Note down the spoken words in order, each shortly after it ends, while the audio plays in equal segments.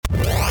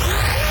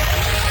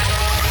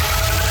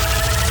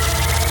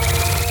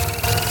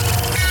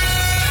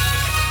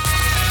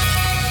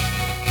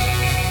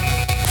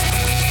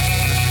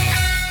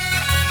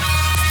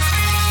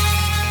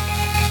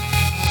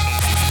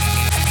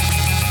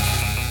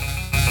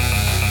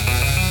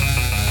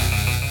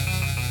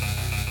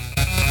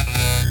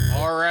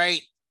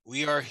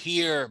We are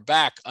here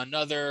back,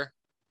 another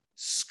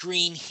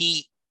Screen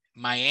Heat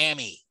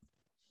Miami.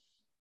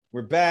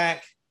 We're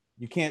back.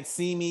 You can't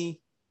see me.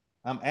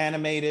 I'm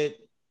animated.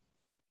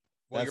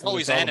 Well, you're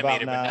always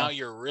animated, but now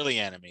you're really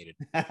animated.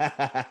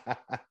 I'm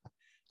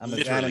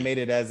as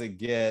animated as it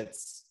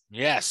gets.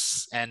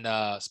 Yes. And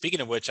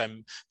speaking of which,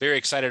 I'm very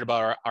excited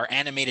about our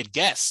animated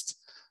guest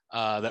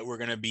that we're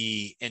going to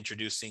be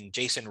introducing,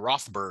 Jason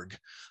Rothberg,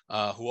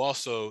 who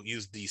also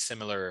used the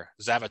similar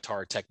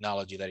Zavatar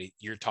technology that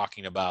you're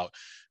talking about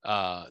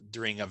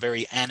during a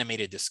very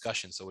animated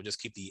discussion. So we'll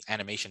just keep the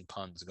animation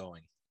puns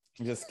going.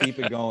 Just keep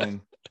it going.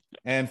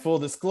 And full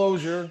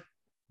disclosure,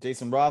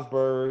 Jason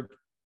Rothberg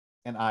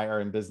and I are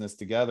in business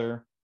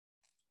together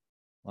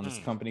on this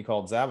company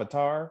called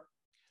Zavatar.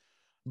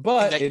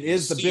 But it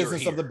is the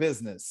business of the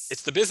business.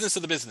 It's the business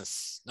of the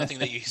business. Nothing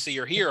that you see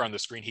or hear on the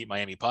Screen Heat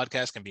Miami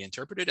podcast can be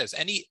interpreted as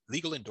any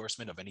legal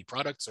endorsement of any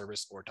product,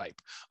 service, or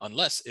type,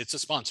 unless it's a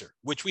sponsor,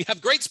 which we have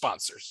great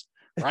sponsors,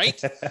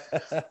 right?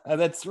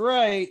 That's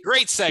right.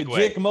 Great segue.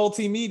 Kajik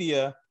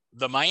Multimedia.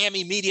 The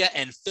Miami Media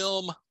and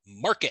Film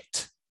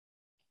Market.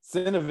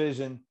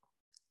 Cinevision.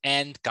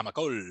 And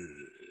Camacol.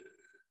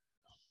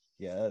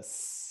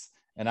 Yes.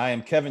 And I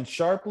am Kevin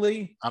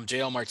Sharpley. I'm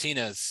JL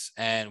Martinez,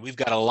 and we've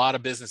got a lot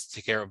of business to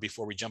take care of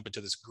before we jump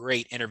into this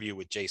great interview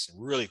with Jason.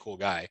 Really cool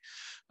guy.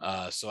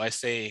 So I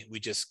say we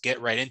just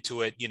get right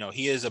into it. You know,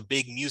 he is a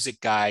big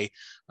music guy,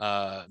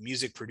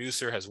 music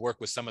producer, has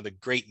worked with some of the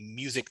great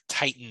music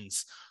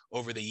titans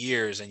over the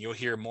years, and you'll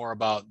hear more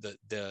about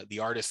the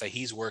artists that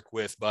he's worked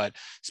with. But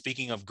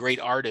speaking of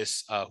great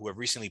artists who have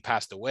recently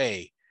passed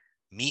away,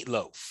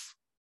 Meatloaf.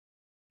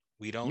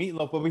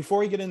 Meatloaf. But before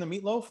we get into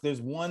Meatloaf,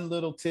 there's one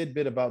little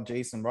tidbit about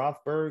Jason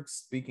Rothberg.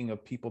 Speaking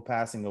of people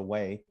passing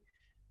away,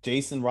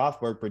 Jason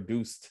Rothberg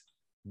produced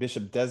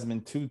Bishop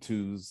Desmond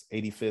Tutu's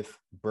 85th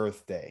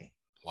birthday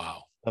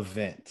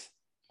event.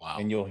 Wow.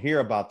 And you'll hear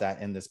about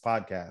that in this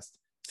podcast.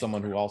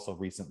 Someone who also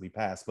recently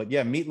passed. But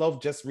yeah,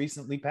 Meatloaf just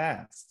recently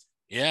passed.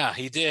 Yeah,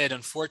 he did.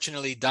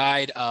 Unfortunately,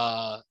 died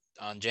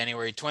on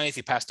January 20th.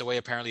 He passed away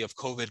apparently of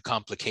COVID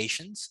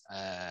complications.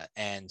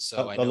 And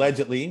so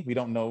allegedly, we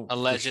don't know.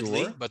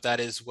 Allegedly, sure. But that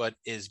is what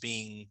is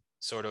being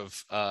sort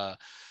of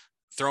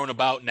thrown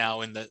about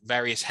now in the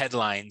various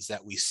headlines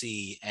that we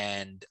see.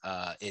 And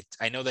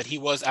I know that he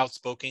was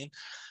outspoken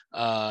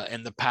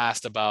in the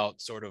past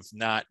about sort of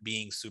not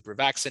being super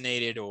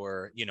vaccinated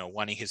or, you know,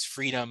 wanting his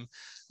freedom.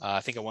 I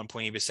think at one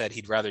point he said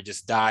he'd rather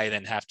just die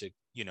than have to,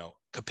 you know,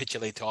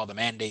 capitulate to all the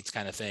mandates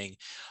kind of thing.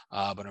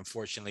 But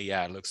unfortunately,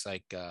 it looks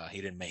like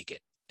he didn't make it.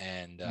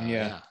 And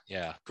yeah.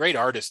 Great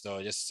artist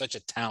though, just such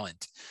a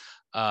talent.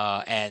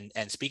 And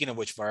speaking of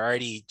which,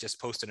 Variety just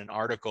posted an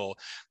article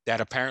that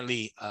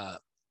apparently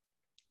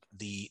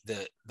the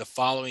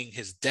following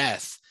his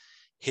death,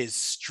 his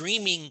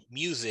streaming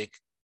music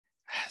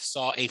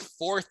saw a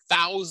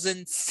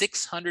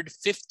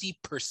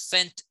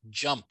 4,650%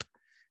 jump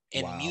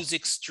in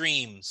music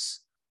streams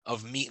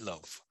of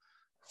Meatloaf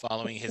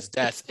following his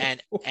death,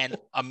 and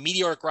a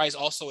meteoric rise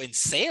also in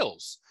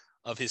sales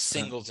of his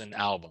singles and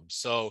albums.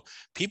 So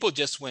people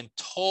just went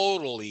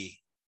totally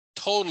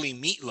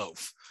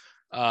Meatloaf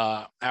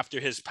after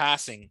his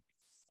passing,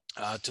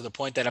 to the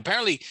point that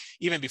apparently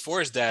even before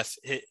his death,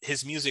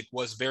 his music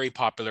was very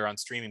popular on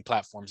streaming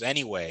platforms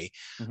anyway.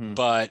 Mm-hmm.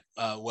 But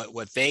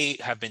what they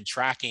have been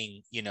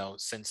tracking, you know,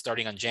 since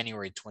starting on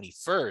January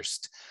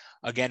 21st,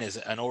 again, is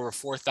an over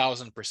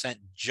 4,000%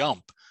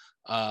 jump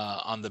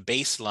on the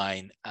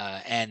baseline,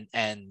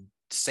 and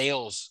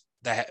sales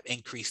that have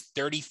increased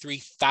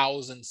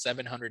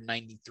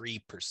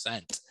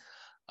 33,793%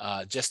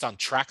 just on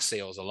track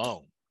sales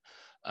alone.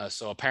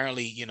 So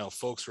apparently, you know,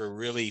 folks were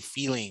really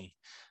feeling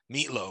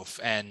Meatloaf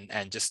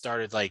and just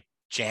started like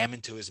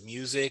jamming to his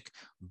music,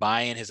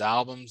 buying his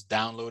albums,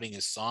 downloading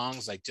his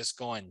songs, like just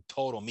going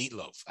total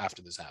Meatloaf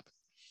after this happened.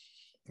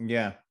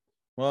 Yeah.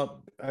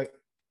 Well,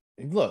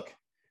 look,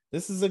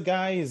 this is a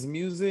guy, his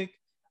music,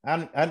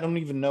 I don't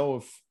even know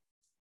if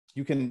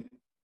you can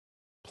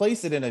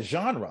place it in a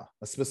genre,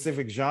 a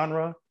specific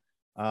genre.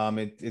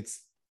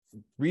 It's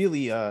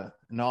really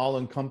an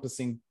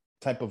all-encompassing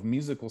type of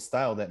musical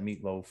style that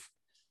Meatloaf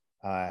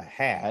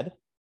had.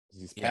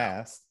 He's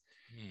passed.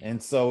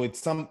 And so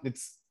it's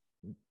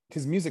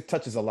his music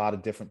touches a lot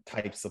of different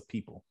types of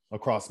people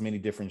across many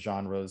different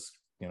genres,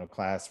 you know,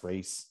 class,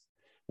 race,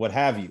 what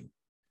have you.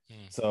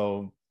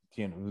 So,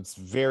 you know, it's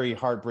very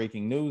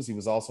heartbreaking news. He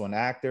was also an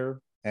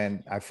actor,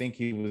 and I think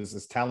he was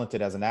as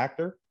talented as an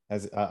actor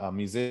as a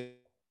musician.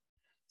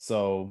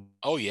 So,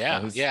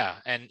 yeah.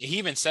 And he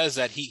even says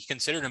that he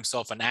considered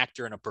himself an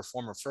actor and a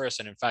performer first.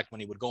 And in fact, when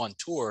he would go on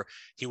tour,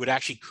 he would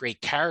actually create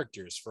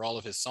characters for all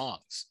of his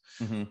songs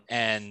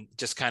and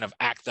just kind of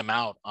act them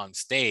out on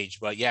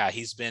stage. But yeah,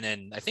 he's been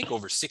in, I think,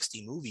 over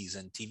 60 movies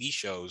and TV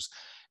shows.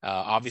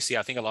 Obviously,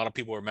 I think a lot of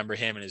people remember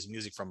him and his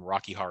music from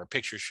Rocky Horror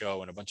Picture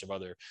Show and a bunch of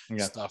other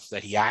stuff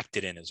that he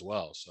acted in as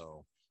well.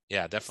 So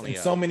yeah, definitely.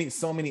 And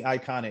so many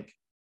iconic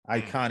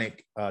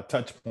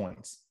touch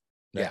points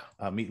that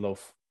Meatloaf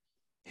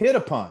hit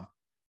upon.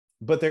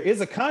 But there is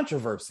a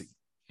controversy.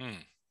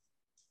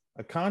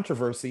 A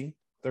controversy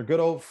their good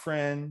old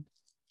friend,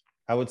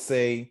 I would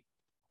say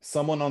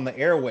someone on the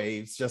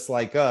airwaves, just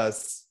like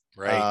us,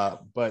 Right.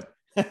 but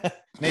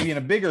maybe in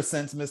a bigger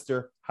sense,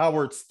 Mr.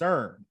 Howard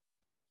Stern.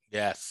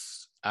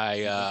 Yes.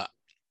 I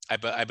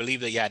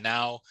believe that, yeah,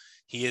 now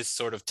he is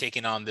sort of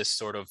taking on this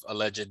sort of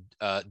alleged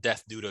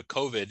death due to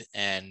COVID,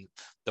 and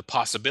the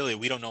possibility,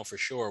 we don't know for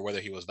sure whether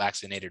he was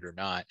vaccinated or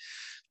not,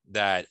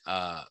 that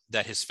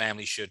that his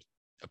family should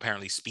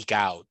apparently speak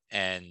out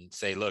and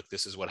say, look,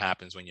 this is what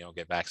happens when you don't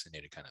get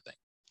vaccinated, kind of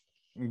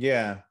thing.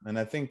 Yeah, and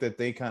I think that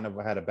they kind of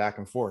had a back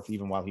and forth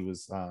even while he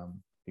was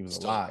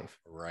Still, alive.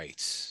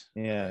 right.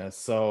 Yeah, Right.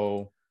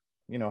 so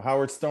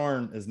Howard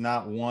Stern is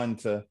not one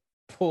to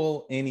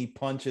pull any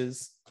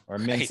punches or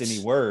mince any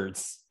Right.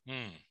 words,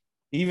 Hmm.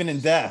 even in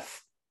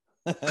death.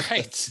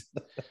 Right.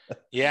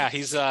 Yeah,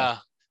 he's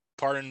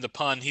pardon the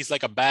pun, he's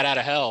like a bat out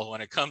of hell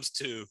when it comes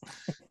to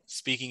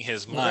speaking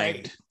his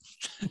mind.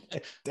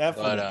 Right.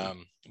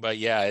 Definitely. But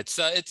yeah, it's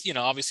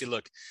obviously,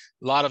 look,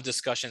 a lot of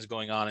discussions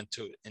going on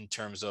in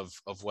terms of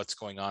what's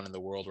going on in the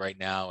world right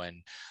now,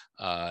 and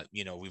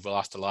we've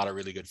lost a lot of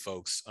really good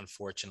folks,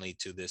 unfortunately,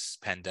 to this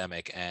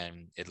pandemic,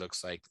 and it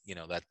looks like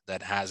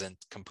that hasn't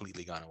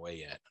completely gone away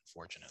yet,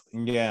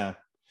 unfortunately. Yeah.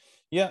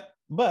 Yeah,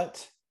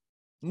 but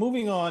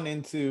moving on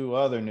into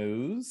other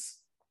news.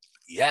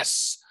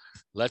 Yes,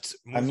 let's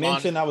I move on.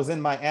 mentioned I was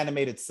in my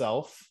animated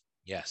self.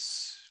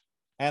 Yes.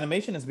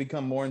 Animation has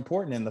become more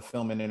important in the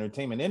film and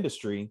entertainment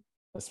industry,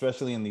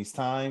 especially in these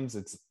times.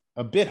 It's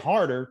a bit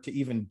harder to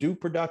even do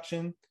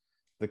production.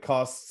 The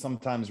costs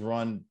sometimes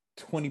run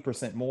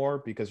 20% more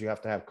because you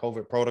have to have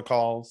COVID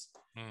protocols.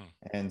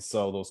 And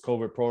so those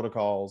COVID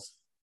protocols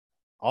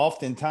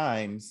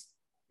oftentimes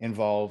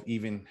involve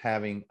even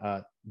having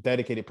a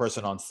dedicated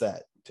person on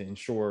set to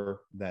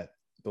ensure that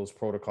those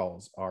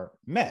protocols are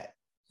met.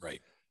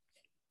 Right.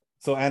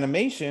 So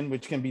animation,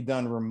 which can be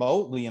done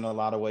remotely in a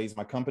lot of ways.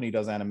 My company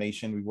does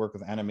animation. We work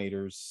with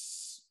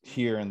animators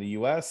here in the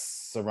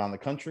US, around the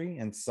country,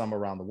 and some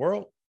around the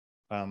world.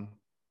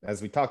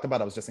 As we talked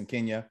about, I was just in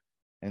Kenya.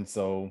 And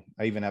so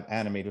I even have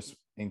animators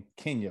in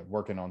Kenya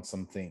working on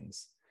some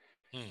things.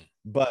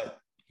 But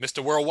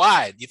Mr.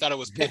 Worldwide, you thought it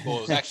was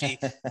Pitbull.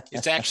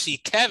 It's actually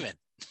Kevin.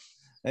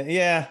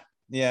 Yeah.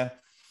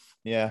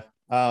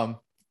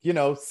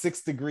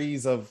 6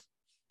 degrees of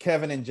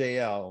Kevin and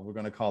JL, we're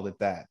going to call it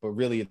that, but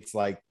really it's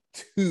like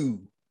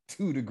two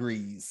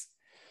degrees.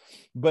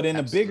 But in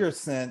Absolutely. a bigger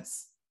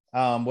sense,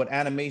 what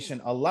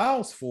animation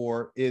allows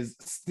for is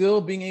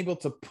still being able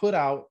to put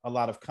out a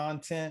lot of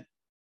content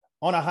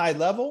on a high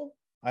level.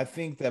 I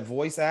think that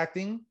voice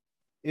acting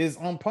is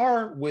on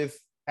par with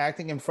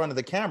acting in front of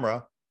the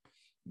camera,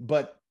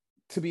 but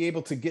to be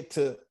able to get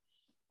to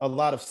a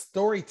lot of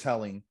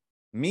storytelling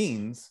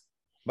means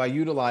by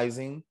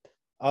utilizing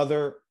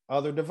other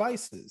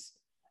devices.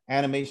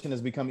 Animation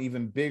has become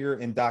even bigger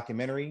in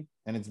documentary,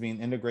 and it's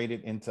being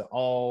integrated into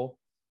all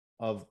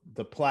of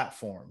the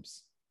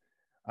platforms.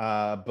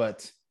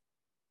 But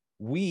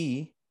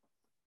we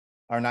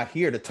are not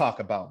here to talk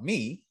about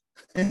me.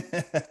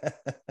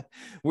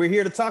 We're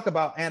here to talk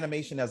about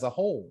animation as a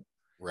whole.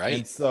 Right.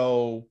 And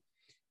so,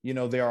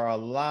 there are a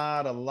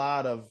lot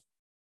of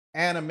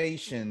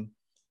animation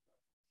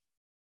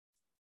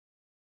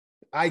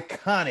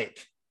iconic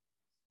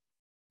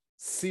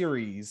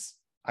series,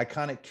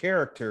 iconic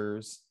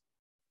characters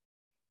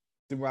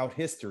throughout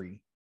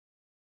history.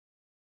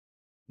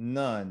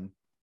 None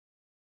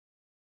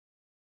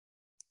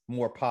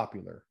more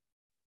popular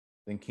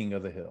than King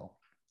of the Hill.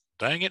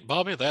 Dang it,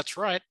 Bobby, that's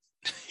right.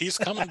 He's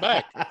coming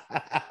back.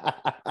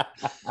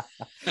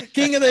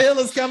 King of the Hill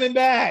is coming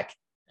back.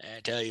 I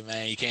tell you,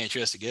 man, you can't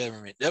trust the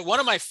government. One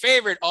of my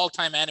favorite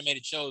all-time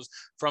animated shows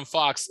from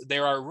Fox.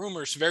 There are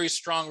rumors, very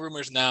strong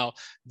rumors now,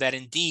 that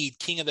indeed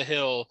King of the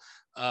Hill,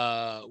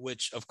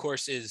 which of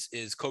course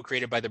is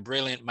co-created by the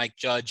brilliant Mike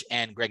Judge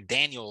and Greg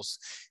Daniels,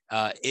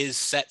 is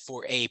set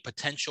for a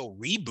potential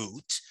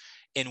reboot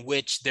in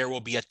which there will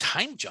be a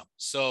time jump.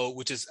 So,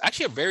 which is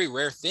actually a very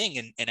rare thing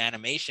in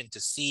animation, to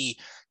see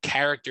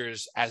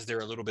characters as they're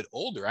a little bit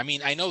older. I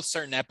mean, I know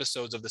certain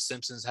episodes of The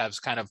Simpsons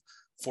have kind of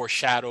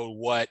foreshadowed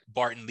what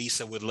Bart and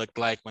Lisa would look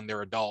like when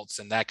they're adults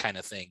and that kind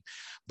of thing.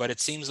 But it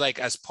seems like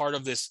as part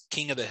of this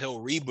King of the Hill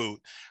reboot,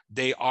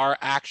 they are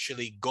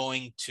actually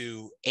going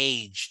to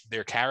age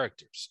their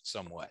characters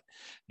somewhat.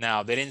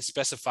 Now, they didn't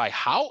specify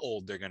how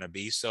old they're going to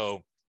be.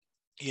 So,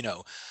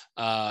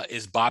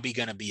 is Bobby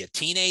going to be a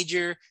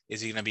teenager? Is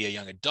he going to be a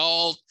young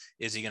adult?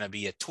 Is he going to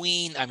be a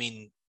tween? I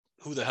mean,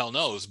 who the hell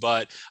knows?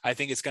 But I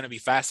think it's going to be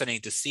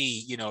fascinating to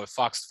see, if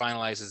Fox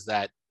finalizes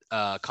that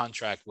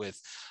contract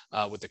with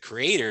the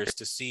creators,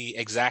 to see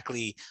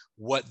exactly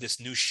what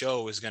this new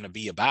show is going to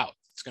be about.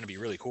 It's going to be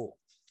really cool.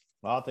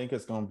 Well, I think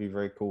it's going to be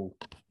very cool.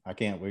 I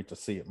can't wait to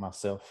see it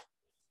myself.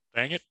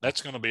 Dang it,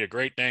 that's going to be a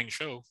great dang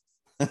show.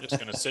 I'm just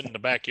going to sit in the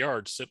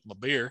backyard, sip my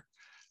beer,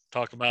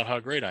 talk about how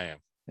great I am.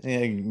 Yeah,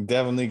 you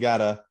definitely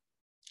gotta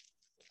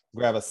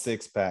grab a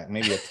 6-pack,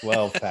 maybe a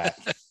 12-pack.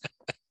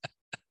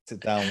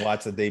 Sit down and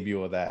watch the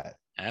debut of that.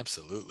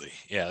 Absolutely.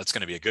 Yeah, that's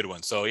going to be a good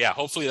one. So yeah,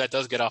 hopefully that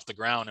does get off the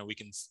ground and we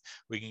can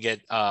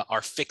get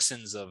our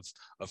fixins of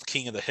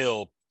King of the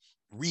Hill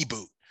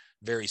reboot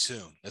very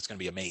soon. That's going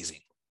to be amazing.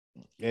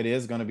 It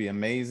is going to be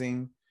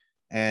amazing.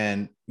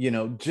 And,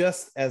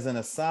 just as an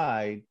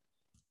aside,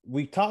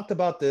 we talked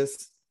about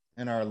this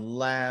in our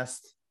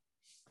last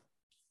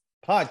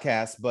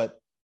podcast, but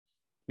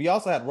we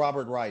also had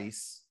Robert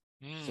Rice.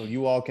 So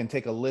you all can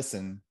take a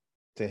listen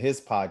to his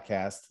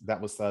podcast.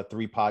 That was 3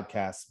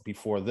 podcasts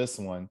before this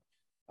one,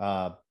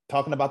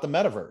 talking about the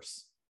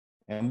metaverse.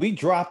 And we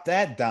dropped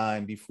that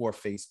dime before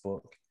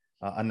Facebook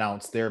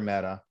announced their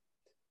meta,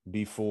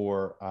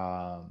 before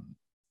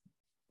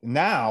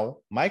now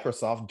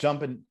Microsoft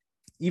jumping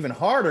even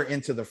harder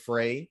into the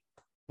fray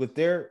with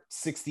their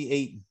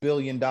 $68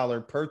 billion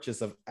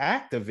purchase of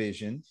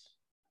Activision,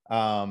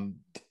 the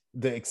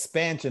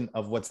expansion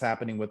of what's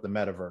happening with the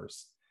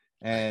metaverse.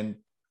 And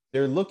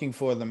they're looking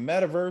for the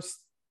metaverse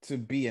to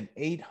be an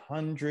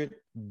 $800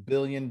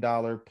 billion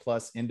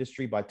plus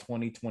industry by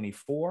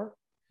 2024.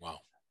 Wow.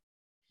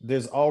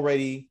 There's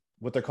already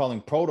what they're calling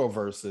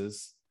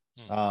protoverses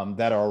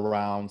that are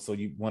around. So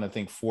you want to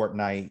think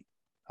Fortnite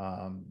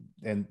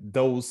and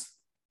those,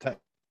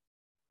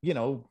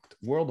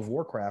 World of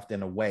Warcraft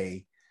in a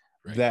way,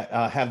 right,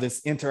 that have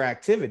this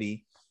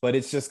interactivity, but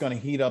it's just going to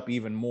heat up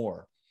even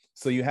more.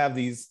 So you have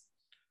these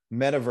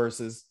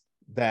metaverses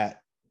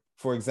that,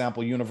 for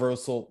example,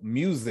 Universal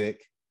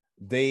Music,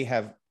 they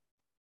have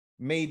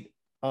made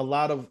a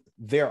lot of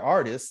their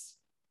artists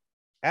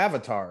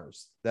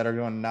avatars that are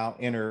going to now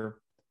enter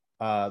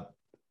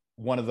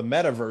one of the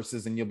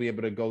metaverses, and you'll be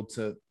able to go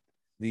to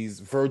these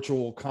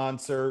virtual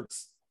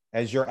concerts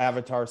as your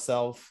avatar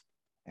self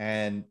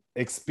and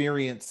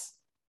experience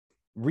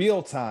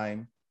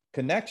real-time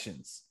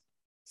connections.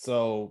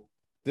 So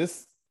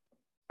this,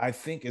 I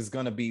think, is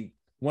going to be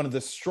one of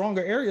the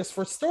stronger areas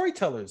for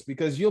storytellers,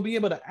 because you'll be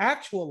able to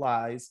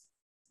actualize,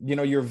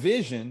 your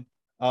vision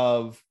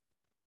of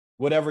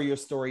whatever your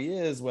story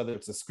is, whether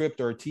it's a script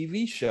or a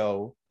TV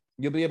show.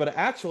 You'll be able to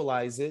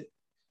actualize it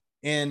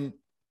in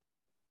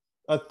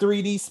a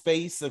 3D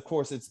space. Of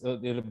course,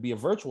 it'll be a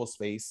virtual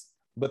space,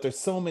 but there's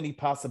so many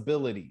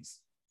possibilities,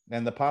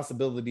 and the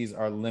possibilities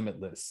are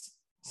limitless.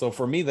 So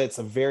for me, that's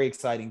a very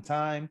exciting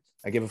time.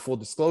 I give a full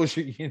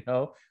disclosure,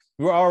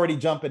 we're already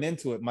jumping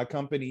into it. My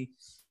company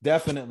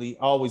definitely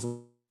always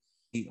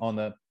on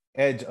the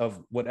edge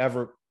of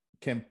whatever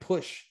can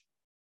push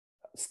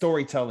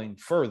storytelling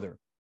further.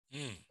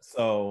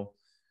 So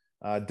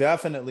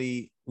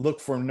definitely look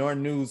for more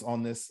news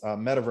on this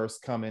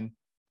metaverse coming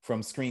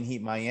from Screen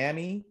Heat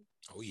Miami.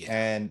 Oh yeah.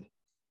 And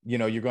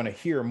you're going to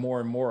hear more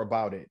and more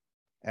about it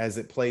as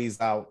it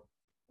plays out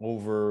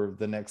over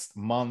the next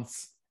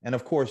months, and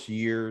of course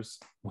years,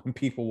 when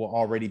people will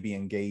already be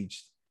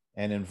engaged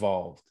and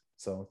involved.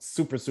 So it's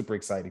super, super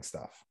exciting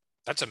stuff.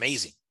 That's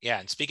amazing. Yeah.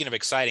 And speaking of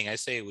exciting, I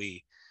say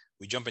we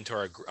jump into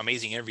our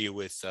amazing interview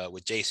with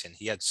Jason.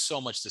 He had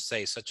so much to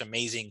say, such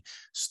amazing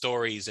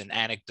stories and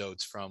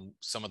anecdotes from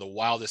some of the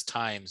wildest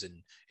times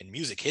in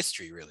music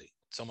history, really.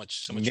 So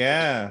much.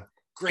 Yeah.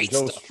 Great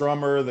Joe stuff.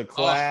 Strummer, The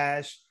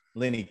Clash,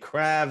 Lenny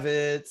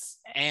Kravitz,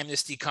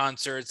 Amnesty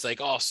concerts, like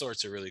all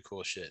sorts of really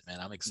cool shit, man.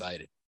 I'm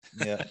excited.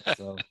 Yeah.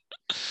 So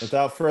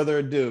without further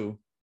ado,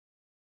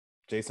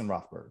 Jason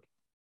Rothberg.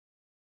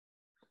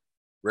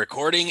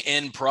 Recording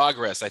in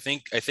progress. I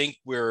think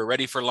we're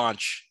ready for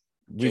launch.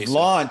 We've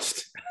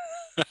launched.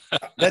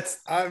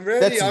 I'm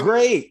ready. That's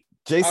great.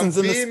 Jason's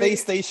in the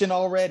space station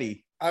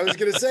already. I was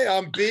going to say,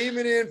 I'm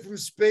beaming in from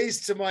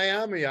space to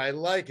Miami. I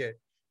like it.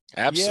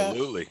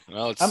 Absolutely. Yeah.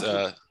 Well, it's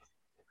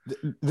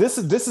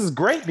this is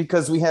great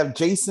because we have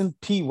Jason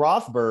P.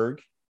 Rothberg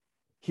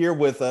here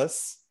with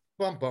us.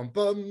 Bum, bum,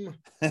 bum.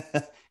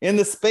 In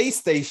the space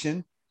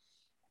station.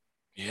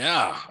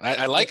 Yeah,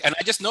 I like, and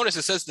I just noticed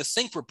it says the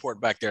sync report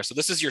back there. So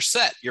this is your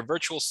set, your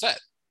virtual set.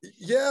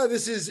 Yeah,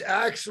 this is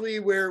actually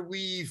where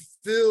we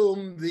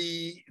film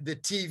the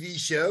TV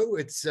show.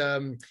 It's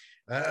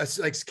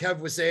like Kev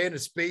was saying, a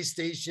space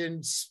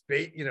station,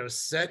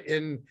 set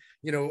in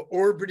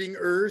orbiting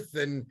Earth,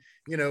 and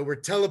we're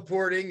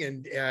teleporting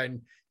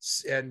and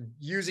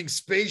using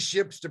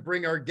spaceships to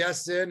bring our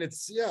guests in.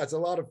 It's a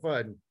lot of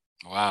fun.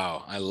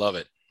 Wow, I love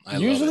it.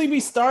 Usually we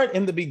start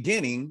in the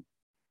beginning,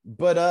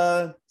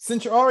 but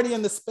since you're already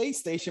in the space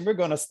station, we're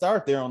going to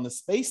start there on the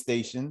space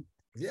station.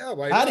 Yeah,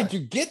 why How not? did you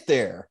get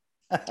there?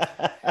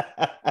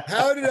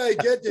 How did I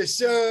get there?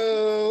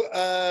 So,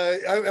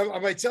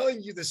 am I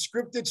telling you the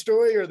scripted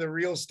story or the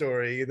real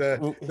story?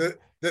 The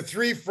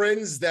 3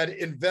 friends that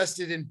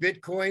invested in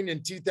Bitcoin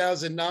in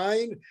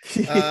 2009,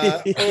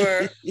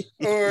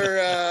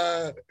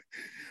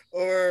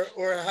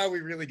 or how we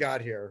really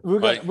got here?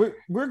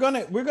 We're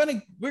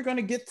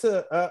gonna get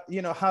to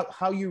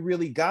how you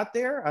really got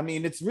there. I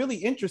mean, it's really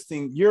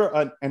interesting.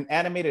 You're an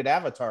animated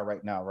avatar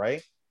right now,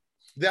 right?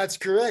 That's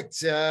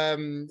correct.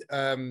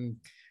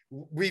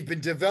 We've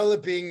been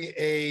developing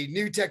a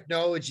new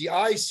technology.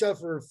 I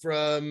suffer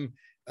from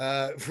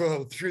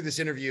well, through this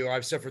interview,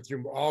 I've suffered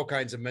through all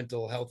kinds of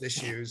mental health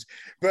issues,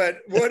 but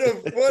one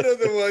of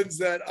the ones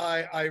that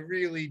I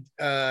really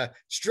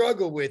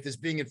struggle with is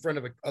being in front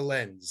of a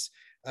lens.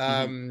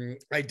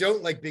 I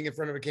don't like being in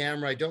front of a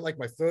camera. I don't like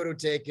my photo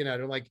taken. I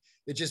don't like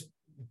it.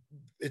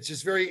 It's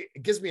just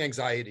it gives me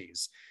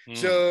anxieties.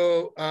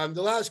 So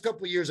the last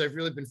couple of years, I've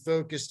really been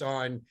focused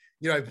on,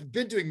 I've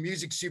been doing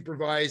music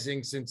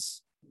supervising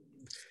since,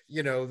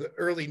 the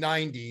early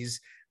 90s.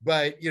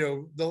 But,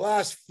 the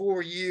last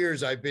 4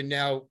 years, I've been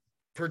now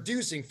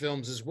producing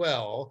films as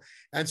well.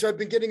 And so I've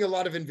been getting a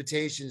lot of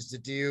invitations to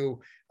do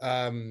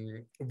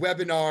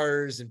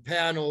webinars and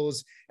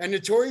panels. And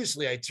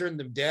notoriously, I turn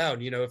them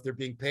down, if they're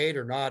being paid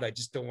or not. I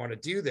just don't want to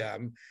do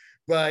them.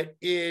 But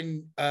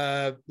in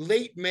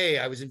late May,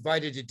 I was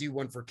invited to do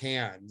one for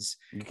Cannes.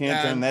 You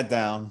can't turn that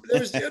down.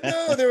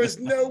 There was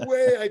no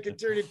way I could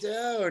turn it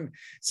down.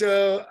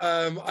 So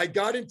I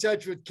got in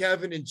touch with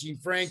Kevin and Gene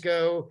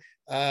Franco,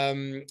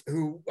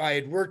 who I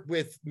had worked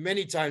with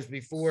many times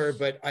before,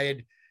 but I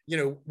had,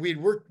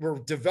 we're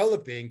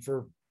developing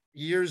for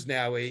years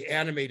now a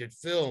animated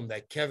film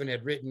that Kevin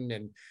had written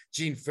and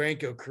Gene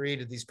Franco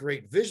created these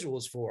great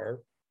visuals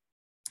for.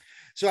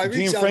 So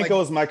Gene Franco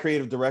is my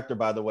creative director,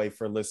 by the way,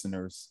 for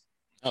listeners.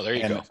 Oh, there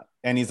you go.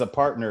 And he's a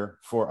partner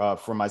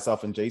for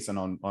myself and Jason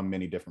on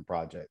many different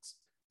projects.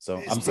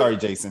 So I'm sorry,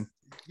 Jason.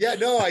 Yeah,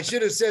 no, I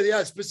should have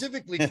said,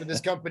 specifically for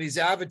this company's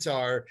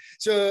Avatar.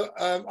 So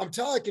I'm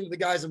talking to the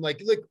guys. I'm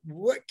like, look,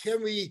 what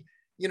can we,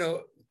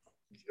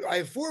 I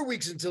have 4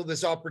 weeks until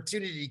this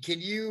opportunity. Can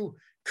you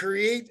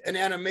create an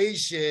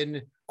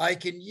animation I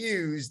can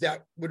use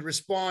that would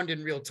respond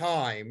in real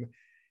time?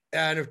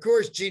 And of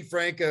course, Gene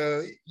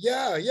Franco,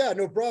 yeah,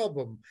 no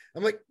problem.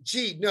 I'm like,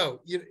 gee,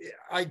 no,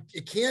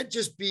 it can't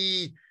just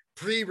be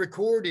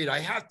pre-recorded. I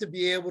have to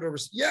be able to,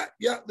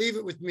 leave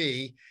it with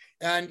me.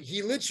 And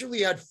he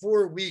literally had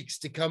 4 weeks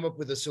to come up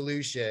with a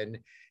solution.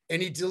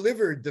 And he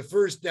delivered the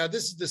first, now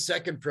this is the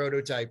second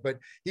prototype, but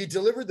he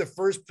delivered the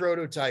first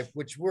prototype,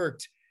 which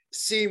worked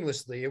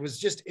seamlessly. It was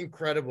just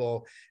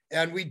incredible.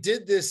 And I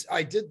did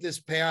this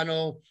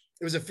panel.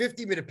 It was a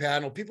 50-minute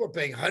panel. People are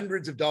paying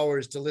hundreds of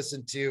dollars to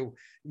listen to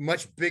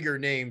much bigger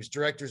names,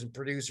 directors and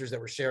producers that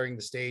were sharing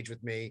the stage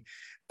with me.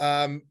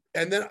 And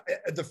then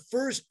the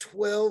first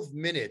 12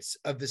 minutes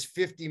of this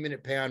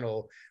 50-minute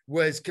panel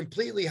was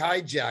completely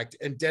hijacked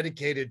and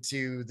dedicated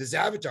to this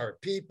Avatar.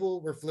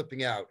 People were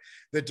flipping out.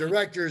 The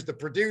directors, the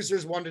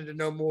producers wanted to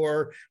know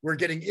more. We're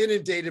getting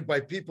inundated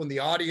by people in the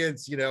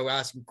audience,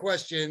 asking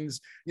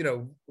questions,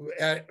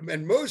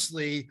 and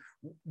mostly,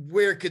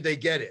 where could they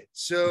get it?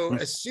 So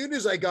as soon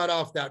as I got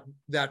off that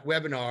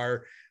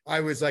webinar, I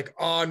was like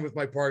on with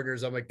my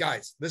partners. I'm like,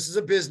 guys, this is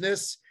a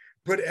business.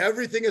 Put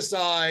everything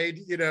aside,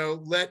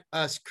 let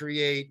us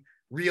create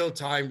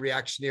real-time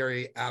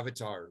reactionary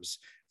avatars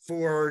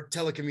for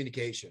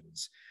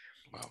telecommunications.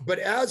 Wow. But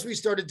as we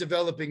started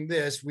developing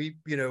this, we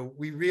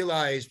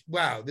realized,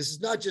 wow, this is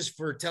not just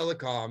for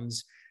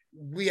telecoms.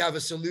 We have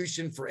a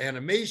solution for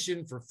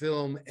animation, for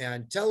film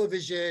and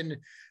television,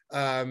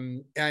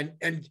 and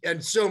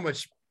so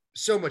much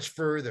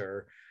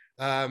further.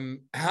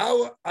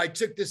 How we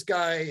took this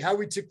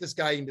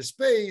guy into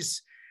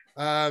space.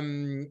 At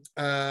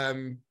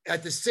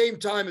the same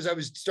time as I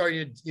was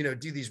starting to,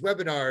 do these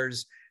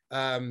webinars,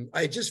 I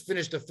had just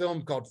finished a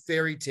film called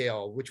Fairy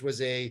Tale, which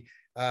was an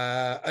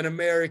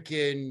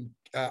American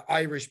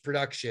Irish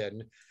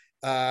production.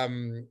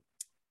 The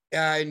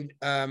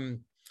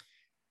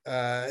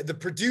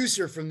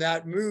producer from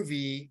that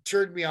movie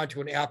turned me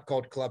onto an app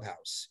called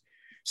Clubhouse.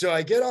 So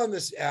I get on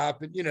this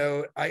app and,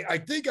 I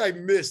think I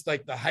missed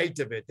like the height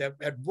of it. That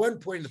at one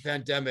point in the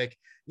pandemic,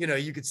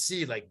 you could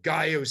see like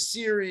Guy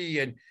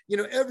Oseary and,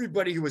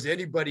 everybody who was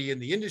anybody in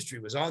the industry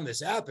was on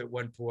this app at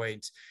one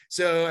point.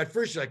 So at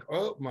first you're like,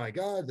 oh my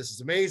God, this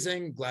is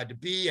amazing. Glad to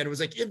be. And it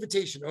was like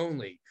invitation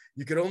only.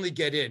 You could only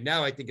get in.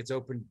 Now I think it's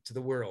open to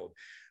the world.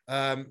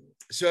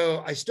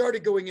 So I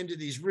started going into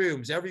these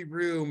rooms. Every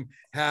room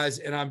has,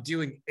 and I'm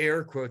doing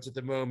air quotes at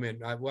the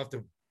moment. I will have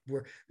to,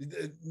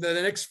 the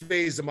next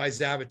phase of my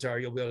Avatar,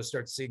 you'll be able to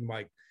start seeing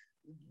my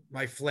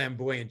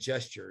flamboyant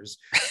gestures.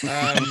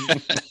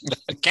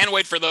 Can't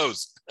wait for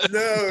those.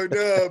 No,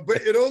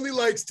 but it only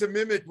likes to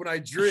mimic when I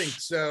drink.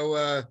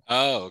 So.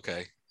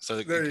 Okay.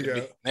 So there you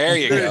go. There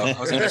you go. I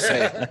was going to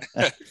say.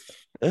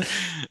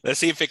 Let's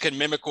see if it can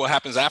mimic what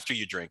happens after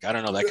you drink. I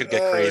don't know. That could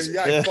get crazy.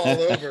 Yeah, I fall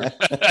over.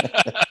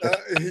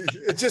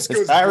 It just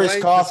goes. It's Irish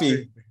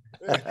coffee.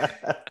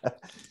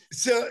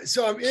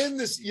 So I'm in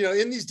this,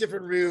 in these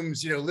different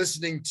rooms,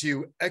 listening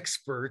to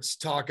experts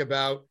talk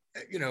about,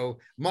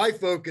 my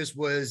focus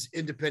was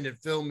independent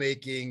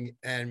filmmaking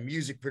and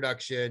music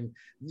production.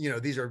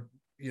 These are,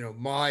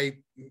 my,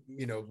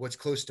 what's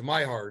close to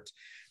my heart.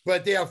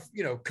 But they have,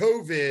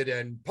 COVID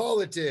and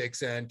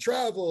politics and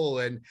travel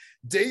and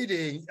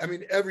dating. I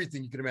mean,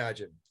 everything you can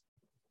imagine.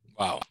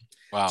 Wow.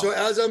 So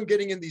as I'm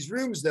getting in these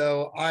rooms,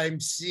 though, I'm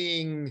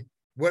seeing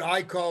what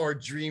I call our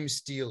dream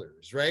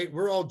stealers, right?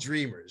 We're all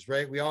dreamers,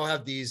 right? We all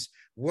have these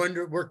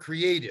we're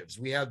creatives.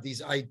 We have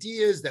these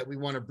ideas that we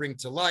want to bring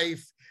to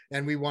life.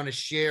 and we want to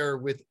share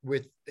with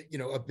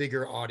a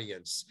bigger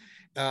audience.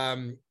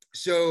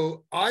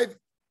 So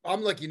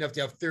I'm lucky enough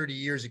to have 30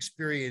 years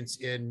experience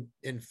in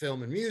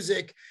film and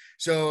music.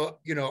 So,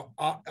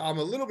 I'm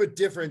a little bit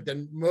different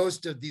than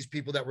most of these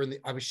people that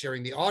I was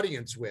sharing the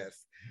audience with.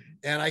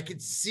 And I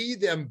could see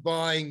them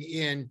buying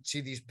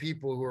into these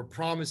people who are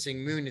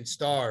promising moon and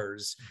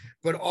stars,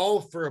 but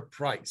all for a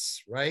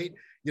price, right?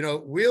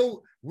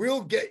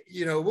 We'll get,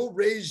 we'll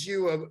raise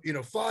you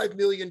 $5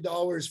 million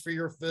for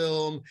your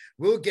film.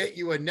 We'll get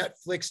you a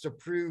Netflix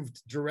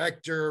approved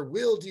director.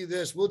 We'll do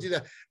this, we'll do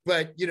that.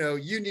 But,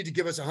 you need to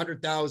give us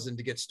 100,000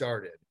 to get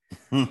started.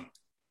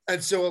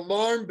 And so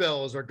alarm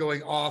bells are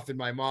going off in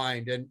my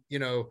mind. And,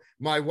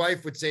 my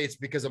wife would say it's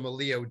because I'm a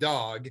Leo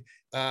dog,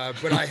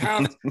 but I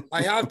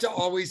have to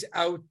always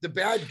out the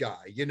bad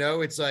guy.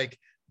 It's like,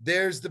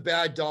 there's the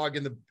bad dog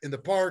in the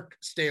park,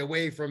 stay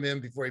away from him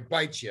before he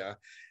bites you.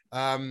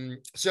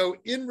 So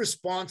in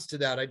response to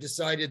that, I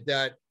decided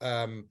that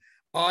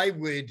I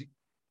would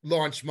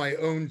launch my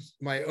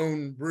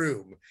own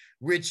room,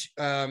 which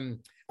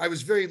I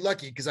was very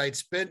lucky because I had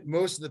spent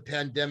most of the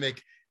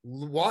pandemic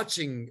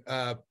watching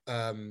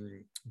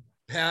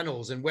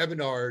panels and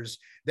webinars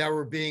that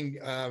were being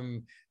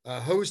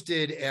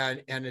hosted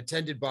and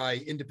attended by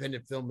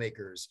independent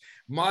filmmakers.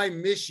 My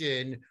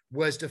mission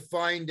was to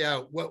find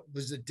out what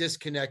was the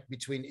disconnect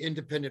between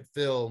independent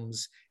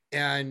films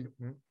and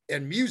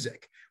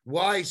music.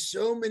 Why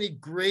so many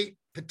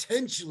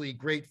potentially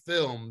great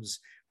films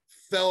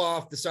fell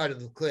off the side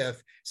of the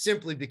cliff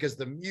simply because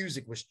the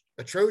music was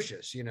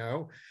atrocious,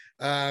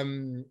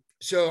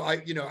 So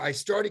I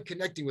started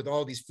connecting with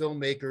all these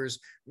filmmakers,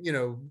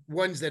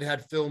 ones that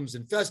had films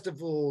in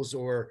festivals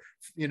or,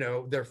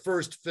 their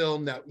first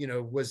film that,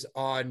 was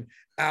on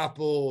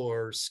Apple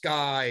or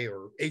Sky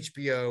or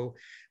HBO.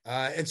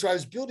 And so I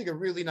was building a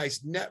really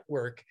nice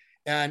network,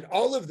 and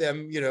all of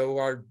them,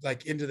 are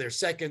like into their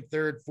second,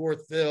 third,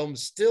 fourth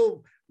films,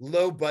 still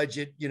low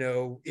budget,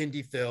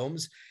 indie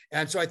films.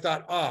 And so I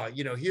thought,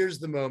 here's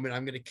the moment.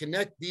 I'm going to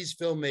connect these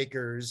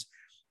filmmakers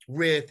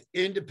with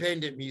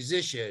independent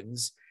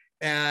musicians.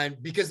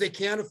 And because they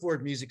can't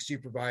afford music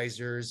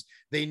supervisors,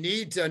 they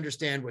need to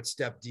understand what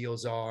step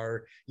deals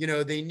are.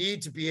 They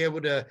need to be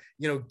able to,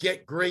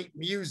 get great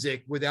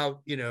music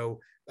without,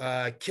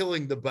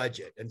 killing the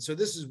budget. And so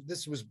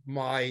this was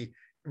my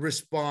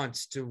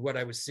response to what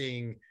I was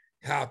seeing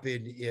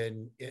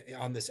happen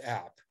on this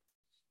app.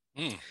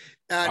 And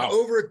wow.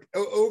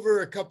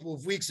 over a couple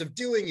of weeks of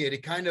doing it,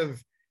 it kind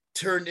of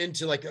turned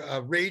into like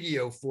a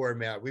radio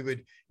format. We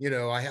would,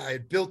 I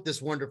had built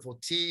this wonderful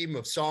team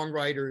of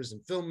songwriters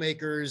and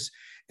filmmakers,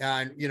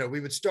 and, we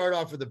would start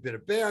off with a bit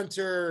of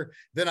banter.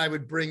 Then I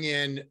would bring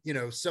in,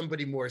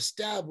 somebody more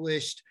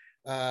established,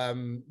 a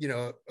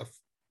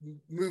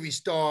movie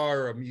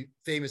star, a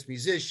famous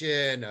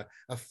musician,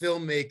 a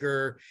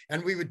filmmaker,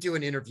 and we would do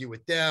an interview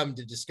with them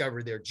to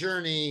discover their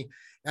journey,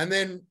 and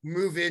then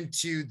move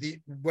into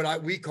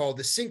what we call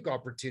the sync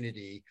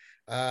opportunity,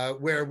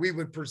 where we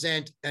would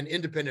present an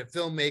independent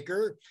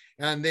filmmaker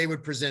and they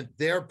would present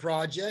their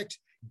project,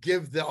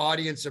 give the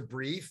audience a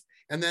brief,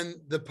 and then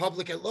the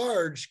public at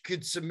large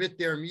could submit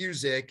their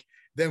music.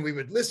 Then we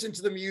would listen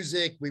to the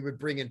music. We would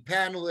bring in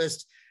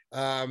panelists.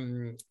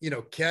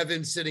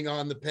 Kevin sitting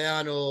on the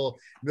panel,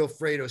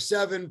 Milfredo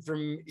Seven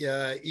from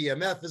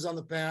EMF is on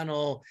the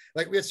panel.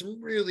 Like, we had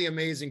some really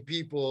amazing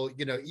people,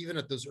 even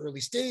at those early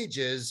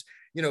stages,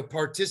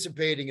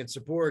 participating and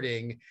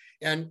supporting,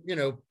 and,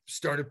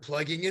 started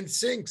plugging in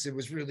syncs. It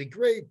was really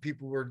great.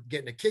 People were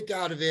getting a kick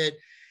out of it.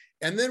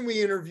 And then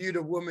we interviewed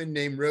a woman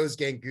named Rose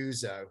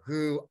Ganguza,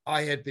 who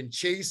I had been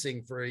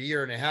chasing for a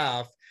year and a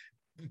half,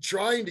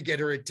 trying to get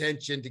her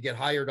attention to get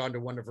hired onto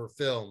one of her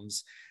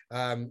films.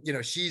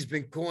 She's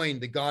been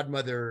coined the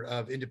godmother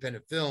of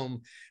independent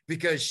film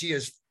because she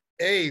has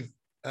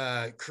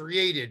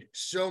created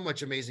so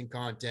much amazing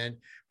content,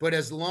 but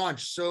has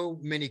launched so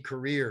many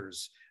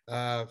careers,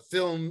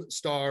 film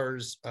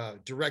stars,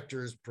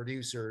 directors,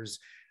 producers.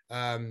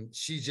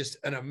 She's just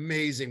an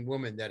amazing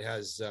woman that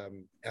has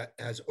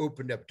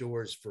opened up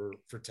doors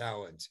for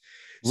talent.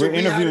 So we're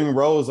interviewing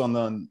Rose on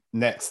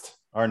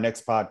our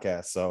next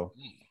podcast. So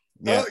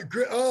yeah.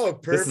 Oh,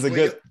 perfect.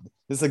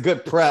 This is a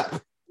good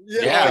prep.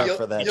 Yeah,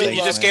 for that. You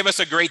just gave us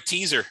a great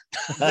teaser.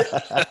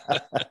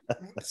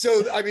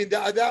 So, I mean,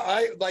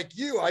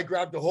 I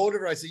grabbed a hold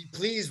of her. I said,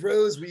 please,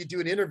 Rose, will you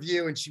do an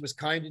interview? And she was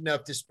kind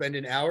enough to spend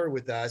an hour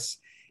with us.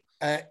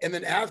 And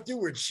then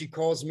afterwards, she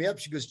calls me up.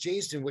 She goes,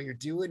 Jason, what you're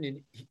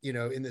doing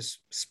in this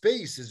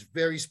space is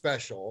very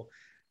special.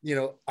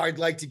 I'd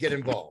like to get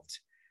involved.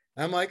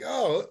 I'm like,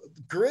 oh,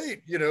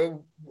 great.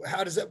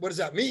 What does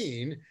that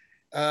mean?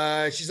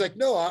 She's like,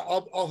 no,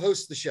 I'll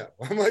host the show.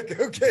 I'm like,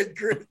 okay,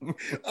 great.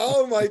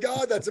 Oh my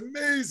God, that's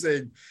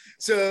amazing.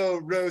 So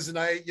Rose and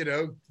I,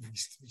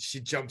 she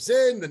jumps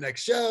in the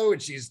next show,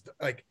 and she's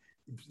like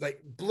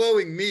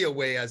blowing me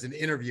away as an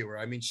interviewer.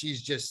 I mean,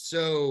 she's just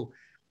so,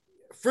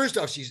 first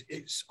off, she's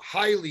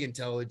highly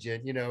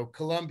intelligent,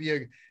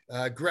 Columbia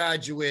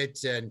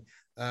graduate, and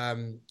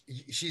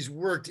she's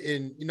worked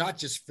in not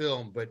just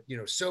film, but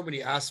so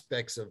many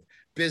aspects of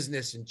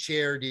business and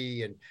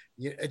charity, and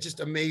it's just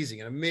amazing,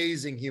 an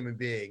amazing human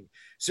being.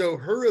 So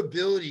her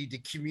ability to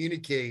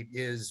communicate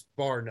is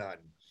bar none.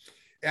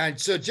 And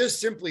so just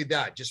simply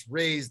that, just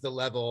raise the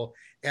level.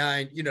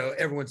 And,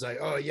 everyone's like,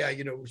 oh yeah,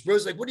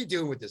 Rose's like, what are you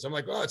doing with this? I'm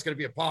like, oh, it's going to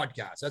be a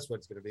podcast. That's what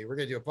it's going to be. We're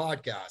going to do a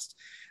podcast.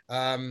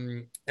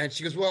 And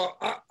she goes, well,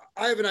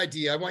 I have an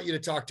idea. I want you to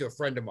talk to a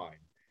friend of mine.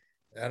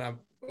 And I'm,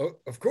 oh,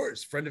 of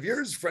course, friend of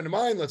yours, friend of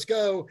mine, let's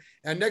go.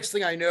 And next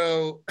thing I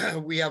know,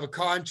 we have a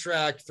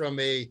contract from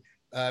a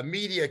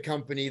media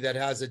company that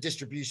has a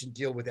distribution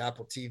deal with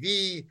Apple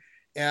TV,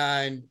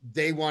 and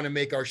they want to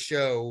make our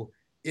show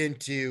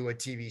into a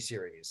TV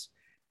series.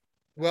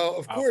 Well,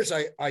 of course,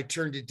 I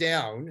turned it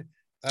down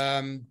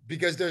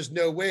because there's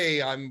no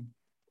way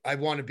I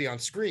want to be on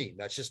screen.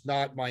 That's just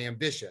not my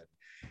ambition.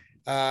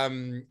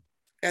 And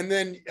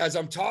then as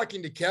I'm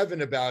talking to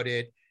Kevin about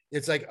it,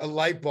 it's like a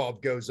light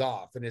bulb goes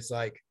off, and it's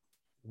like,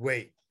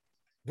 wait,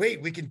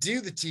 we can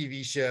do the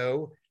TV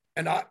show,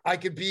 and I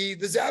could be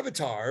the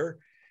Zavatar.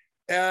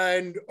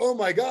 And oh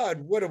my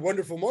God, what a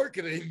wonderful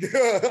marketing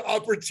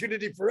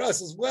opportunity for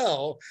us as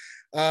well.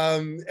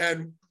 And,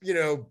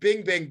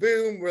 bing, bang,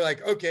 boom. We're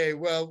like, okay,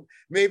 well,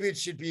 maybe it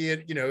should be,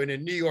 in a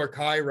New York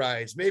high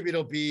rise. Maybe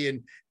it'll be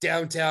in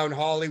downtown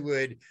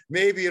Hollywood.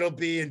 Maybe it'll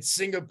be in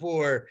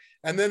Singapore.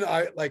 And then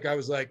I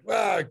was like,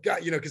 well,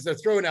 God, because they're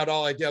throwing out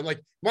all ideas. I'm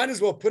like, might as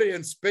well put it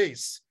in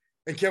space.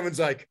 And Kevin's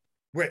like,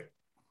 wait,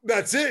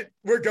 that's it.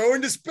 We're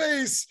going to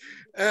space.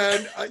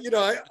 And,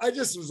 I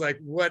just was like,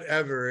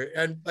 whatever.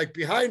 And like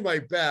behind my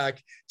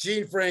back,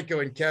 Gene Franco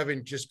and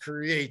Kevin just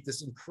create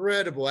this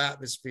incredible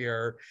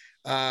atmosphere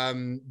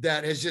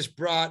that has just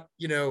brought,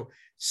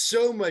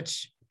 so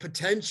much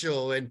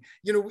potential. And,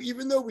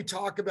 even though we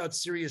talk about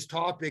serious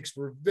topics,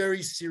 we're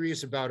very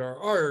serious about our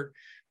art.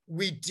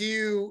 We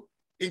do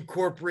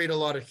incorporate a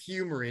lot of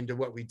humor into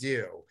what we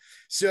do.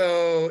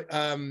 So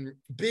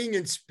being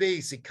in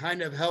space, it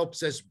kind of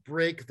helps us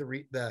break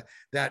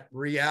that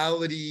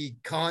reality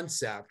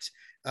concept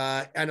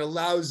and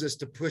allows us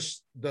to push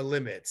the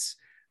limits.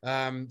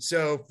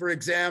 So for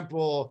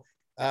example,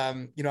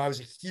 I was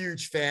a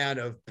huge fan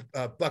of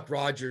Buck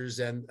Rogers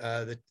and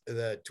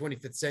the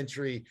 25th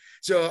Century.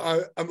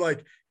 So I'm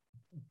like,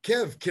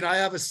 Kev, can I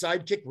have a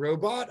sidekick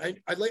robot?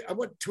 I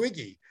want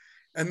Twiggy.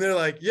 And they're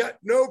like, yeah,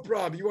 no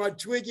problem. You want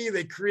Twiggy?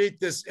 They create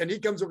this, and he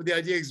comes up with the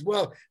idea as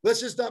well. Let's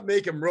just not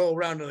make him roll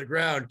around on the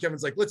ground.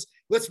 Kevin's like,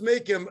 let's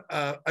make him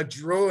a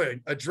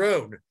drone.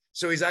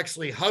 So he's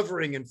actually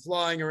hovering and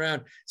flying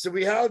around. So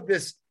we have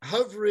this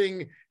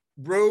hovering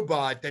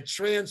robot that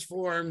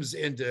transforms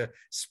into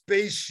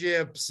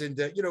spaceships, and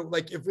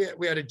like if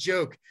we had a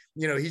joke,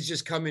 he's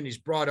just come in, he's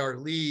brought our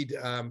lead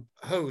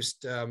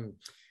host, a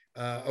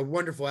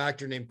wonderful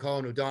actor named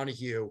Colin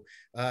O'Donoghue,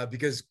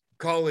 because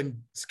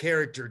Colin's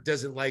character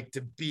doesn't like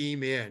to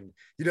beam in.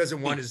 He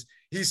doesn't want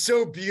he's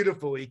so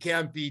beautiful, he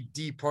can't be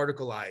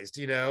departicleized,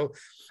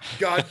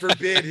 God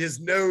forbid his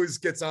nose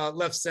gets on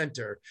left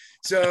center.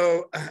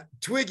 So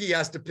Twiggy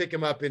has to pick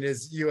him up in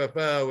his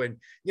UFO, and,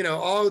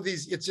 all of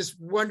these, it's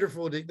just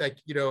wonderful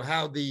to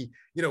how the,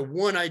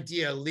 one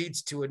idea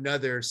leads to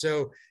another.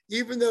 So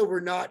even though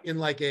we're not in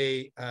like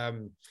a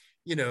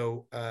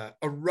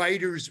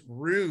writer's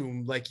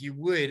room like you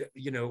would,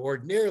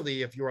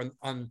 ordinarily if you're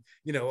on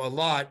a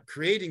lot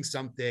creating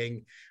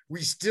something,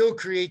 we still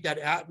create that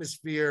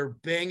atmosphere,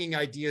 banging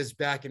ideas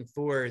back and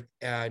forth.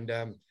 And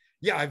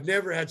I've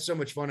never had so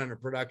much fun on a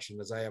production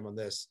as I am on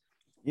this.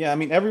 Yeah, I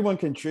mean, everyone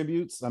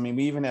contributes. I mean,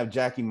 we even have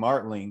Jackie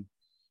Martling,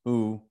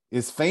 who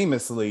is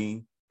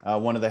famously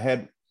one of the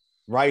head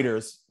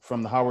writers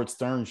from the Howard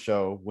Stern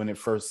show when it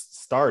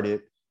first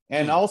started,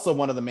 and also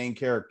one of the main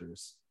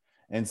characters.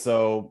 And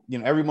so,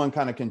 everyone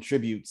kind of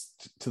contributes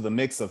to the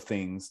mix of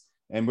things.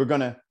 And we're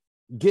going to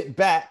get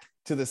back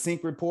to the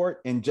sync report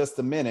in just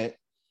a minute,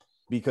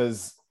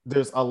 because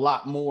there's a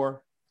lot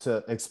more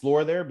to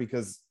explore there,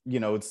 because,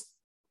 it's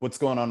what's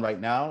going on right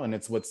now. And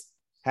it's what's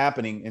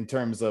happening in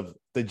terms of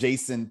the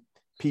Jason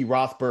P.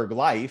 Rothberg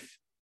life.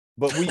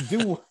 But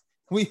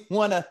we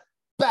want to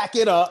back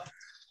it up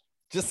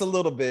just a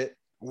little bit.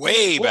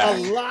 Way back.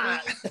 A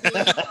lot.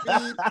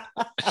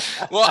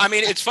 Well, I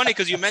mean, it's funny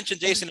because you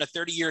mentioned, Jason, a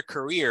 30-year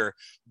career,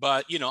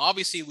 but,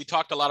 obviously we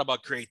talked a lot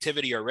about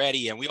creativity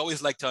already, and we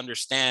always like to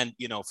understand,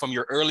 from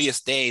your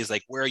earliest days,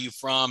 like, where are you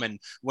from and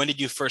when did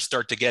you first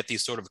start to get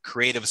these sort of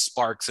creative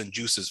sparks and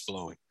juices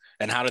flowing,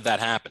 and how did that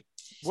happen?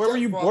 Where were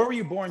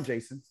you born,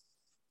 Jason?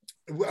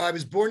 I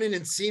was born in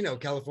Encino,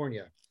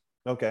 California.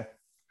 Okay.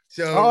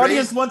 So our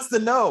audience wants to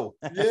know.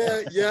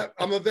 Yeah.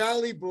 I'm a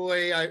Valley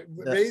boy.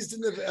 Raised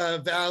in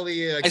the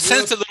Valley. I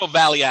sense a little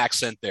Valley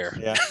accent there.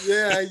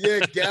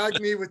 Yeah.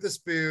 Gag me with a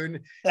spoon.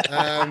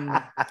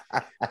 I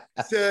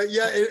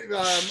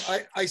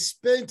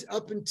spent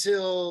up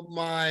until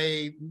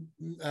my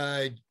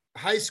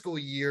high school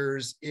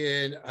years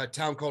in a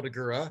town called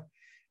Agoura,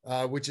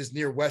 which is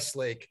near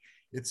Westlake.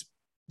 It's,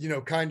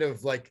 kind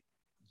of like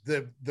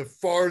the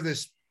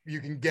farthest you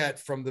can get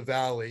from the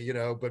Valley,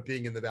 but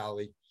being in the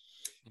Valley.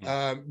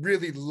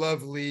 Really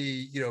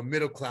lovely,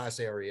 middle class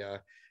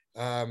area.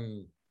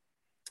 Then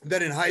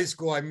in high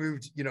school, I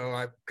moved,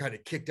 I kind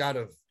of kicked out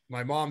of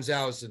my mom's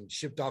house and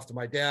shipped off to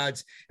my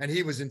dad's, and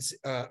he was in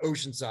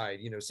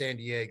Oceanside, San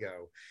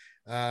Diego.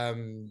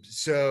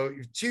 So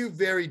two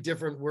very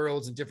different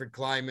worlds and different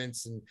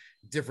climates and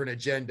different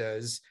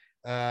agendas,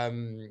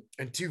 and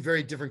two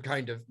very different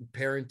kind of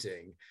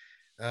parenting.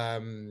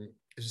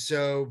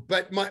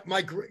 But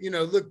my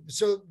look,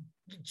 so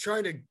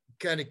trying to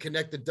kind of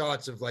connect the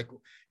dots of like,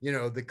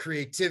 the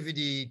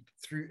creativity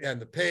through and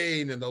the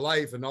pain and the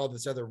life and all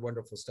this other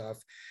wonderful stuff.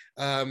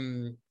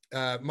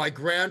 My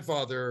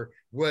grandfather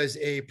was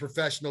a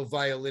professional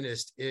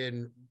violinist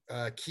in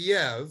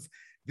Kiev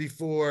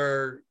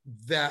before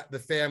that the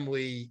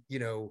family,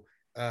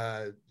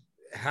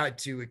 had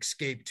to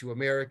escape to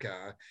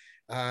America.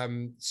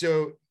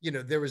 So,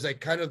 there was like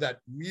kind of that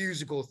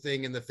musical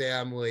thing in the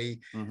family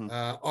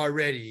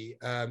already.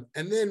 And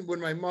then when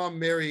my mom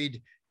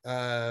married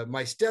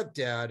my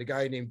stepdad, a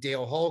guy named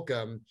Dale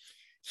Holcomb,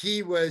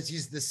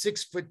 he's the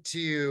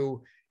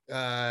 6'2"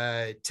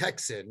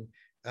 Texan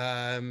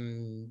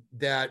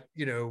that,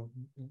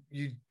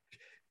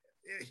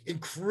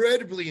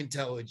 incredibly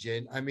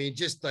intelligent. I mean,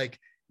 just like,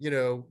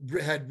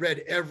 had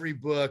read every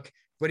book,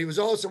 but he was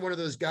also one of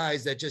those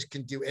guys that just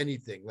can do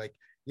anything. Like,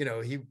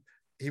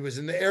 he was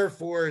in the Air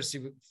Force, he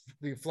would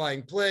be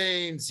flying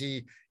planes,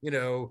 he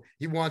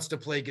wants to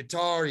play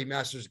guitar, he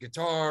masters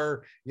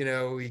guitar,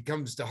 he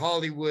comes to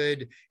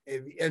Hollywood,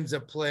 he ends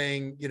up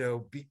playing,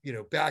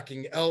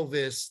 backing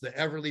Elvis, the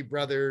Everly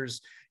Brothers.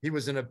 He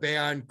was in a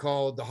band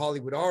called the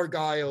Hollywood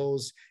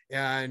Argyles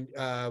and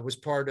was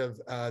part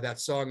of that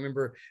song.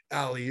 Remember,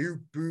 Alley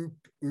Oop, Oop,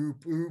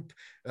 Oop, Oop.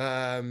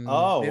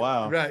 Oh,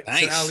 wow. Right.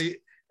 Nice. So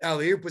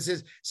Alley Oop was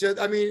his. So,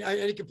 I mean, and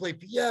he could play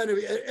piano,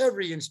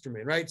 every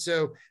instrument, right?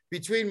 So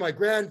between my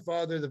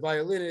grandfather, the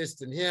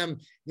violinist, and him,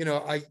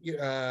 I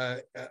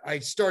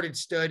started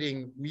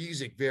studying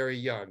music very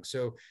young.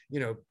 So,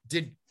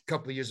 did a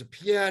couple of years of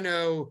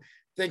piano,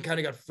 then kind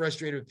of got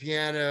frustrated with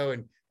piano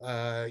and,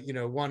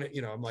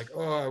 I'm like,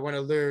 oh, I want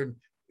to learn.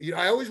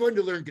 I always wanted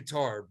to learn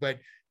guitar, but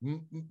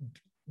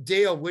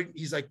Dale wouldn't.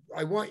 He's like,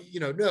 I want you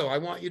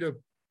to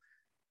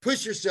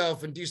push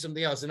yourself and do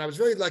something else. And I was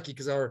very lucky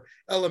because our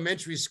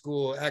elementary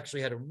school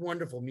actually had a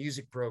wonderful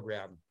music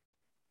program.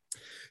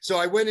 So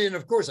I went in,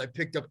 of course, I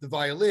picked up the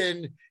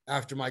violin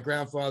after my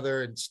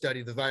grandfather and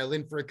studied the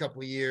violin for a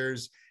couple of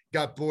years,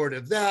 got bored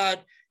of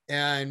that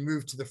and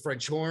moved to the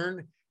French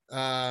horn,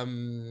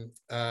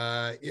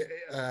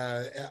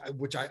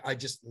 which I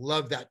just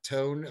love that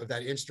tone of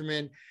that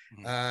instrument.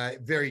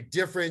 Very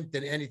different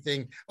than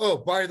anything. Oh,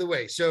 by the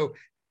way, so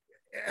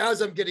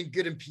as I'm getting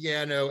good in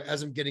piano,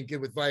 as I'm getting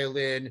good with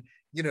violin,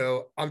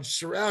 I'm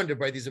surrounded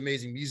by these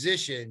amazing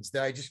musicians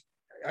that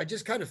I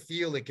just kind of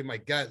feel like in my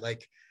gut,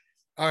 like,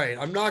 all right,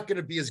 I'm not going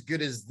to be as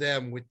good as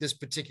them with this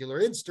particular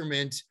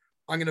instrument.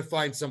 I'm going to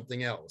find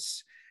something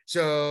else.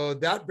 So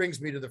that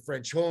brings me to the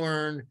French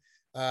horn,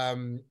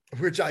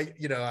 which I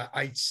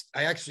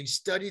actually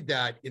studied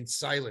that in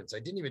silence. I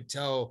didn't even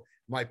tell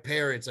my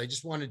parents. I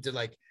just wanted to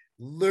like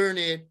learn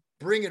it,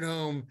 bring it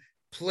home,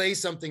 play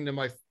something to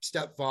my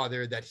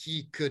stepfather that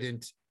he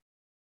couldn't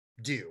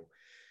do.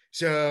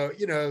 So,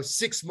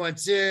 6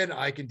 months in,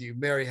 I can do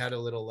Mary Had a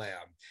Little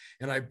Lamb.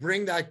 And I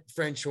bring that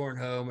French horn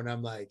home and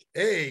I'm like,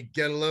 hey,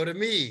 get a load of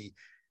me.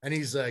 And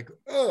he's like,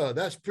 oh,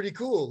 that's pretty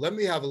cool. Let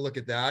me have a look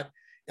at that.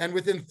 And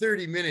within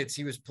 30 minutes,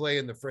 he was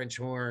playing the French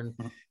horn.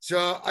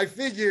 So I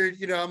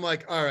figured, I'm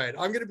like, all right,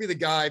 I'm going to be the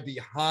guy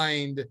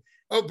behind.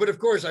 Oh, but of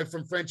course, I'm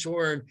from French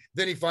horn.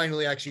 Then he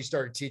finally actually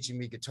started teaching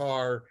me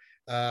guitar.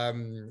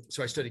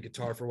 So I studied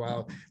guitar for a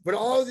while. But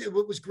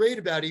what was great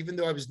about it, even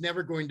though I was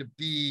never going to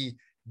be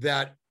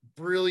that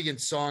brilliant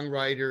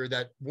songwriter,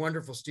 that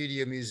wonderful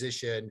studio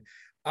musician,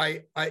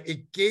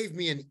 it gave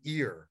me an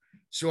ear.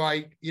 So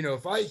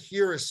if I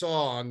hear a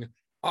song,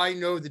 I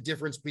know the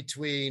difference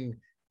between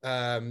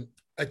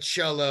a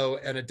cello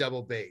and a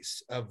double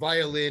bass, a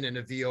violin and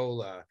a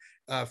viola,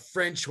 a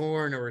French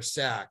horn or a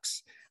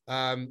sax.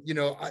 And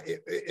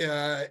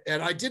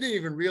I didn't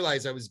even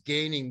realize I was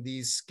gaining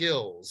these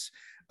skills.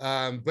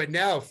 But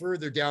now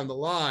further down the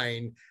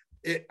line,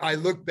 I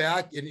look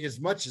back, and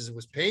as much as it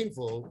was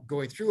painful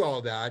going through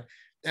all that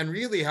and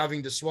really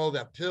having to swallow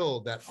that pill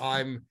that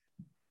I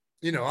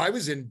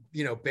was in,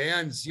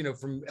 bands,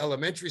 from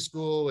elementary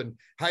school and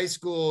high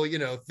school,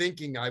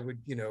 thinking I would,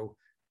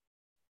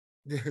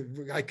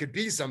 I could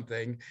be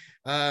something.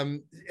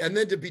 And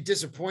then to be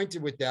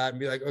disappointed with that and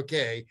be like,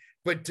 okay,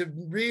 but to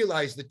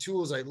realize the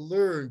tools I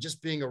learned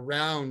just being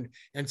around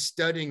and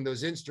studying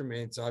those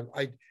instruments,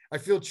 I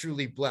feel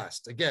truly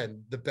blessed.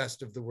 Again, the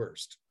best of the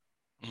worst.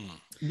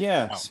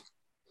 Yeah. Wow.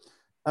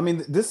 I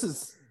mean, this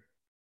is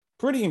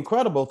pretty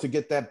incredible to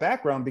get that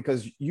background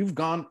because you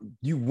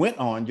went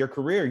on your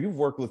career. You've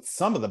worked with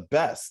some of the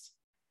best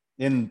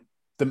in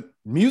the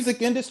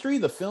music industry,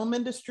 the film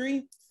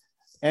industry.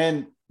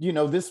 And,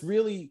 this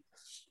really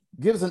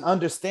gives an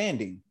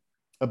understanding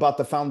about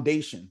the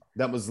foundation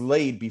that was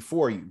laid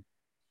before you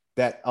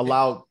that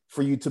allowed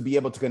for you to be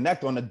able to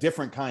connect on a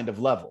different kind of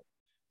level.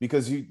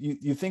 because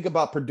you think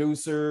about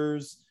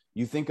producers,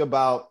 you think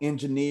about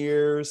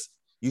engineers,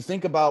 you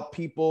think about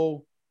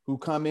people who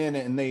come in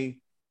and they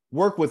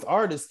work with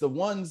artists. The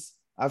ones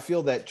I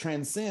feel that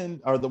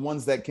transcend are the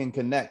ones that can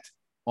connect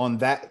on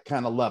that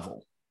kind of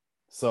level.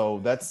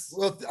 So that's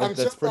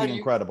pretty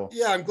incredible.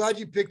 Yeah, I'm glad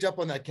you picked up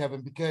on that,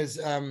 Kevin, because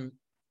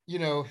you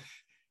know,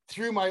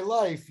 through my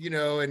life, you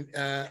know, and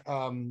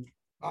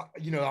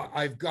you know,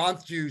 I've gone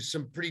through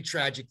some pretty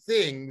tragic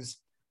things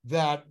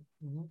that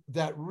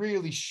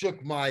really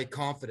shook my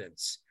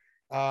confidence.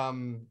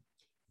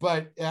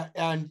 But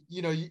and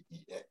you know,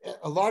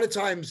 a lot of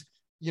times,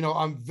 you know,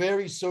 I'm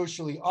very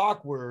socially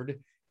awkward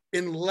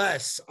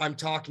unless I'm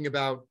talking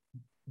about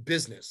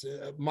business,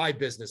 my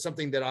business,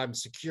 something that I'm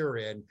secure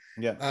in.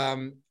 Yeah.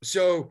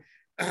 So,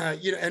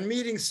 you know, and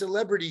meeting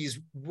celebrities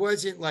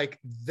wasn't like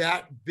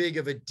that big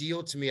of a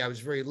deal to me. I was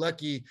very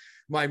lucky.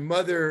 My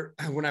mother,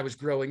 when I was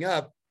growing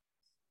up,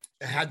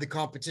 had the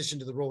competition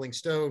to the Rolling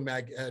Stone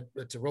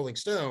to Rolling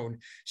Stone.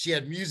 She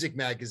had Music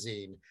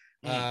Magazine,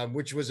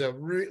 which was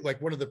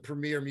like one of the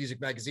premier music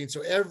magazines.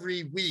 So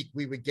every week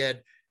we would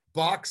get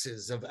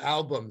boxes of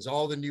albums,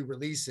 all the new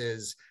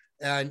releases.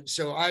 And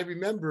so I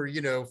remember,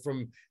 you know,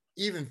 from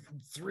even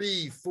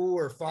 3,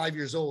 4, 5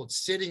 years old,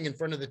 sitting in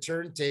front of the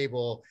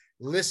turntable,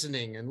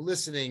 listening and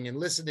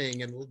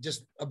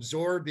just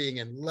absorbing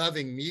and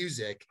loving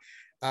music.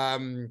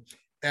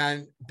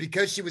 And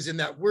because she was in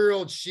that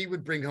world, she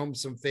would bring home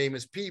some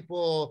famous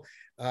people.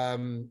 At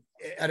an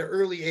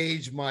early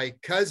age, my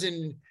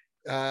cousin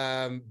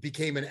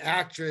became an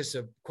actress,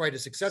 quite a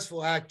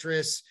successful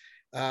actress.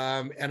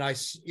 And I,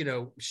 you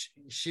know,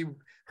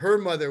 her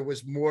mother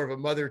was more of a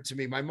mother to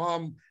me. My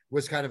mom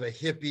was kind of a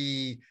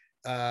hippie,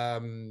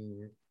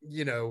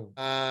 you know,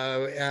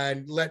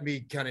 and let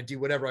me kind of do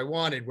whatever I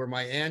wanted, where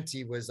my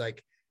auntie was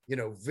like, you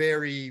know,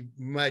 very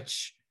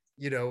much,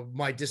 you know,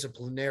 my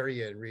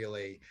disciplinarian,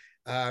 really.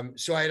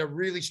 So I had a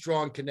really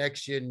strong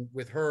connection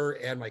with her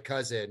and my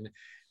cousin.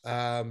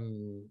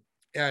 And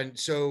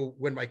so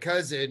when my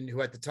cousin,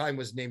 who at the time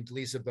was named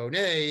Lisa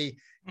Bonet,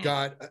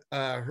 got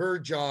her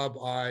job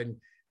on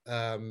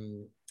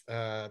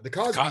the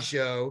Cosby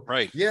Show,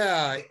 right?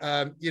 Yeah,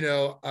 you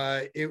know,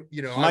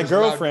 you know, my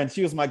girlfriend.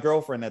 She was my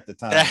girlfriend at the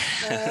time.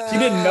 She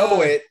didn't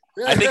know it.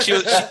 I think she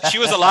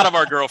was a lot of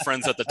our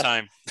girlfriends at the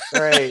time,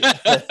 right?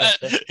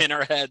 In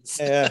our heads.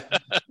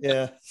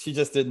 Yeah. She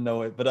just didn't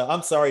know it. But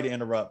I'm sorry to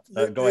interrupt.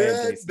 Go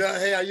ahead, Jason. No,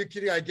 hey, are you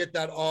kidding? I get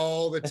that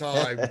all the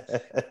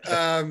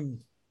time.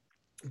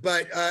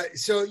 But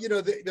so, you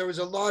know, there was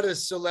a lot of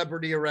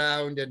celebrity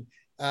around, and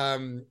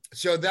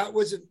so that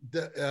wasn't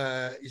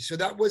so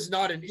that was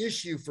not an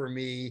issue for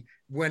me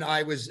when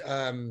I was,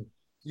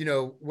 you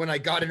know, when I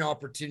got an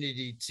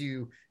opportunity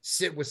to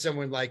sit with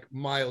someone like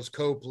Miles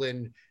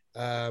Copeland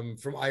from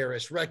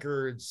IRS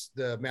Records,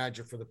 the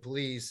manager for the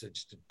Police,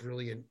 just a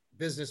brilliant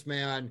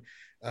businessman,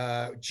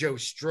 Joe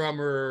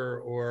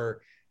Strummer,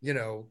 or, you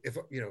know, if,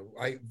 you know,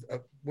 I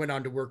went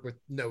on to work with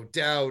No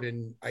Doubt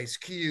and Ice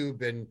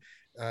Cube and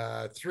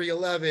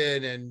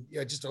 311 and, you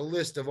know, just a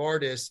list of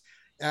artists.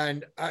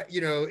 And, you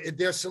know,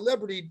 their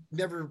celebrity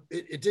never,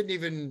 it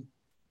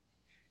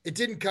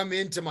didn't come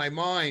into my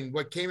mind.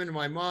 What came into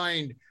my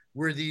mind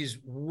were these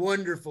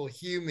wonderful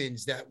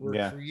humans that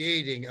were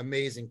creating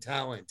amazing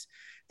talent.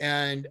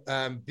 And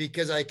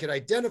because I could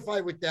identify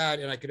with that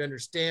and I could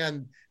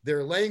understand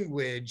their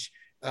language,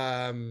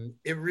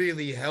 it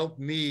really helped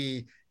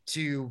me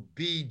to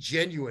be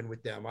genuine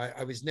with them. I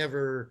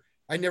never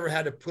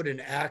had to put an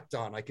act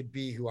on. I could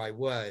be who I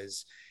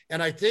was.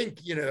 And I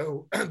think, you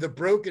know, the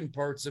broken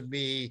parts of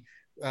me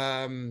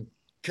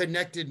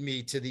connected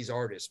me to these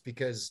artists,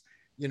 because,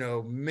 you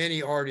know,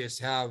 many artists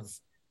have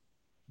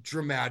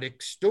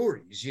dramatic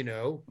stories, you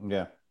know?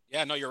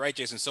 Yeah, no, you're right,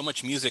 Jason. So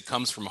much music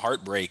comes from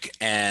heartbreak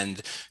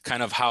and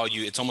kind of how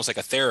it's almost like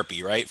a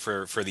therapy, right?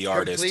 For the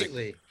artist.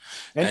 Completely.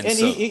 And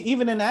so,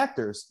 even in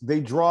actors,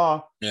 they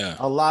draw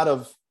a lot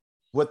of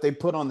what they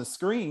put on the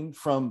screen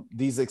from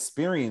these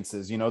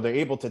experiences. You know, they're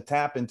able to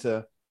tap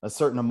into a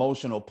certain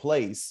emotional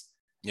place.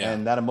 Yeah.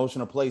 And that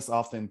emotional place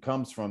often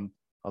comes from,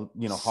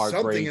 you know,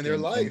 heartbreak, something in their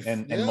life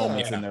and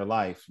moments in their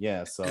life.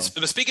 Yeah. So,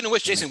 but speaking of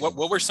which, Jason,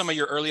 what were some of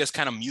your earliest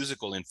kind of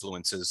musical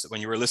influences when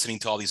you were listening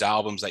to all these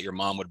albums that your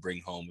mom would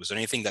bring home? Was there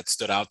anything that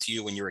stood out to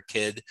you when you were a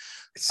kid?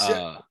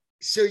 So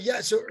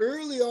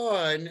early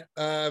on,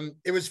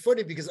 it was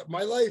funny because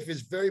my life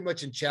is very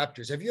much in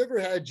chapters. Have you ever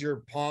had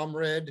your palm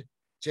read,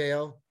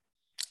 JL?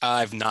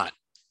 I've not.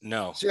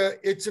 No. So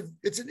it's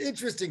an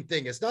interesting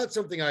thing. It's not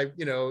something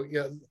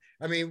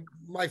I mean,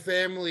 my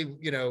family,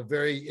 you know,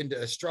 very into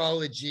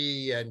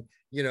astrology and,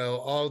 you know,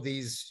 all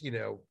these, you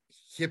know,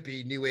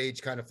 hippie new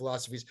age kind of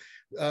philosophies.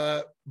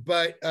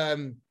 But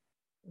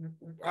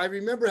I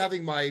remember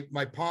having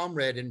my palm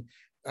read, and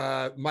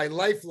my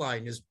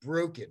lifeline is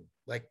broken.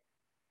 Like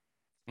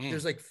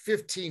there's like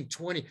 15,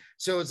 20.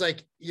 So it's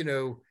like, you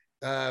know,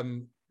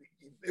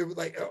 it was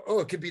like, oh,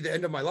 it could be the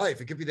end of my life.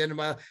 It could be the end of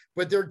my life.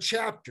 But they're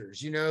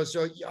chapters, you know.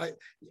 So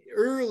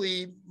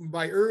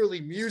my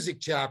early music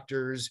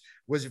chapters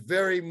was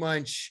very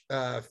much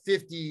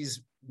 50s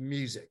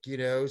music, you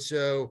know.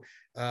 So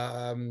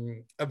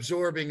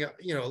absorbing,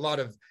 a lot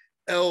of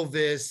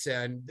Elvis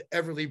and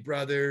Everly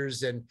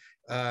Brothers. And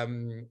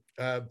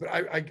but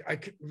I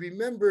could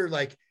remember,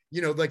 like,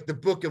 like the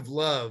Book of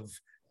Love,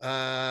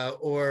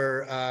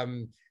 or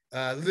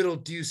Little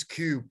Deuce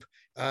Coupe.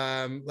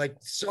 Like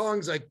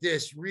songs like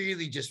this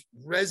really just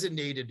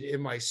resonated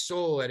in my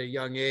soul at a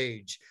young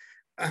age.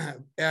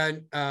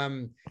 And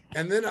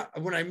then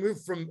when I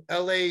moved from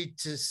LA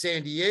to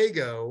San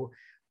Diego,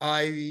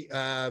 I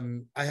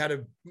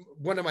had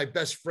one of my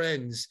best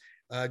friends,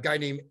 a guy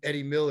named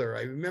Eddie Miller.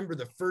 I remember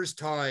the first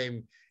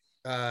time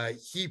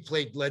he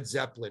played Led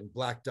Zeppelin,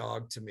 Black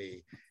Dog, to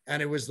me,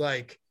 and it was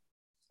like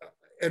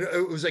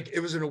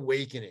it was an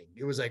awakening.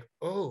 It was like,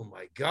 oh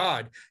my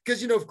God.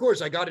 Because, of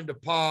course I got into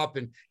pop,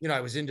 and, I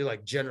was into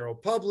like General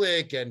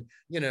Public, and,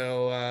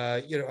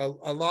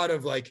 a lot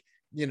of like,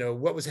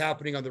 what was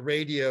happening on the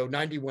radio.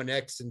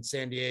 91X in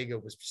San Diego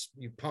was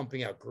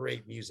pumping out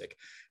great music,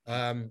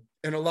 and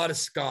a lot of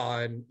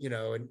ska, and,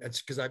 and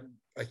it's because I'm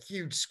a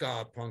huge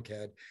ska punk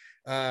head.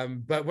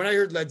 But when I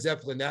heard Led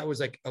Zeppelin, that was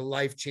like a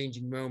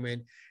life-changing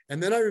moment.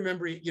 And then I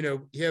remember,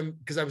 him,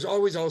 because I was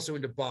always also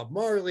into Bob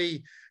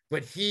Marley,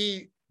 but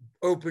he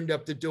opened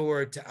up the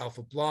door to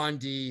Alpha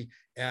Blondie,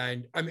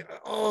 and I mean,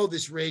 all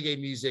this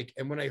reggae music.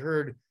 And when I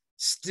heard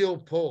Still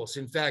Pulse,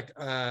 in fact,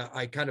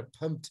 I kind of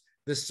pumped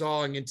the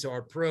song into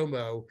our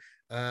promo,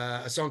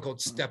 a song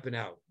called Steppin'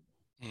 Out.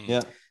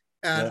 Yeah.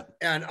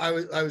 And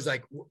I was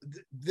like,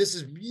 this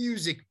is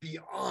music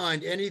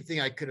beyond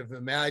anything I could have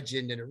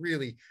imagined, and it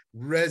really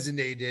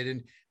resonated.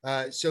 And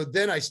so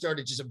then I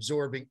started just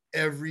absorbing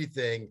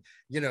everything,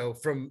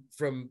 from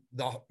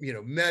the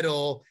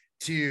metal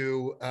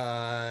to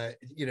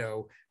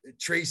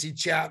Tracy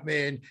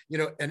Chapman,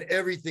 and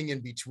everything in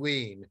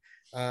between.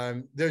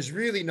 There's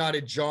really not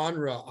a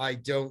genre I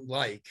don't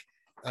like.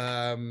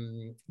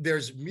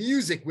 There's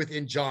music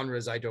within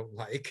genres I don't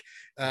like,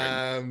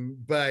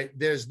 but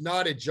there's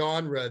not a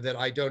genre that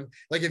I don't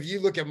like. If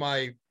you look at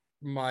my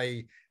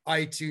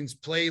iTunes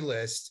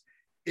playlist,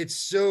 it's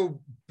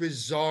so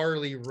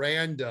bizarrely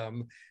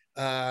random,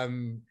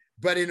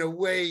 but in a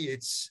way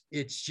it's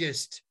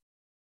just,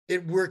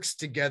 it works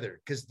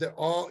together, because they're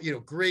all,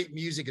 great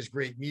music is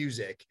great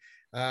music.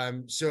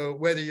 So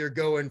whether you're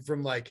going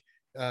from like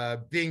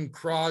Bing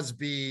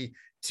Crosby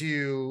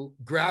to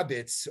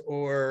Grabbits,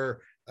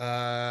 or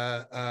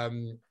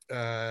the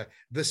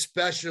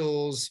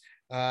Specials,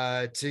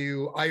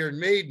 to Iron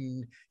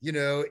Maiden,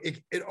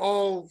 it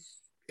all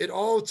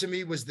to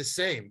me was the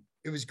same.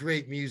 It was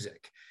great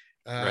music.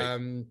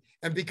 Right.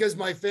 And because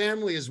my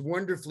family is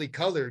wonderfully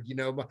colored,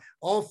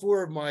 all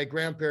four of my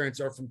grandparents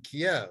are from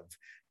Kiev,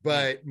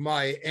 but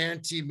my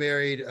auntie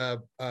married a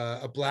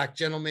black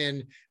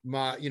gentleman.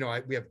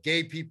 We have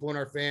gay people in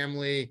our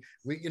family.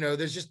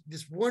 There's just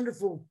this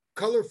wonderful,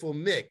 colorful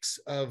mix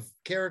of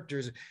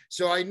characters.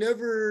 So I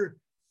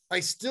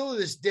still to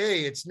this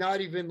day, it's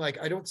not even like,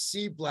 I don't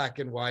see black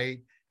and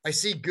white. I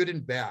see good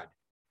and bad,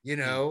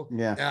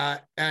 Yeah.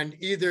 And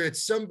either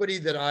it's somebody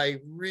that I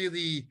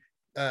really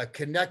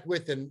connect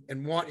with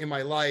and want in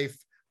my life,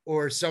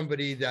 or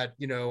somebody that,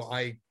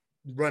 I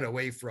run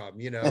away from,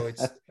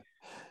 it's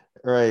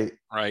Right.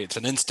 It's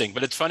an instinct.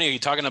 But it's funny, you're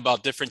talking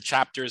about different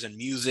chapters and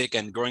music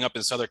and growing up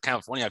in Southern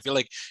California. I feel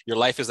like your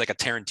life is like a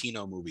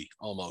Tarantino movie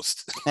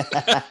almost. Well,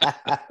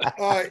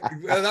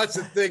 that's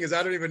the thing, is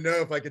I don't even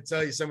know if I could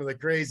tell you some of the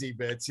crazy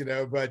bits,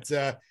 but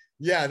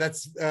yeah,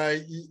 that's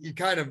you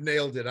kind of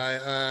nailed it.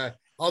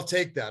 I'll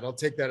take that. I'll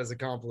take that as a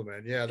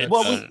compliment. Yeah.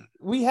 Well,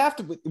 we have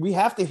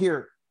to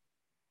hear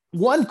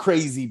one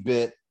crazy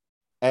bit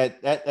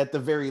at the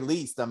very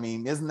least. I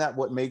mean, isn't that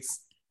what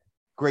makes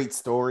great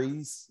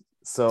stories?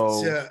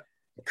 So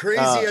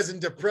crazy as in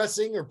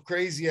depressing, or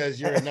crazy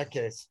as you're a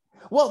nutcase?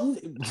 Well,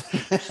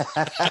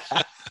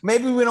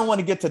 maybe we don't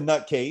want to get to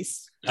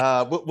nutcase.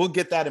 We'll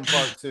get that in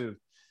part 2.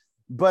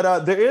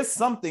 But there is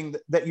something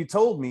that you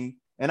told me,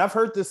 and I've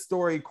heard this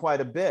story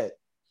quite a bit.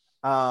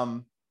 I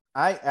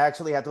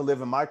actually had to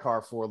live in my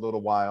car for a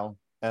little while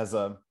as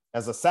a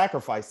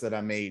sacrifice that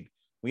I made.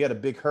 We had a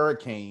big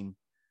hurricane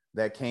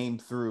that came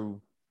through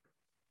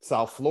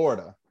South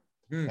Florida,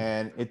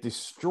 and it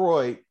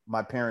destroyed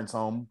my parents'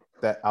 home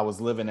that I was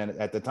living in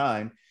at the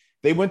time.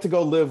 They went to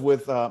go live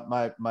with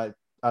my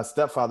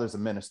stepfather's a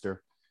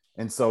minister,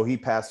 and so he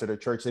pastored a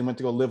church. They went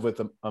to go live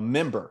with a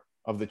member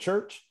of the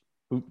church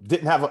who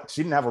didn't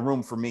have a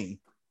room for me.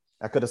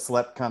 I could have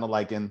slept kind of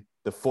like in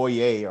the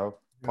foyer or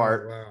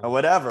part or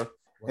whatever.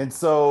 Wow. And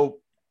so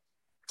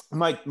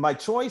my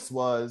choice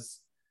was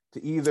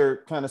to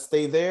either kind of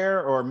stay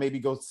there or maybe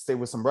go stay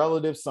with some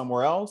relatives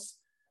somewhere else.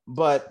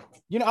 But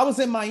I was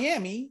in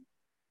Miami,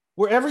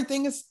 where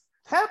everything is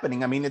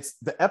happening. I mean, it's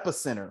the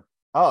epicenter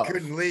of.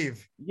 Couldn't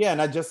leave. Yeah,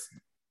 and I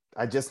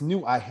just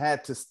knew I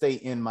had to stay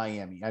in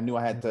Miami. I knew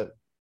I had to.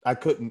 I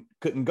couldn't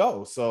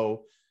go.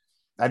 So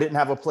I didn't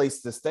have a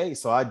place to stay.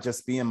 So I'd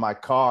just be in my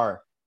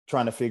car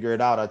trying to figure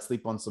it out. I'd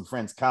sleep on some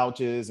friends'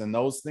 couches and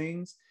those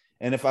things.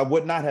 And if I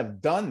would not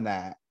have done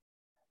that,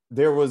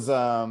 there was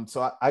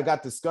so I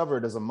got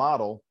discovered as a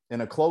model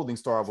in a clothing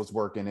store I was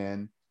working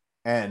in.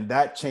 And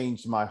that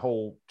changed my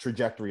whole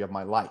trajectory of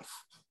my life.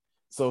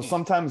 So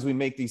sometimes we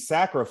make these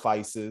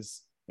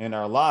sacrifices in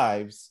our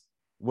lives,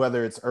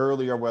 whether it's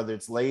early or whether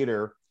it's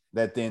later,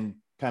 that then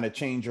kind of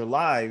change your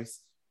lives.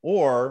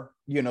 Or,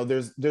 you know,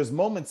 there's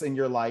moments in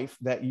your life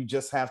that you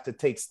just have to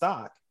take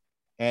stock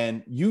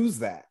and use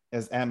that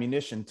as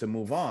ammunition to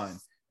move on.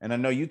 And I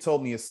know you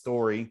told me a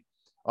story,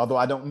 although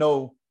I don't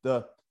know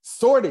the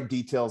sordid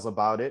details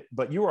about it,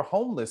 but you were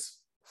homeless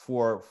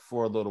for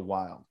a little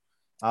while.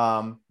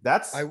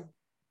 That's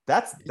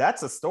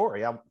a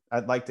story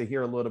I'd like to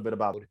hear a little bit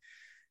about.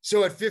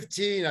 So at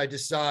 15, I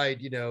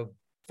decide, you know,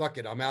 fuck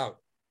it, I'm out.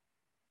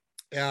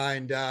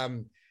 And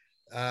the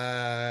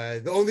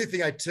only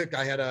thing I took,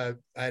 I had a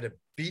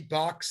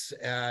beatbox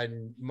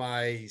and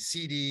my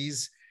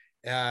CDs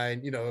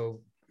and, you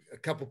know, a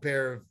couple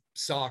pair of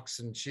socks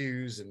and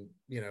shoes, and,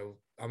 you know,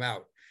 I'm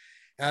out.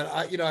 And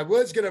I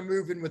was going to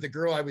move in with a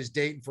girl I was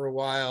dating for a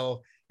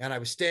while, and I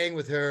was staying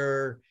with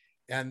her.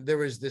 And there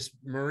was this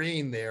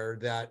Marine there,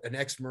 an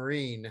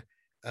ex-Marine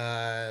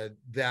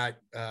that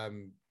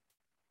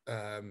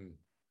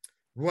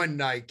one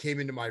night came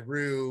into my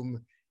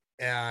room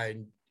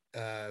and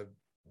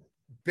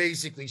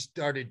basically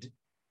started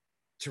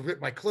to rip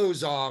my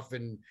clothes off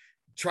and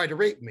try to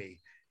rape me.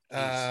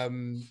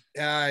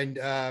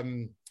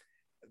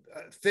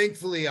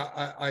 Thankfully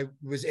I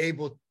was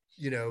able,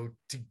 you know,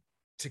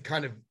 to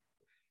kind of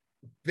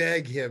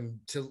beg him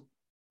to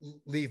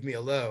leave me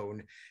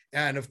alone.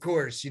 And of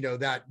course, you know,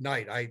 that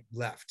night I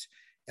left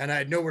and I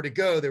had nowhere to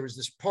go. There was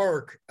this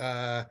park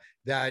that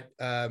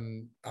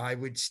I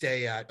would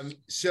stay at.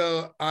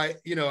 So I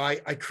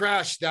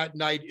crashed that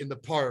night in the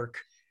park.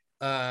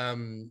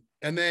 And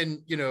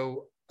then, you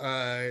know,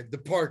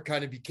 the park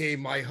kind of became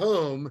my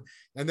home.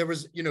 And there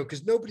was, you know,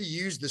 because nobody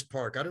used this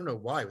park. I don't know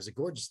why. It was a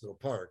gorgeous little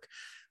park,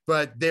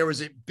 but there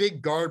was a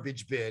big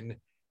garbage bin.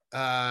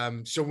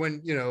 So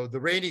when, you know, the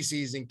rainy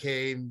season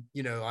came,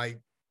 you know,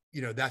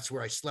 that's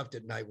where I slept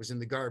at night, was in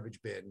the garbage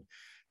bin.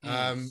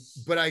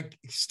 But I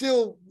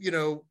still, you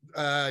know,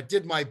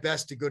 did my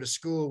best to go to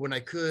school when I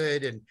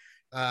could and,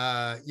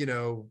 you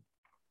know,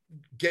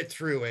 get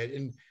through it.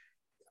 And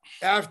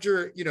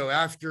after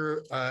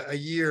a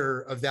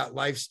year of that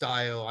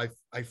lifestyle,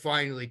 I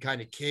finally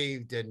kind of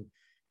caved and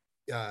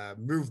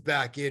moved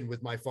back in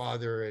with my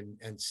father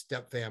and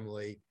step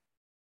family.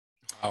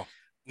 Wow.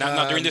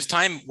 Now, during this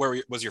time,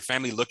 where was your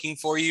family looking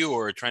for you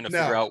or trying to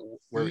figure out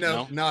where?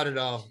 No, not at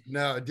all.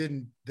 No, it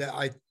didn't.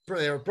 They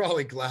were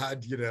probably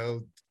glad, you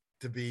know,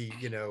 to be,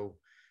 you know,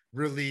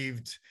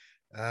 relieved.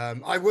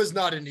 I was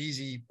not an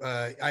easy.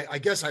 I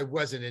guess I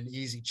wasn't an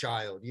easy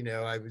child. You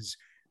know, I was,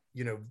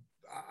 you know,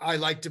 I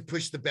like to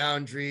push the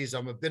boundaries.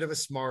 I'm a bit of a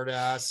smart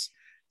ass,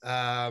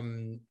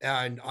 and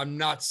I'm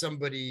not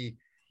somebody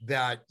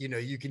that, you know,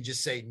 you can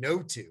just say no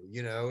to.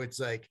 You know, it's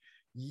like,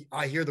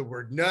 I hear the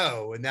word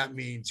no, and that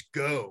means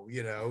go,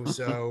 you know?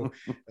 So,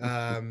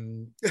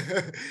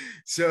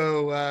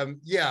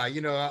 yeah,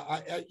 you know,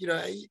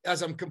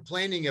 as I'm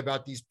complaining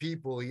about these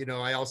people, you know,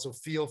 I also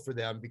feel for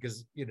them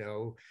because, you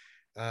know,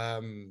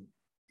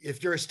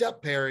 if you're a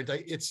step parent,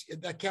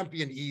 that can't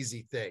be an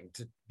easy thing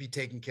to be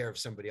taking care of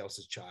somebody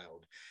else's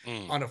child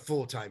on a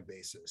full-time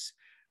basis.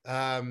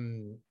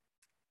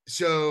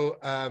 So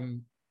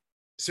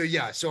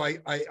yeah, so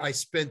I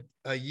spent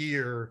a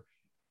year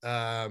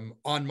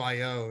on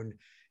my own.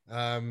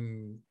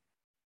 And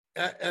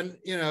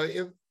you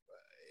know,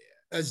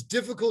 as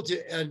difficult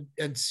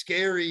and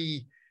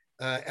scary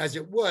as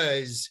it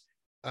was,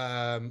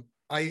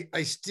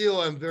 I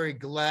still am very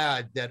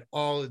glad that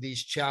all of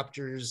these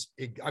chapters,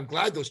 I'm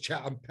glad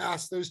I'm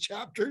past those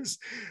chapters,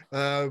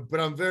 but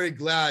I'm very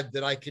glad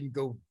that I can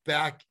go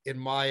back in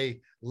my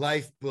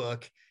life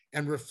book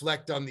and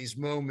reflect on these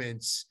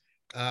moments,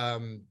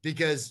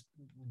 because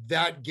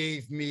that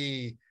gave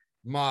me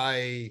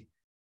my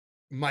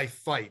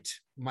fight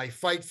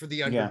for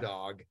the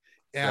underdog,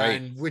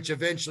 and which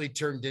eventually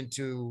turned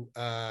into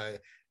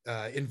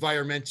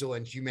environmental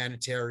and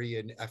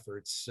humanitarian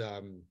efforts,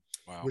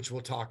 which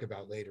we'll talk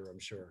about later, I'm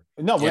sure.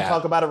 No, we'll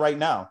talk about it right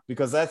now,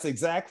 because that's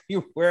exactly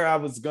where I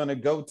was going to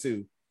go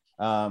to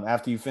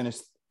after you finish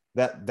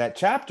that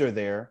chapter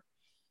there,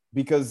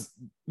 because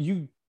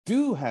you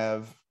do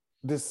have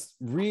this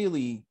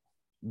really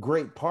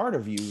great part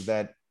of you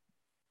that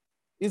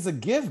is a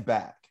give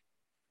back.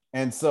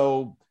 And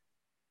so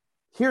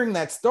hearing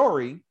that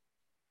story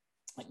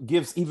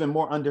gives even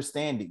more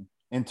understanding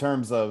in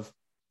terms of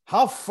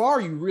how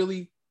far you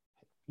really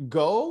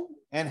go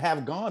and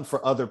have gone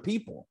for other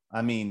people.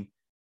 I mean,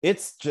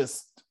 it's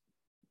just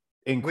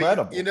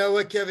incredible. Well, you know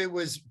what, Kevin, it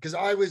was because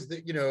I was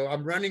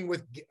I'm running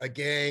with a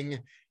gang,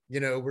 you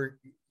know, we're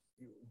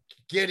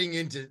getting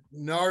into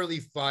gnarly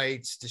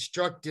fights,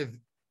 destructive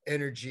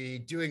energy,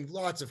 doing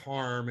lots of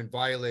harm and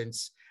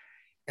violence.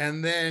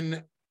 And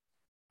then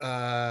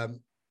an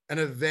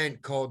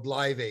event called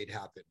Live Aid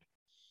happened.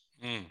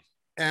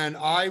 And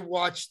I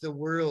watched the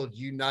world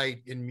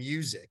unite in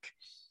music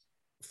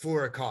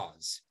for a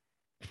cause.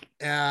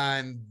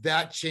 And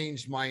that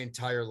changed my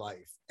entire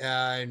life.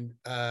 And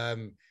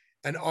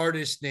an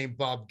artist named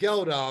Bob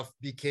Geldof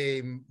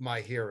became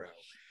my hero.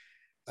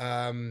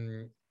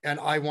 And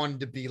I wanted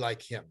to be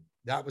like him.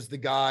 That was the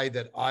guy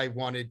that I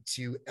wanted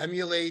to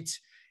emulate.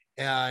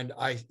 And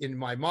in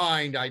my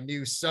mind, I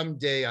knew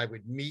someday I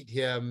would meet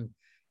him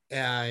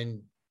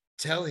and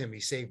tell him he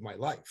saved my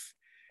life.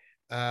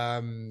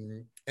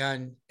 And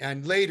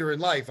later in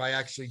life, I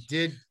actually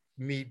did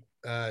meet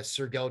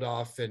Sir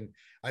Geldof, and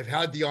I've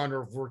had the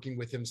honor of working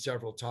with him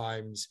several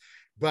times.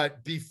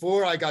 But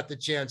before I got the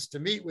chance to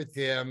meet with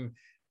him,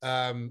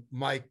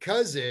 my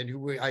cousin,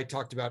 who I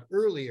talked about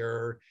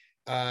earlier,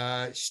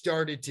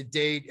 started to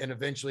date and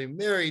eventually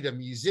married a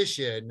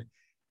musician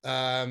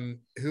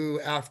who,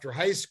 after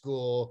high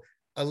school,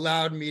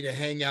 allowed me to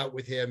hang out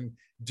with him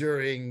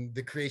during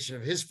the creation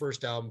of his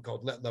first album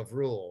called Let Love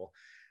Rule.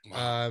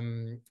 Wow.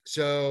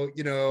 So,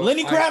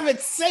 Lenny Kravitz,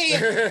 say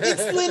it.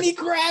 It's Lenny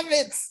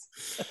Kravitz.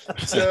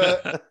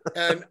 So,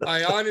 and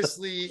I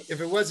honestly, if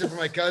it wasn't for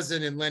my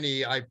cousin and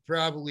Lenny, I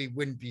probably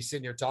wouldn't be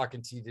sitting here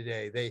talking to you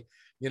today.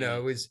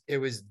 It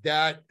was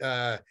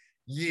that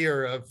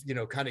year of,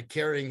 kind of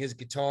carrying his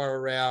guitar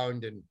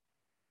around.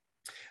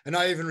 And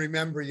I even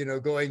remember,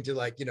 going to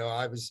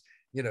I was,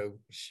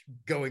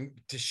 going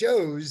to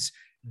shows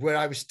where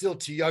I was still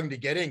too young to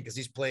get in because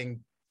he's playing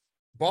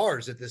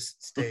bars at this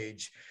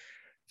stage.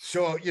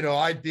 So,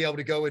 I'd be able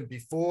to go in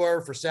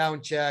before for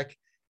sound check.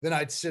 Then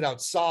I'd sit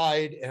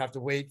outside and have to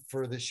wait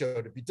for the show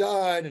to be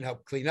done and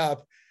help clean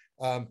up.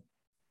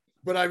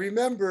 But I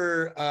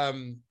remember,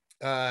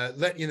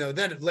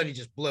 then Lenny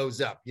just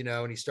blows up,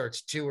 and he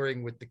starts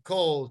touring with the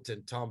Cult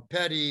and Tom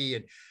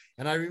Petty.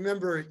 And I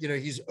remember,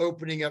 he's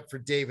opening up for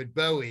David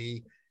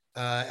Bowie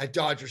at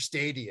Dodger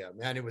Stadium.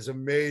 And it was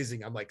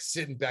amazing. I'm like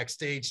sitting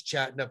backstage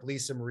chatting up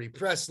Lisa Marie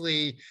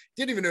Presley.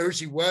 Didn't even know who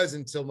she was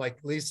until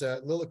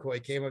Lisa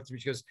Lillicoy came up to me.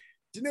 She goes,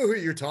 "Do you know who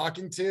you're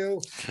talking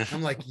to?"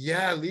 I'm like,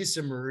 "Yeah,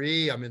 Lisa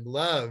Marie, I'm in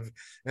love."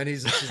 And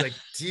she's like,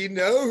 "Do you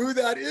know who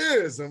that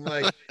is?" I'm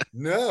like,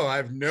 "No, I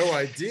have no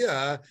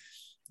idea."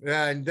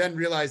 And then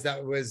realized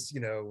that was,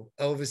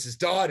 Elvis's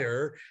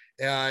daughter.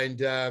 And,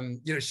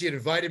 she had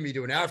invited me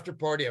to an after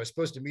party. I was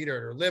supposed to meet her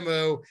in her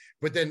limo.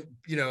 But then,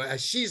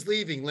 as she's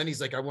leaving, Lenny's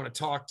like, "I want to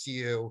talk to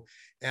you."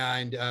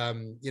 And,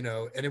 and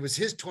it was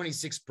his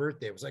 26th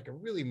birthday. It was like a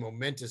really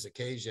momentous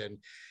occasion.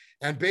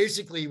 And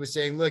basically he was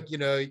saying, "Look,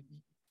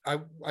 I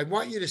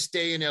want you to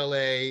stay in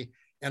LA,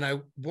 and I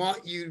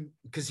want you,"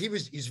 because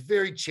he's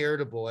very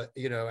charitable,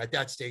 at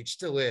that stage,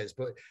 still is,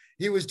 but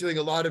he was doing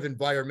a lot of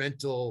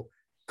environmental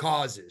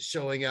causes,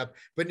 showing up,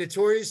 but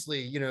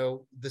notoriously,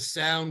 the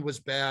sound was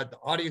bad, the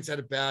audience had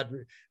a bad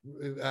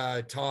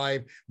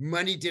time,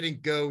 money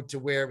didn't go to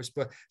where it was.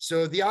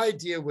 So the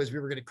idea was we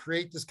were going to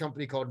create this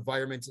company called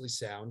Environmentally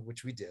Sound,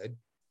 which we did.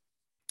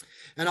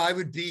 And I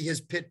would be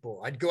his pit bull.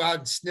 I'd go out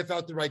and sniff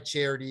out the right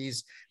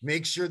charities,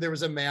 make sure there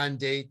was a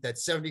mandate that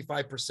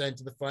 75%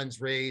 of the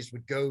funds raised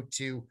would go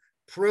to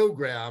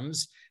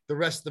programs. The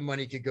rest of the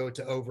money could go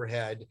to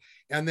overhead.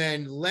 And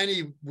then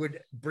Lenny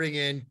would bring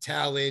in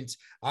talent.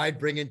 I'd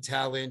bring in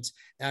talent.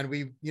 And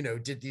we,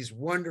 did these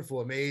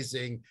wonderful,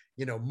 amazing,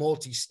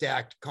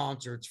 multi-stacked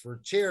concerts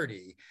for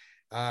charity.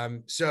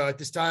 So at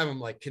this time, I'm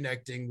like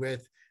connecting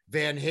with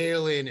Van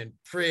Halen and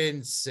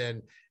Prince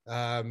and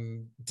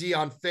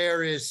Dion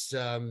Ferris.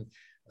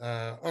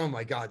 Oh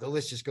my God, the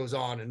list just goes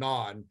on and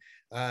on.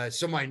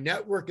 So my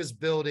network is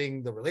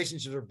building, the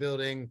relationships are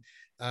building,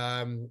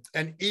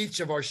 and each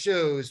of our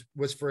shows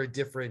was for a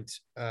different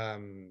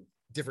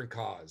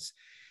cause.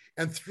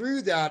 And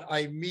through that,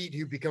 I meet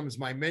who becomes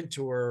my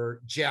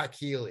mentor, Jack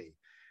Healy,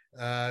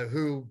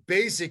 who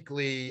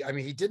basically,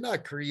 he did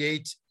not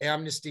create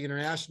Amnesty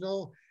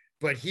International,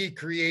 but he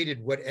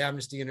created what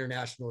Amnesty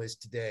International is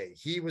today.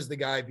 He was the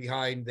guy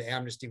behind the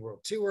Amnesty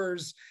World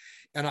Tours.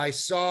 And I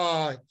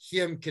saw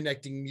him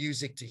connecting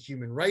music to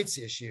human rights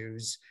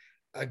issues.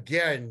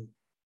 Again,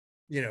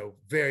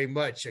 very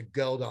much a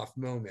Geldof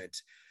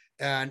moment.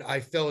 And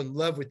I fell in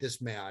love with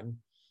this man.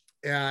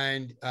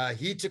 And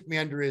he took me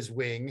under his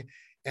wing.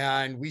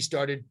 And we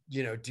started,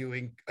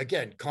 doing,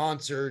 again,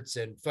 concerts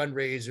and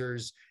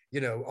fundraisers,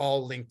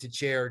 all linked to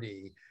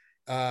charity.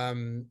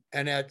 And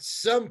at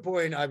some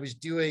point I was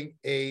doing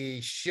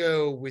a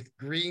show with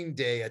Green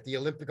Day at the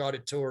Olympic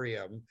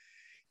Auditorium,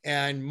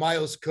 and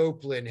Miles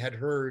Copeland had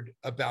heard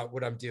about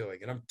what I'm doing.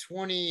 And I'm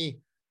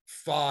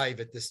 25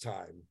 at this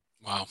time.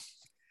 Wow.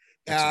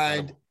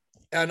 And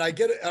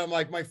I'm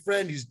like, my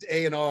friend who's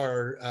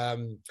A&R,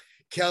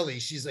 Kelly,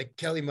 she's like,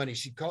 Kelly Money.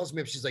 She calls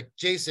me up. She's like,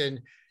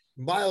 "Jason,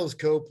 Miles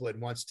Copeland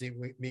wants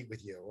to meet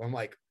with you." I'm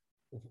like,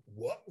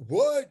 what?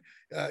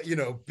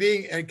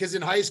 Because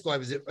in high school I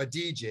was a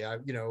DJ. I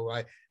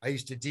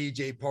used to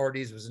DJ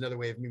parties. It was another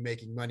way of me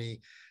making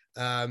money.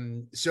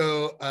 IRS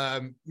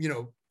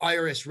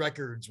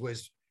Records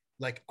was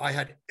like, I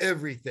had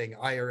everything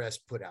IRS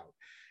put out.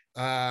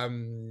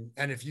 And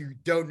if you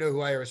don't know who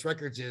IRS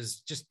Records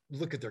is, just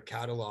look at their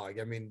catalog.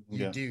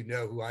 You do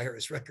know who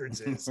IRS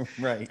Records is.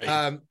 Right.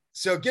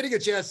 So getting a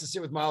chance to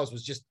sit with Miles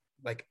was just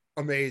like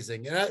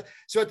amazing. And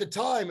so at the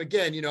time,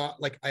 again,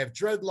 I have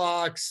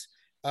dreadlocks,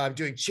 I'm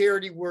doing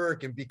charity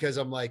work. And because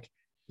I'm like,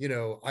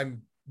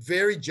 I'm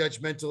very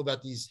judgmental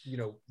about these, you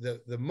know,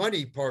 the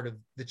money part of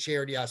the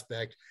charity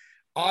aspect.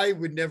 I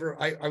would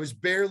never, I was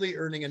barely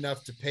earning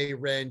enough to pay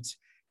rent.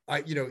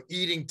 You know,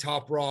 eating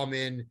top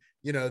ramen,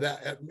 you know,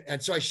 that.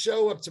 And so I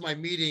show up to my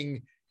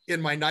meeting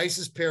in my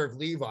nicest pair of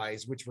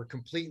Levi's, which were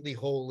completely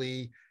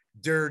holy,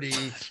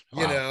 dirty,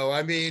 you know,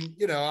 I mean,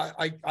 you know,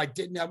 I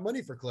didn't have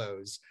money for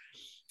clothes.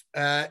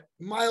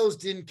 Miles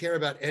didn't care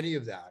about any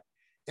of that.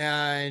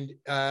 And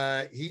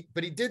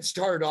but he did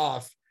start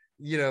off,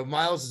 you know,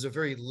 Miles is a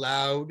very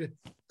loud,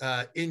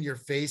 in your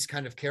face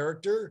kind of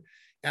character.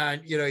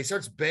 And, you know, he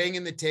starts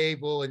banging the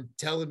table and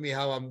telling me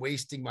how I'm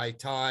wasting my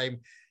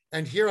time.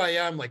 And here I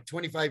am, like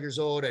 25 years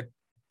old. I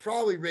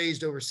probably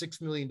raised over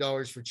 $6 million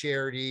for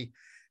charity.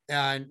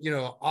 And, you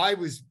know, I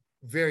was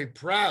very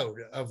proud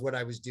of what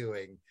I was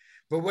doing.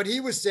 But what he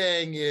was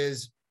saying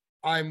is,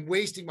 I'm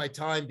wasting my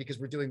time because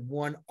we're doing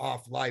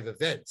one-off live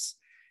events.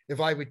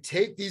 If I would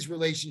take these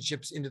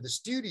relationships into the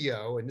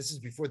studio, and this is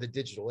before the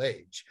digital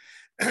age,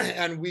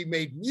 and we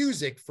made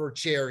music for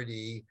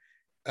charity,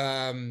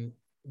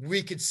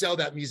 we could sell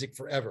that music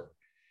forever.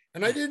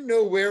 And I didn't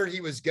know where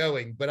he was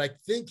going, but I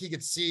think he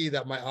could see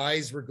that my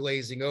eyes were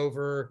glazing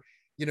over.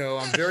 You know,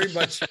 I'm very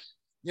much,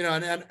 you know,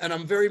 and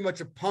I'm very much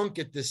a punk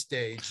at this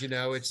stage. You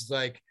know, it's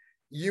like,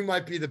 you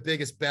might be the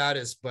biggest,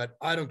 baddest, but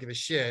I don't give a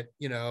shit.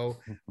 You know,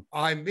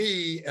 I'm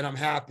me and I'm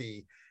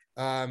happy.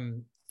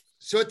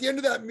 So at the end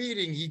of that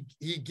meeting,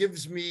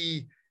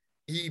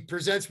 he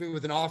presents me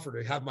with an offer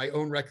to have my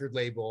own record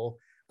label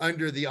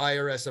under the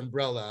IRS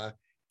umbrella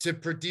to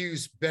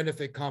produce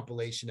benefit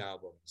compilation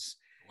albums.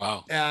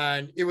 Wow.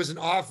 And it was an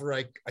offer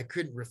I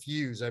couldn't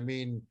refuse. I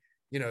mean,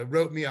 you know,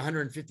 wrote me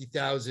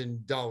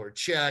 $150,000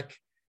 check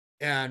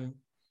and,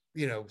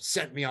 you know,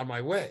 sent me on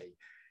my way.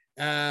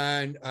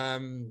 And I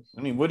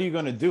mean, what are you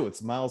going to do?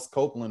 It's Miles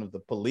Copeland of the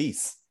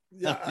Police.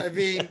 Yeah, I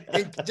mean,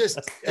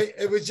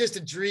 it was just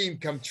a dream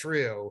come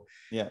true.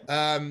 Yeah.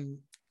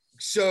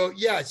 So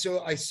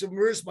I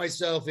submersed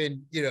myself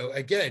in, you know,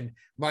 again,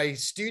 my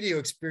studio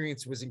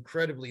experience was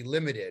incredibly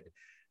limited.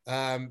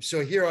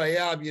 So here I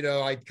am, you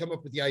know, I'd come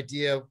up with the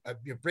idea of,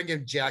 you know, bring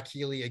in Jack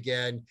Healy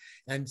again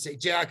and say,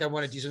 Jack, I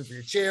want to do something for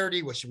your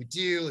charity. What should we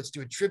do? Let's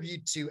do a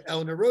tribute to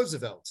Eleanor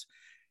Roosevelt.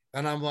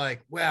 And I'm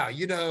like, wow,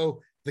 you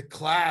know, the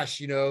Clash,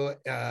 you know,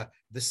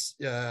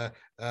 the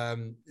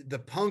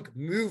punk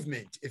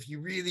movement, if you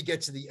really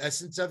get to the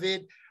essence of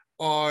it,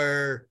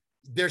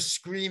 they're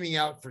screaming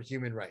out for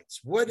human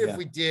rights. What if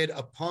we did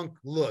a punk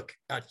look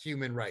at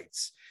human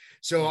rights?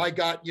 So I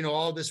got, you know,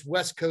 all this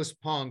West Coast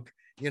punk,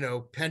 you know,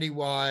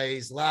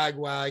 Pennywise,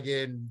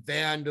 Lagwagon,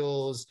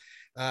 Vandals,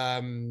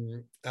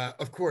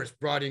 of course,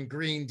 brought in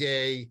Green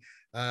Day,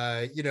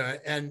 you know,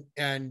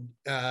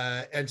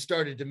 and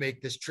started to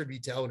make this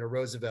tribute to Eleanor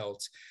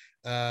Roosevelt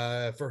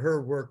for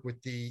her work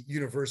with the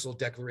Universal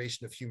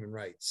Declaration of Human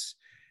Rights,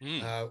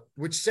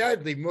 which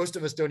sadly, most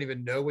of us don't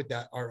even know what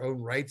our own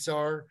rights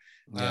are.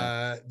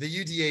 The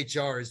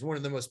UDHR is one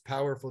of the most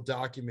powerful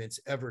documents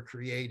ever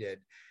created.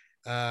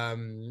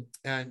 And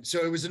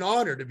so it was an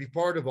honor to be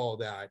part of all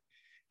that.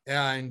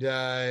 And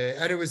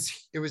it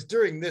was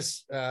during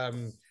this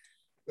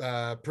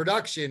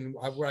production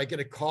where I get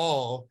a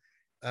call.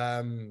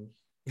 I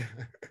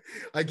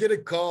get a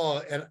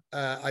call and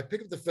I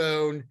pick up the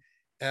phone,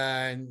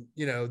 and,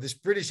 you know, this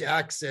British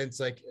accent's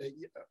like,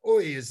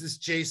 "Oi, is this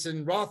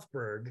Jason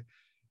Rothberg?"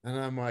 And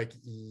I'm like,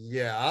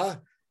 "Yeah."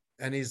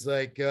 And he's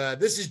like,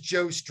 "This is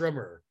Joe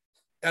Strummer."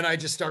 And I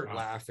just start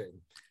laughing.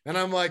 And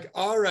I'm like,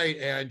 "All right,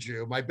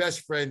 Andrew." My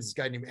best friend's this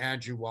guy named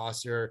Andrew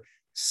Wasser,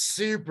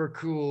 super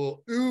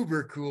cool,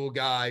 uber cool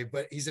guy,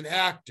 but he's an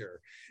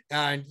actor.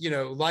 And, you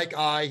know, like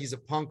he's a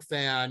punk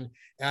fan.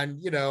 And,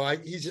 you know,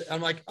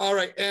 I'm like, "All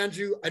right,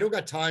 Andrew, I don't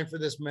got time for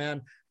this,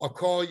 man. I'll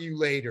call you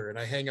later." And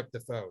I hang up the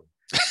phone.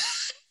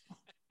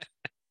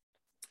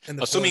 And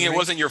assuming it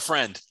wasn't your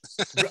friend.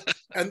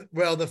 And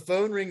well, the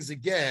phone rings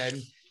again,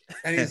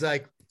 and he's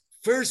like,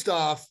 "First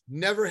off,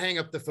 never hang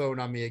up the phone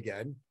on me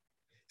again.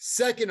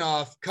 Second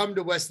off, come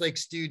to Westlake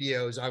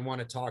Studios. I want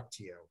to talk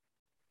to you."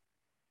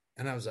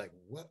 And I was like,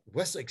 "What?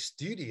 Westlake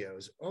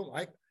Studios? Oh,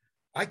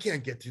 I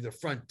can't get through the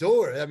front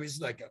door." I mean,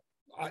 it's like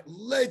a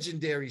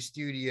legendary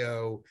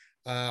studio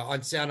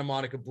on Santa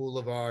Monica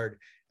Boulevard,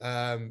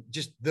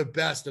 just the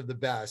best of the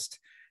best.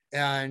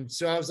 And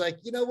so I was like,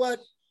 you know what?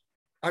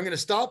 I'm going to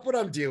stop what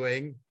I'm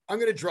doing. I'm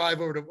going to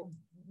drive over to,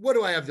 what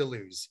do I have to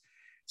lose?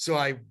 So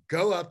I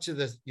go up to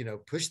the, you know,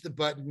 push the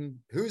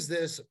button. "Who's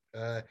this?"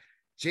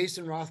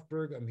 "Jason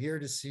Rothberg. I'm here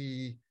to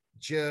see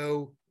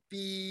Joe."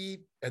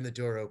 Beep. And the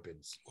door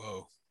opens.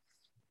 Whoa.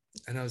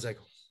 And I was like,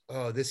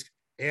 oh, this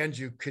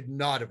Andrew could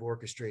not have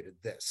orchestrated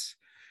this.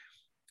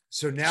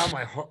 So now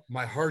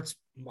my heart's,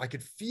 I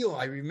could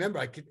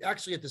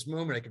actually at this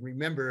moment, I can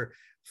remember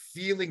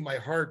feeling my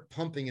heart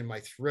pumping in my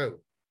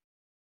throat.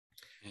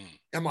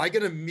 Am I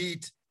going to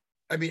meet,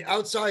 I mean,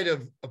 outside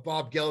of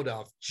Bob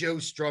Geldof, Joe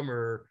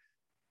Strummer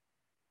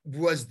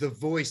was the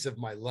voice of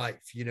my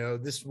life. You know,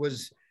 this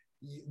was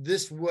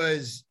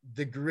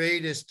the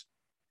greatest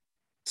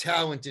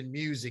talent in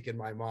music in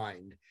my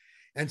mind.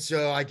 And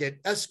so I get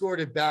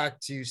escorted back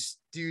to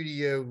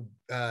studio.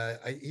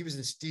 He was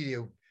in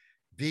studio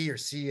B or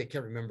C, I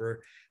can't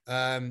remember.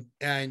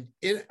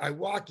 I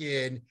walk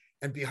in,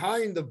 and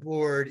behind the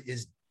board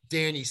is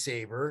Danny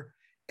Saber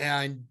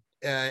and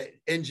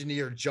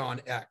engineer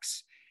John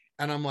X.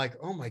 And I'm like,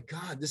 oh my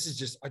God, this is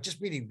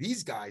just meeting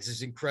these guys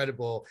is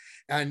incredible.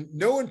 And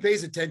no one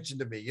pays attention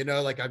to me, you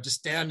know, like I'm just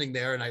standing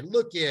there and I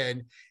look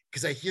in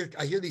because I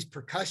hear these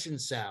percussion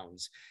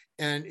sounds.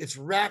 And it's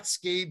Rat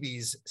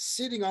Scabies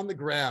sitting on the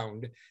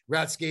ground.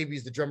 Rat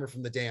Scabies, the drummer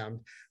from The Damned,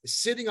 is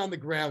sitting on the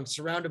ground,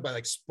 surrounded by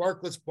like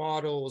Sparklets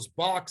bottles,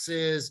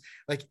 boxes,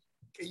 like,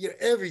 you know,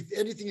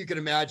 anything you can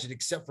imagine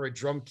except for a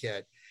drum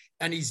kit.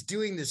 And he's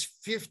doing this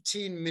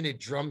 15-minute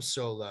drum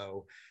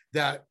solo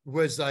that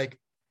was like,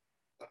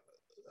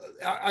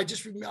 I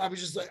was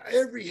just like,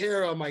 every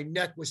hair on my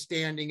neck was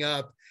standing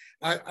up.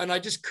 And I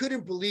just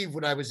couldn't believe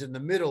what I was in the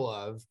middle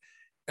of.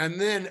 And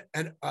then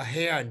a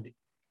hand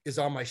is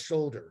on my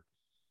shoulder.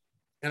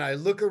 And I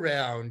look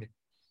around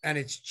and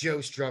it's Joe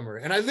Strummer.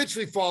 And I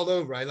literally fall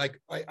over.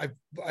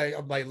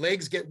 My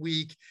legs get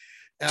weak.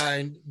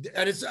 And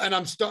I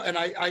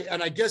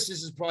guess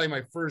this is probably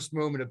my first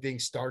moment of being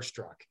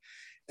starstruck.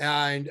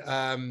 And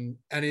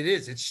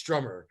it's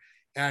Strummer.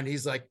 And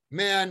he's like,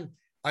 man,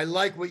 I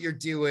like what you're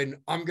doing.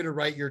 I'm going to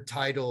write your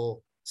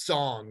title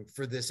song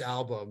for this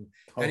album.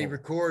 And he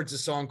records a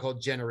song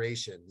called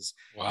Generations,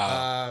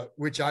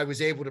 which I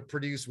was able to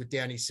produce with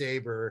Danny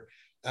Saber,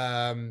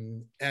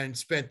 and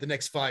spent the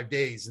next 5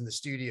 days in the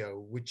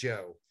studio with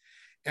Joe.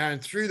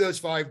 And through those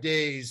 5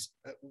 days,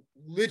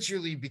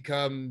 literally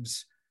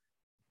becomes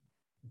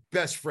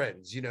best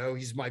friends. You know,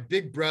 he's my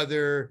big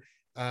brother.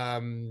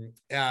 And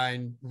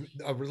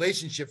a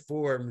relationship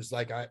forms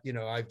like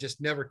I've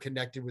just never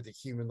connected with a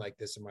human like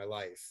this in my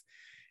life.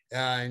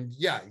 And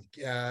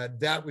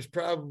that was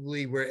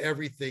probably where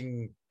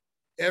everything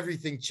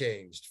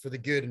changed for the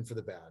good and for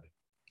the bad.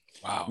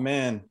 Wow,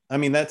 man. I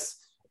mean, that's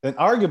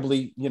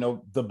arguably, you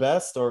know, the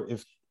best, or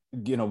if,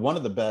 you know, one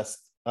of the best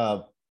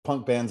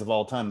punk bands of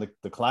all time,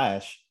 the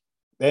Clash.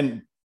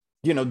 And,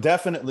 you know,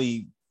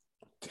 definitely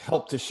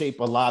helped to shape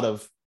a lot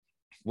of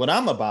what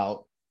I'm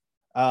about.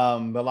 A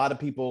lot of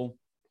people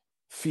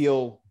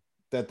feel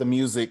that the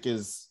music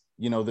is,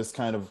 you know, this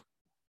kind of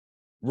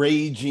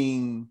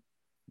raging,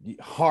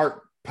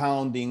 heart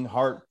pounding,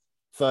 heart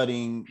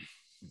thudding,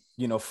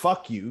 you know,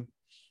 fuck you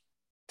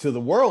to the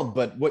world.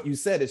 But what you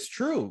said is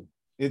true.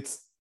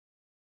 It's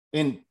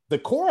in the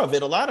core of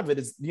it. A lot of it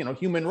is, you know,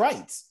 human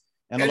rights.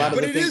 And a lot of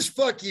it is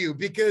fuck you,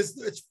 because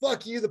it's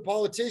fuck you, the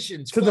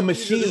politicians, to the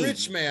machine, to the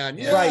rich man.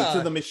 Yeah. Right.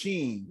 To the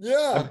machine.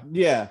 Yeah.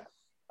 Yeah.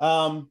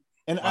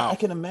 And I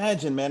can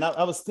imagine, man,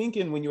 I was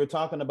thinking when you were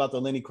talking about the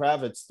Lenny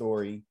Kravitz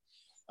story,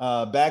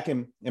 back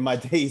in my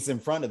days in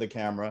front of the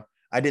camera,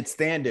 I did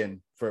stand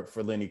in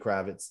for Lenny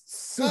Kravitz.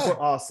 Super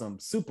awesome,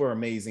 super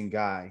amazing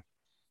guy.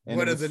 And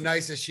one of the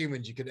nicest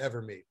humans you could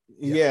ever meet.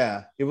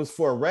 Yeah. It was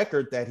for a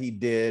record that he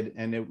did,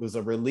 and it was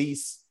a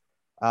release.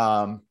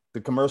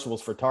 The commercial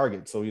was for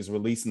Target. So he's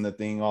releasing the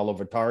thing all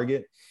over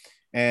Target.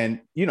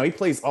 And, you know, he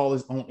plays all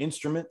his own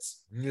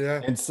instruments. Yeah.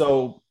 And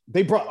so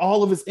they brought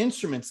all of his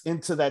instruments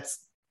into the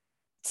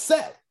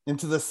set.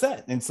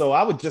 And so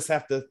I would just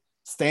have to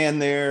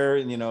stand there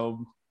and, you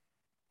know,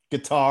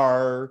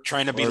 guitar,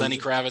 trying to be Lenny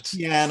Kravitz,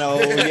 piano,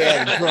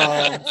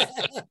 drums.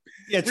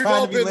 Yeah, we've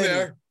all been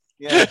there.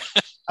 Yeah.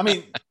 I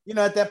mean, you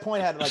know, at that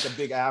point I had like a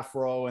big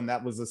afro, and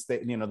that was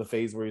the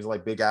phase where he's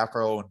like big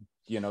afro, and,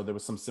 you know, there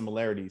was some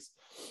similarities.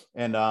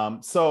 And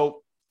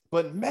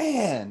but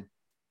man,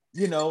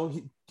 you know,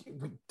 he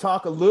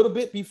talk a little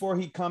bit before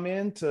he come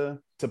in to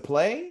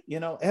play, you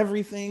know,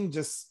 everything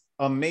just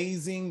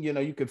amazing. You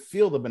know, you could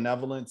feel the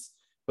benevolence,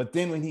 but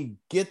then when he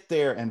get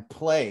there and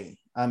play,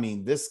 I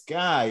mean, this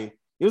guy,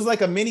 it was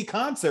like a mini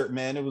concert,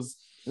 man. It was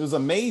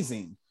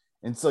amazing.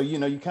 And so, you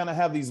know, you kind of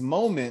have these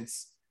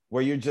moments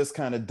where you're just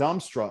kind of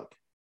dumbstruck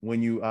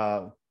when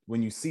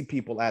you see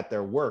people at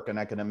their work. And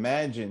I can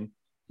imagine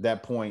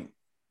that point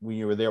when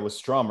you were there with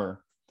Strummer,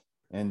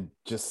 and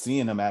just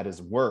seeing him at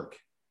his work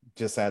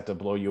just had to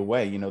blow you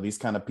away. You know, these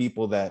kind of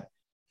people that,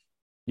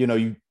 you know,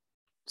 you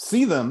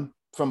see them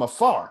from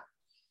afar,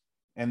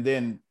 and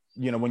then,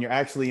 you know, when you're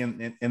actually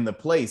in the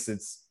place,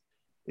 it's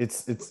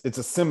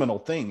a seminal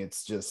thing.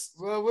 It's just,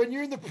 well, when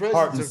you're in the presence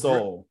heart and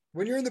soul.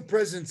 When you're in the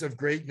presence of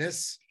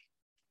greatness,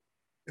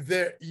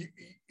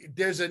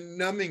 there's a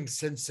numbing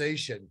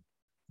sensation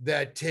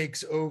that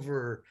takes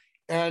over,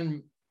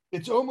 and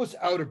it's almost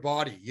out of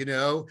body, you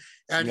know.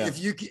 And if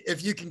you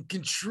can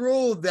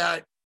control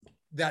that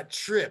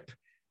trip,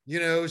 you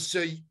know,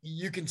 so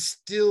you can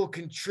still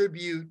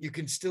contribute, you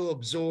can still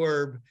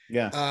absorb,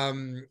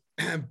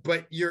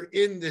 but you're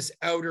in this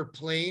outer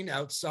plane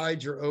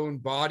outside your own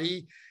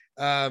body.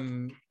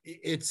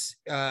 It's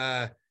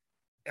a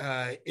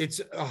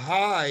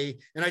high,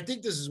 and I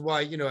think this is why,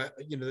 you know,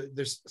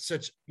 there's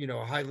such, you know,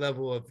 a high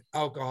level of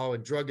alcohol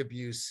and drug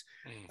abuse,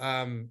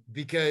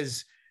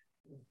 because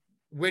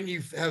when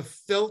you have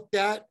felt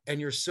that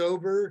and you're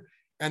sober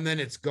and then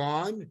it's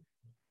gone,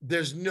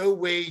 there's no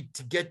way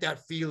to get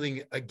that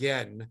feeling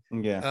again.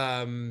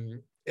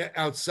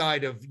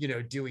 outside of,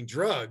 doing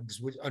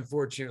drugs, which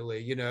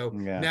unfortunately,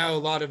 now a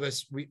lot of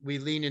us, we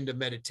lean into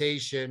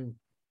meditation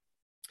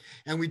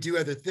and we do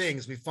other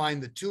things. We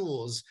find the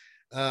tools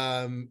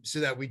so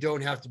that we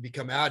don't have to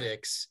become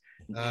addicts.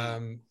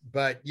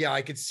 But yeah,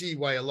 I could see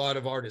why a lot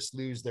of artists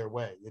lose their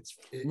way.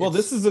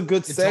 This is a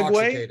good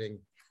segue.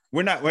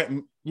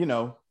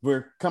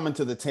 We're coming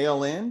to the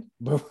tail end,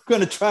 but we're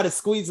going to try to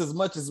squeeze as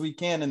much as we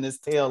can in this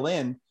tail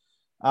end.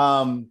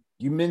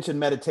 You mentioned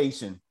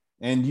meditation,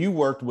 and you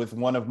worked with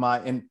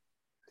and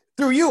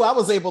through you, I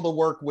was able to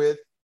work with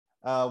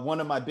one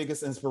of my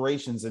biggest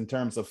inspirations in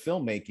terms of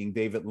filmmaking,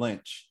 David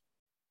Lynch.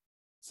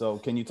 So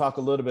can you talk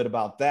a little bit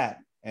about that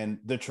and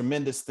the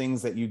tremendous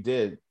things that you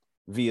did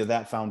via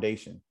that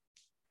foundation?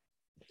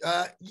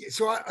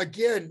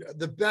 Again,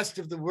 the best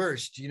of the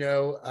worst, I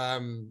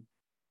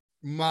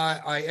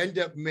end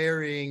up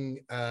marrying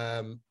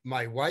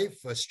my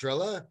wife,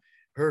 Estrella.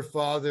 Her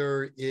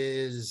father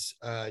is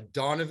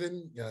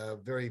Donovan, a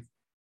very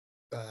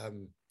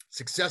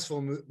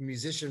successful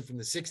musician from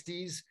the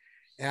 60s.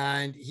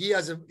 And he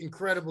has an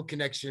incredible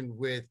connection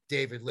with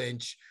David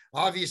Lynch.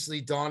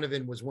 Obviously,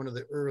 Donovan was one of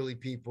the early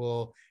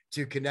people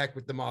to connect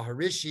with the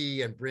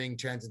Maharishi and bring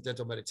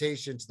transcendental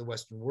meditation to the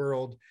Western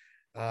world.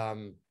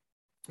 In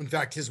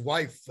fact, his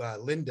wife,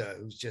 Linda,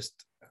 who's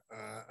just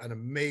an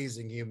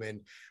amazing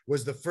human,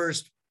 was the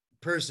first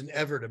person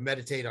ever to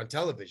meditate on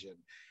television.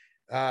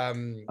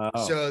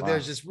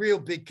 There's this real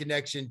big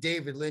connection.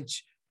 David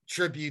Lynch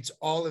tributes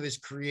all of his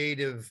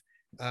creative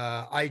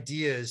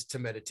ideas to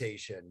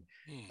meditation.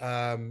 He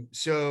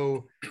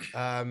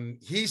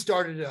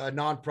started a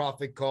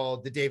nonprofit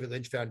called the David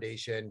Lynch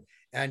Foundation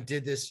and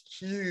did this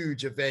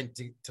huge event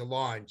to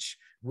launch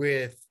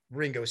with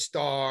Ringo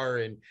Starr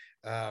and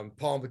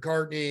Paul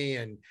McCartney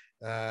and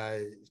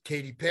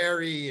Katy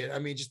Perry. I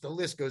mean, just the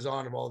list goes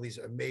on of all these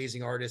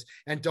amazing artists,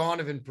 and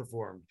Donovan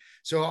performed.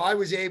 So I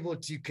was able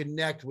to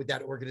connect with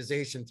that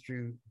organization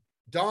through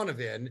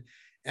Donovan,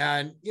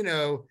 and,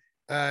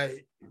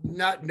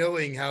 not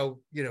knowing how,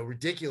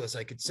 ridiculous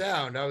I could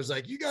sound, I was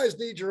like, you guys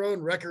need your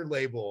own record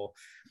label.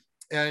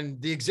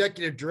 And the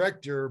executive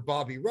director,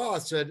 Bobby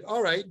Roth, said,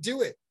 all right,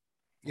 do it,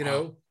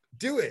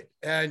 do it.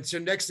 And so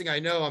next thing I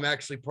know, I'm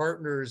actually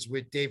partners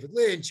with David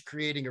Lynch,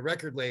 creating a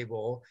record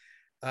label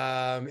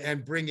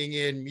and bringing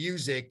in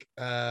music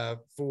to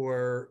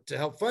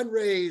help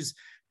fundraise,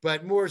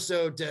 but more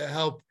so to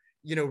help,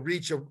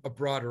 reach a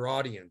broader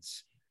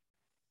audience.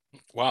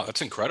 Wow,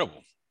 that's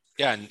incredible.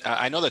 Yeah, and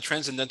I know that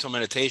transcendental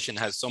meditation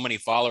has so many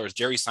followers.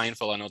 Jerry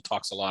Seinfeld, I know,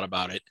 talks a lot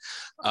about it,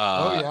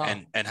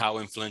 and how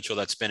influential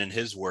that's been in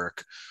his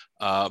work.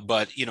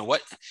 But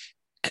what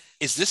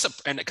is this?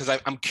 And because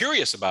I'm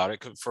curious about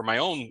it for my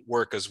own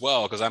work as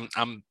well, because I'm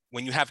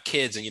when you have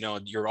kids and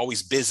you're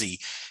always busy,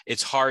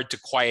 it's hard to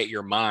quiet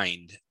your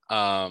mind.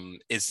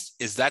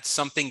 Is that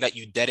something that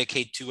you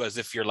dedicate to, as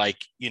if you're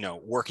like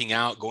working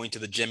out, going to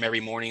the gym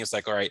every morning? It's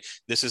like, all right,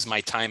 this is my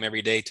time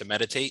every day to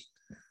meditate.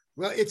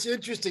 Well, it's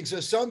interesting.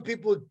 So some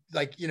people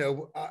I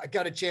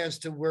got a chance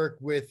to work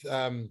with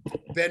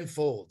Ben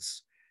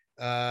Folds,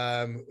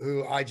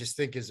 who I just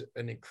think is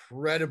an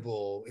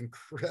incredible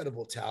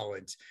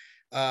talent.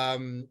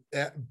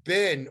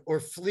 Ben or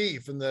Flea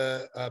from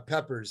the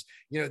Peppers,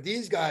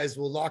 these guys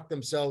will lock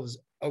themselves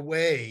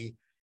away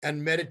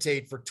and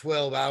meditate for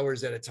 12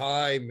 hours at a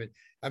time. And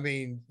I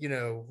mean,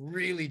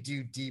 really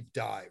do deep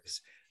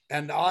dives.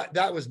 And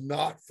that was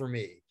not for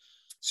me.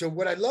 So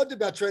what I loved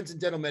about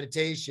transcendental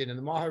meditation, and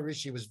the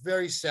Maharishi was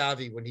very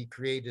savvy when he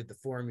created the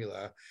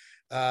formula,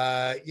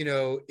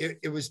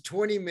 it was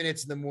 20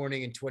 minutes in the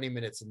morning and 20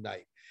 minutes at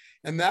night.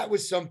 And that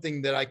was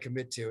something that I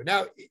commit to.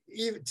 Now,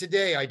 even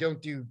today, I don't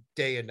do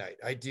day and night.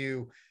 I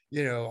do,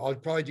 I'll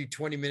probably do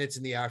 20 minutes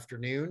in the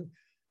afternoon.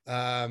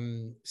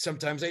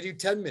 Sometimes I do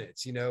 10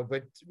 minutes,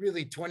 but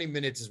really 20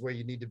 minutes is where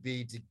you need to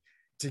be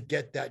to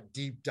get that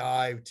deep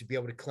dive, to be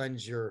able to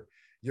cleanse your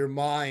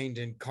mind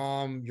and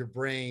calm your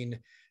brain,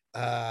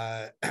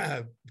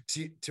 to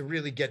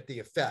really get the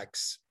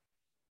effects.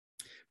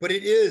 But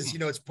it is,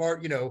 it's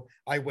part,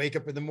 I wake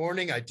up in the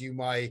morning, I do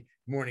my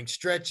morning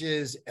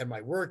stretches and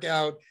my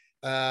workout.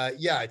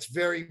 It's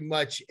very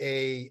much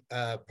a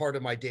part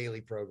of my daily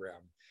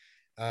program.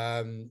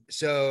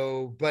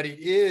 But it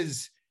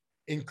is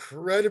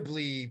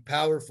incredibly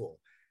powerful,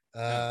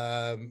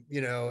 and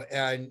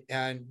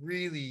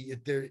really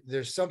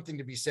there's something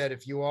to be said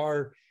if you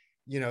are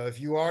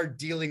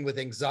dealing with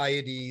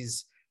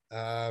anxieties,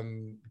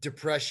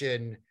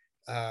 depression,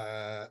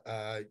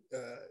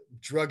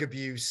 drug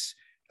abuse.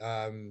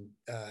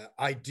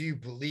 I do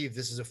believe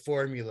this is a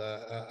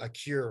formula, a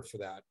cure for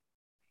that.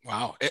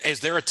 Wow.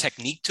 Is there a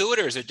technique to it,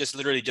 or is it just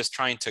literally just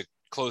trying to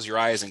close your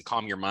eyes and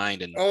calm your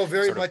mind? And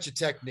very much a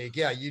technique.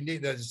 Yeah, you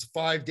need, there's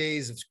 5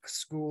 days of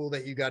school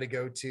that you got to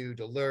go to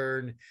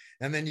learn,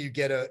 and then you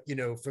get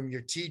from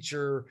your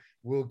teacher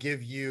will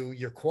give you,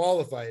 you're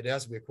qualified. It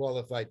has to be a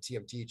qualified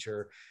TM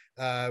teacher.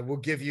 Will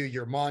give you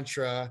your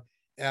mantra,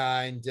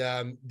 and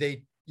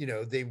they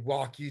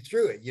walk you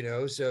through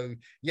it. So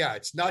yeah,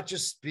 it's not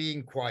just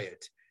being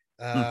quiet.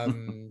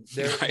 There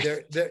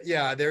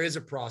is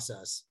a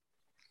process.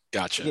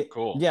 Gotcha. Yeah,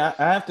 Cool. yeah,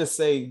 I have to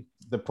say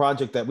the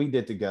project that we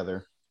did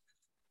together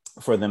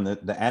for them,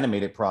 the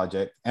animated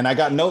project, and I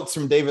got notes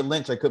from David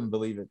Lynch. I couldn't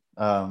believe it.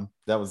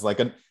 That was like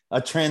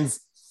a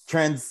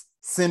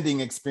transcending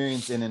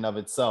experience in and of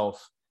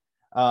itself.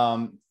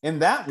 In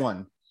that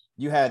one,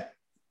 you had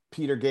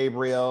Peter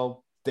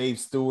Gabriel, Dave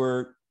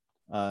Stewart,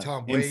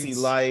 Tom MC Waits,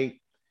 Light.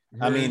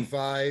 I Maroon mean,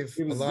 5,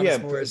 it was Alanis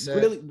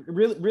Morissette.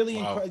 really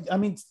Wow. incredible. I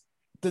mean,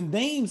 the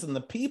names and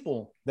the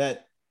people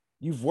that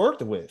you've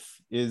worked with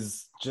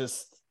is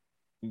just,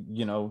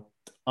 you know,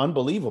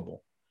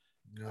 unbelievable.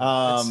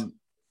 No,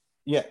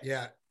 Yeah,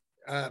 yeah.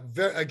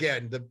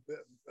 Again,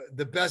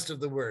 the best of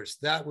the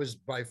worst. That was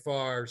by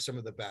far some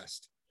of the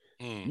best.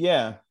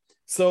 yeah.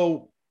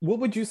 So, what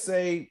would you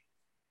say?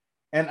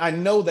 And I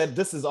know that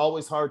this is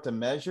always hard to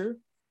measure,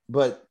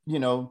 but you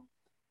know,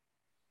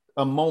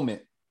 a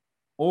moment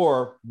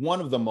or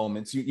one of the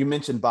moments you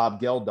mentioned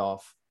Bob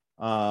Geldof,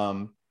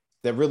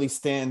 that really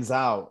stands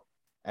out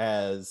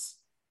as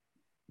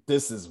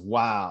this is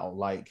wow.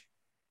 Like,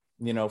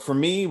 you know, for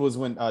me was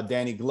when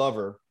Danny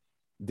Glover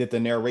did the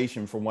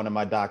narration for one of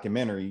my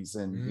documentaries,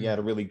 and he had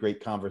a really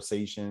great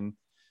conversation.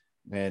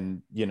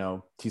 And, you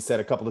know, he said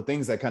a couple of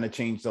things that kind of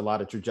changed a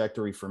lot of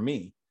trajectory for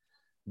me.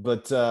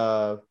 But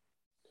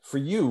for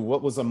you,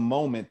 what was a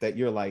moment that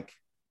you're like,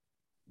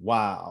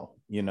 wow,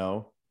 you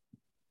know,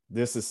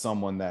 this is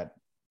someone that,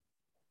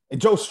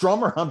 and Joe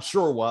Strummer, I'm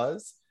sure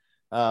was.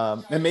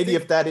 And maybe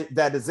if that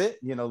is it,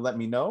 you know, let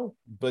me know.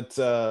 But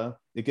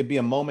it could be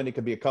a moment, it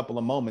could be a couple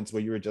of moments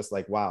where you were just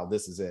like, wow,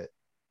 this is it.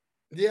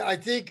 Yeah, I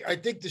think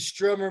the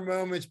Strummer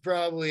moments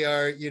probably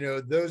are, you know,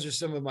 those are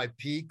some of my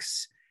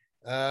peaks.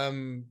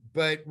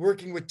 But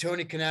working with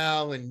Tony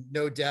Kanal and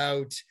No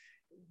Doubt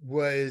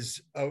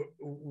was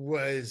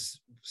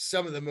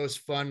some of the most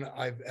fun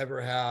I've ever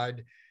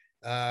had.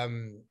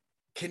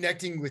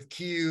 Connecting with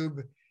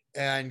Cube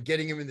and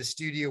getting him in the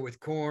studio with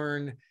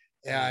Korn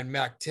and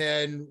Mac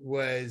 10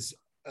 was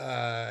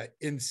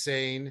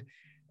insane.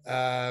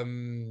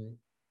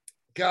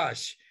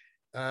 Gosh.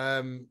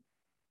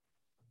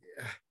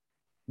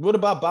 What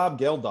about Bob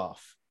Geldof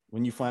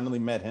when you finally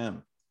met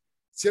him?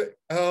 So,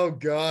 oh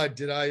God,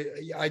 did I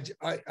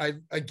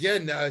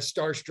again, a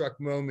starstruck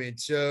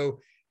moment. So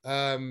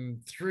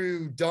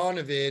through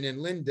Donovan and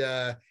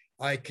Linda,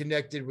 I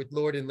connected with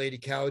Lord and Lady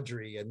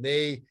Cowdery, and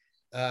they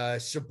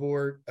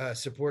support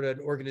an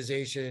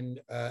organization.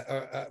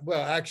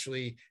 Well,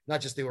 actually,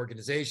 not just the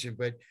organization,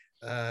 but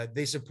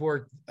they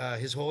support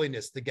His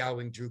Holiness, the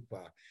Gowing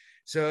Drukpa.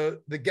 So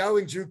the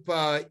Gowing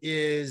Drukpa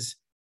is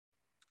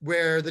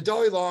where the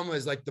Dalai Lama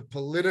is like the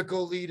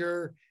political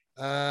leader.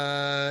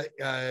 The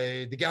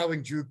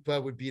Gowing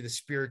Drukpa would be the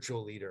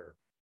spiritual leader.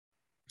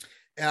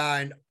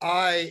 And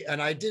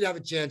I did have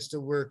a chance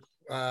to work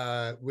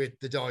with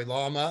the Dalai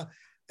Lama,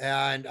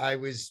 and I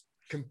was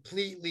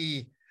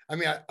completely, I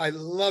mean, I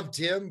loved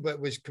him, but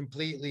was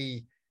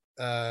completely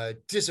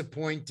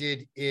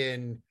disappointed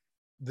in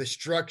the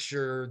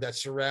structure that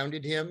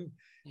surrounded him.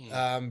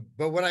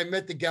 But when I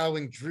met the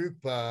Gowing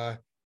Drukpa,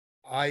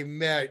 I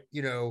met,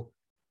 you know,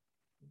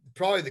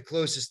 probably the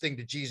closest thing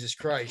to Jesus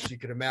Christ you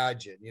could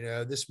imagine. You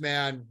know, this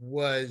man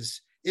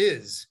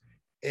is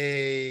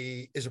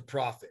a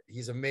prophet.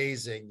 He's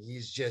amazing.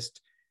 He's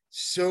just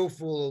so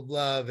full of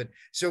love. And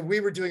so we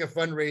were doing a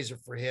fundraiser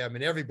for him,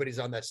 and everybody's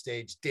on that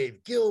stage.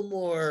 Dave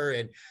Gilmour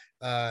and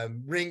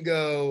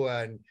Ringo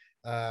and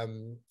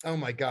oh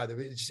my God,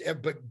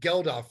 but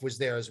Geldof was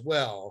there as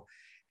well.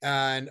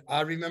 And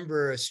I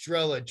remember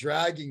Estrella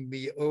dragging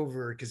me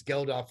over because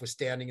Geldof was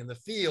standing in the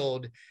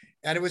field.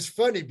 And it was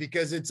funny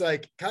because it's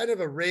like kind of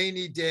a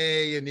rainy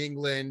day in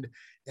England.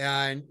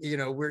 And, you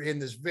know, we're in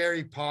this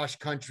very posh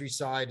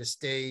countryside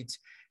estate.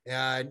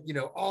 And, you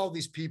know, all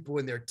these people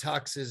in their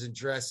tuxes and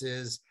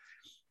dresses.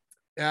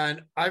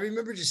 And I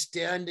remember just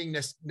standing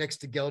next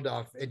to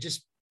Geldof and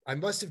I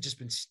must have just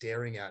been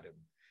staring at him,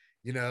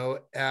 you know,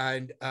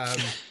 and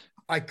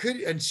and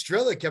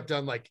Estrella kept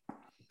on like,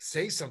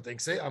 say something,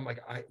 I'm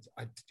like, I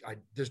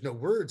there's no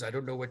words. I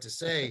don't know what to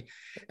say.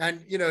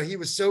 And, you know, he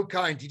was so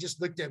kind. He just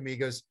looked at me, he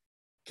goes,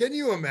 can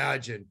you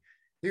imagine?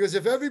 He goes,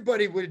 if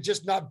everybody would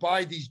just not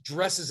buy these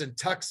dresses and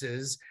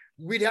tuxes,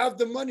 we'd have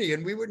the money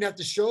and we wouldn't have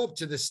to show up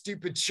to this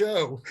stupid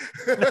show.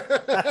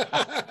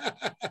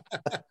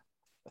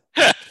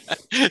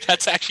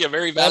 That's actually a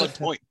very valid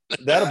point.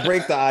 That'll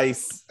break the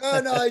ice. Oh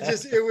no,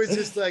 it was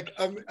just like,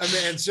 I mean,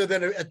 and so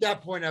then at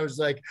that point I was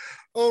like,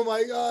 oh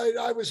my God,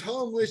 I was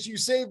homeless. You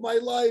saved my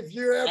life.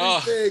 You're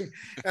everything.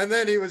 Oh. And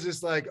then he was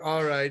just like,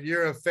 all right,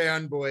 you're a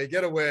fanboy,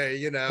 get away,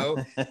 you know?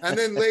 And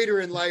then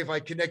later in life, I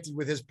connected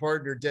with his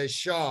partner, Des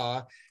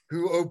Shaw,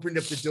 who opened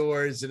up the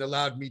doors and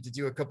allowed me to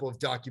do a couple of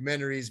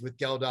documentaries with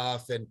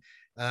Geldof. And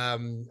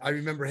I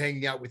remember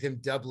hanging out with him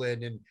in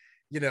Dublin, and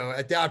you know,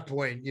 at that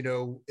point, you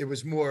know, it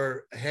was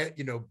more,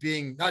 you know,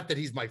 being, not that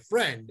he's my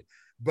friend,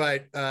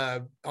 but,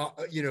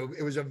 you know,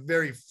 it was a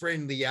very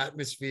friendly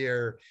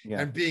atmosphere,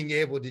 and being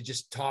able to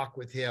just talk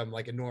with him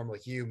like a normal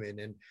human.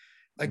 And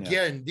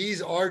again,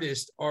 these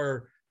artists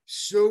are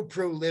so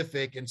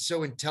prolific and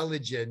so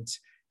intelligent.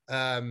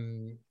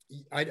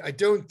 I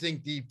don't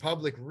think the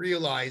public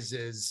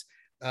realizes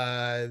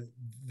the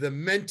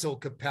mental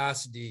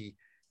capacity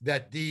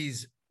that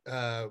these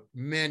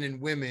men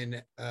and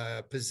women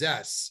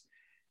possess.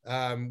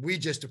 We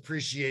just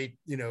appreciate,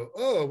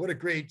 oh, what a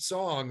great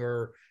song,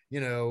 or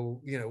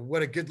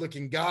what a good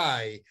looking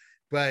guy.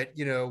 But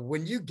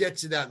when you get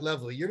to that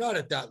level, you're not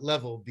at that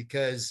level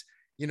because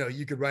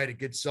you could write a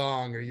good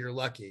song or you're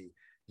lucky.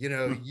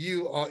 And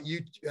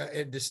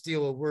to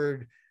steal a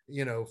word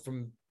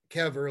from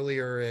Kev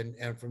earlier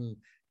and from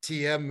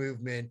TM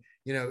movement,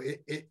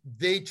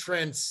 they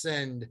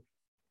transcend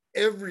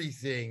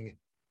everything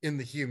in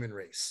the human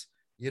race.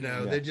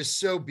 They're just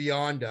so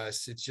beyond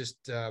us. It's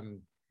just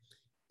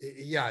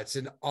it's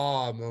an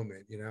awe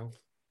moment.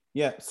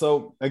 Yeah.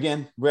 So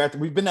again,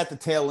 we've been at the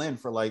tail end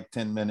for like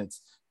 10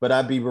 minutes, but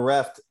I'd be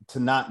bereft to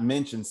not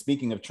mention,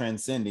 speaking of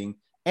transcending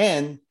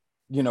and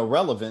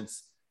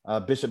relevance,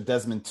 Bishop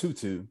Desmond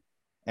Tutu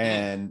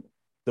and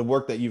the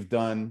work that you've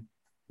done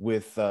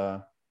with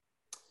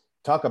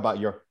talk about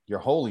your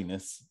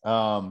holiness,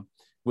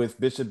 with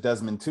Bishop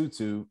Desmond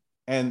Tutu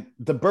and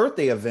the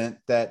birthday event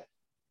that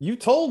you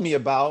told me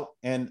about,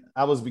 and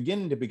I was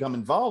beginning to become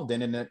involved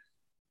in, and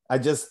I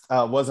just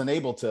wasn't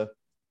able to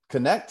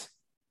connect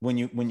when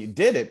you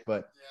did it.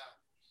 But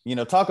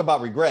talk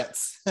about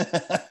regrets.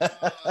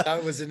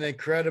 That was an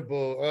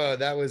incredible.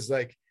 That was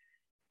like,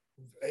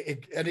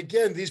 and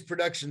again, these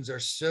productions are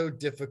so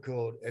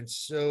difficult and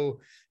so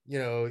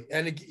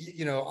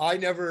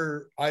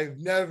I've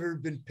never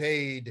been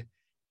paid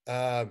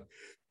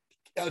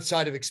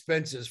outside of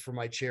expenses for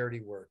my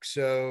charity work.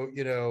 So,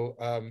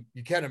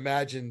 you can't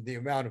imagine the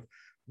amount of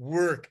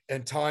work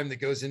and time that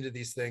goes into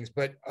these things.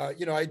 But,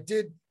 I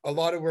did a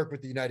lot of work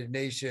with the United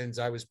Nations.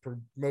 I was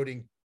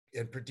promoting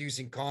and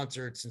producing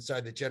concerts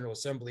inside the General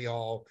Assembly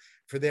Hall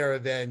for their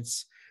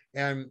events.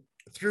 And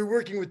through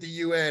working with the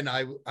UN,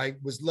 I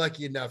was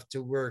lucky enough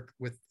to work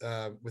with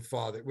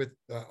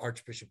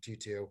Archbishop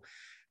Tutu,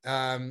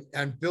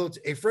 and built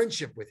a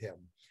friendship with him.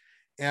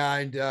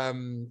 And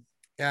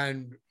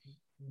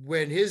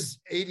when his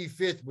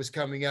 85th was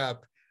coming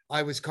up,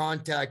 I was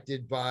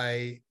contacted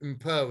by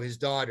Mpo, his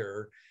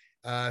daughter,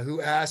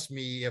 who asked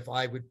me if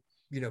I would,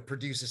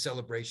 produce a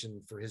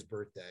celebration for his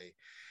birthday.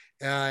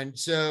 And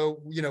so,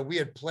 we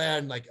had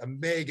planned like a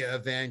mega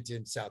event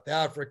in South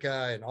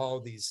Africa and all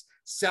these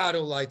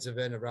satellites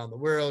event around the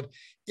world.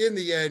 In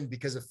the end,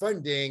 because of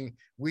funding,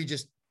 we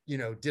just,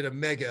 did a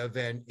mega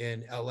event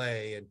in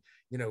LA, and,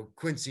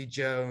 Quincy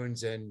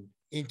Jones and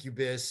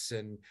Incubus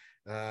and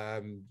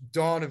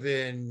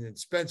Donovan and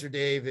Spencer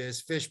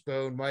Davis,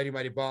 Fishbone, Mighty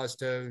Mighty Boss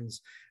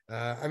Tones.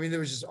 There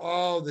was just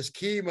all this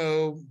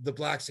Chemo, the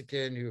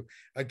Blaxican, who,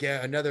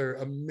 again, another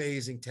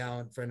amazing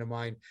talent friend of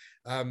mine.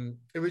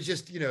 It was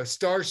just,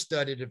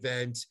 star-studded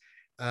event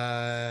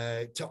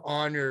to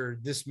honor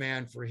this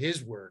man for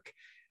his work.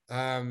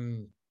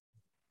 It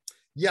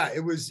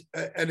was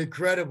an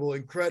incredible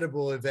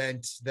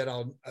event that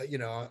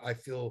I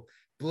feel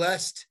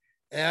blessed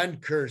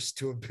and cursed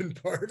to have been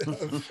part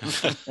of.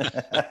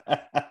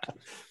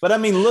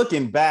 But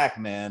looking back,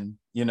 man,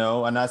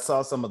 and I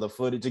saw some of the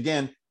footage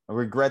again. I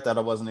regret that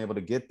I wasn't able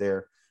to get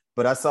there,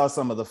 but I saw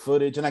some of the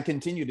footage, and I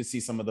continue to see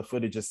some of the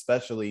footage,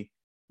 especially,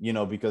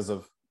 because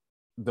of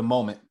the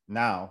moment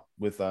now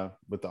with the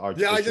Archbishop.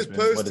 Yeah, I just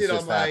posted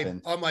on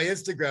my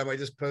Instagram. I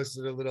just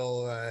posted a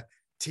little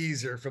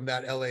teaser from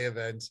that LA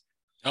event.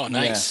 Oh,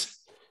 nice.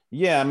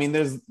 Yeah,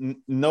 there's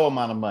no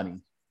amount of money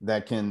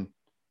that can,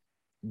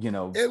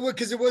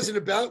 because it wasn't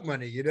about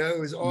money, it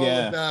was all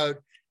about,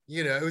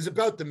 it was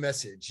about the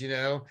message,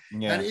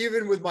 and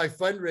even with my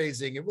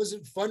fundraising, it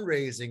wasn't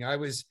fundraising.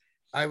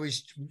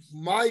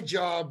 My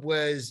job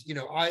was,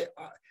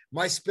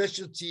 my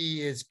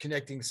specialty is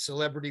connecting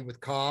celebrity with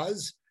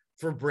cause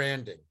for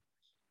branding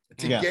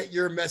to get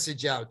your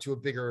message out to a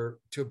bigger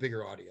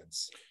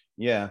audience.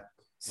 Yeah.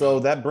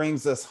 So that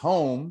brings us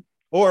home,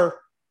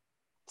 or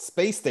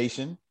space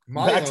station.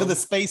 Back to the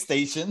space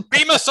station.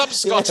 Beam us up,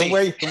 Scotty.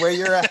 Where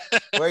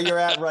you're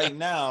at right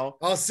now.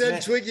 I'll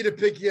send Twiggy to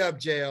pick you up,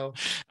 Jo.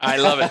 I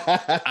love it.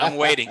 I'm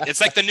waiting.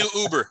 It's like the new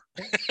Uber.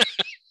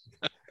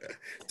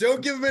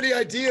 Don't give them any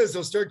ideas;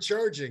 they'll start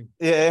charging.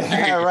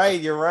 Yeah,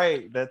 right. You're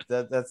right.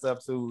 That's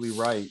absolutely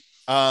right.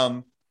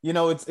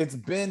 It's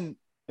been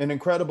an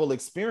incredible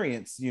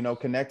experience,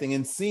 connecting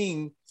and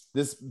seeing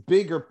this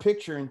bigger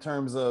picture in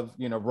terms of,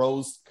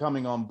 Rose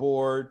coming on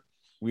board.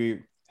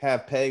 We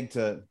have pegged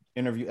to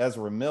interview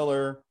Ezra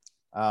Miller.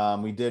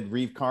 We did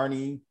Reeve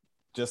Carney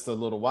just a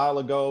little while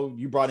ago.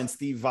 You brought in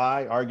Steve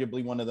Vai,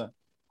 arguably one of the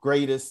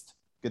greatest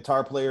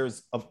guitar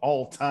players of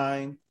all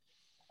time.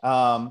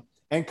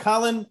 And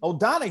Colin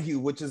O'Donoghue,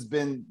 which has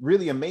been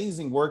really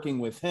amazing working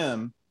with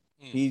him.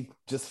 He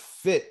just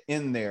fit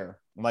in there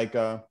like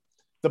the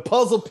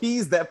puzzle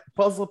piece that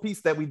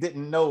we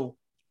didn't know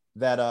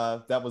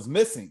that was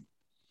missing.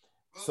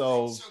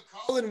 So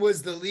Colin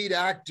was the lead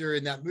actor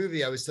in that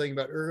movie I was telling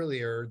about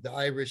earlier, the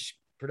Irish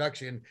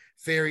production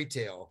Fairy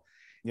Tale.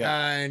 Yeah.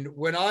 And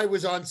when I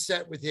was on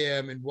set with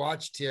him and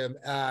watched him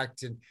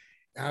act, and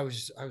I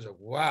was like,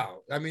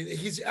 wow.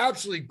 He's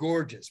absolutely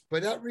gorgeous,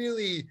 but that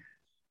really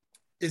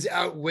is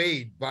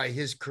outweighed by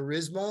his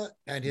charisma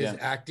and his Yeah.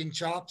 acting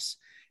chops.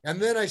 And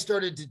then I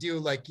started to do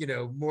like, you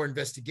know, more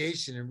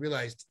investigation and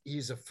realized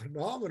he's a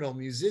phenomenal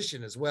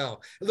musician as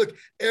well. Look,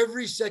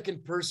 every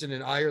second person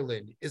in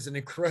Ireland is an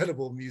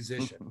incredible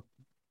musician.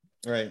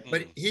 Right.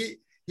 But he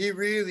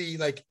really,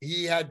 like,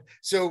 he had,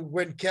 so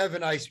when Kev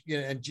and I,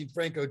 you know, and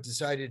Gianfranco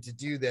decided to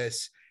do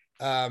this,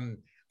 I'm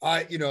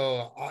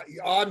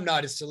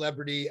not a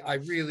celebrity.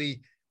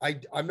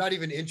 I'm not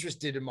even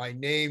interested in my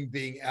name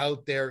being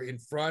out there in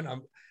front.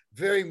 I'm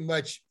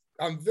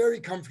very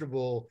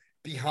comfortable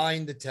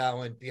behind the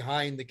talent,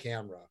 behind the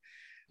camera.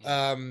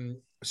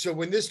 So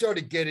when this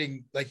started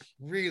getting, like,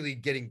 really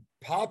getting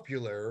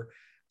popular,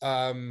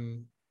 I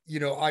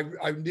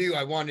knew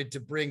I wanted to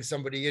bring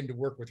somebody in to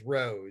work with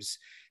Rose.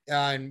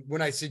 And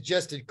when I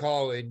suggested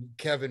Colin,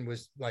 Kevin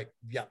was like,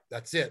 yeah,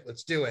 that's it.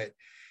 Let's do it.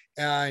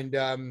 And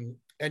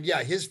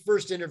yeah, his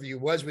first interview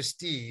was with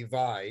Steve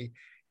Vai,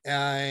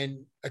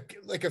 and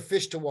like a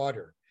fish to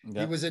water. Yep.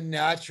 He was a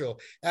natural.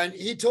 And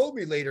he told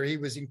me later he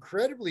was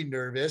incredibly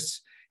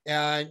nervous.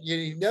 And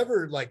he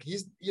never, like,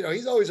 he's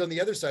always on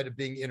the other side of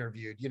being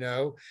interviewed, you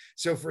know?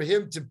 So for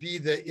him to be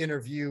the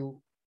interviewee,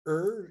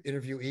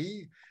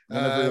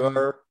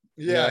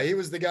 yeah, he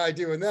was the guy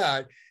doing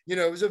that. You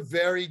know, it was a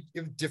very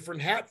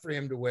different hat for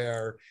him to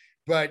wear,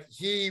 but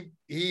he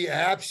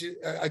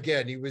absolutely,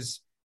 again, he was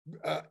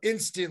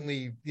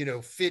instantly, you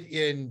know, fit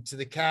into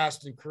the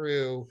cast and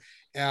crew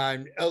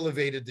and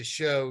elevated the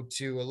show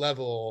to a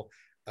level.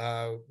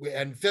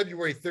 And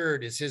February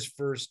 3rd is his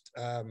first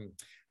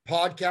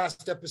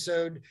podcast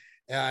episode,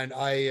 and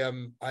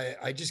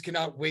I just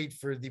cannot wait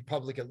for the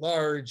public at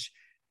large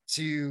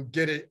to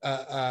get it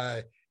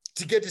to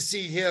get to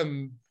see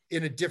him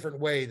in a different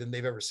way than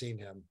they've ever seen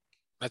him.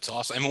 That's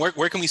awesome. And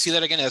where can we see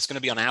that again? That's going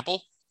to be on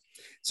Apple?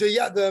 So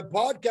yeah, the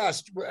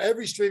podcast,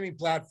 every streaming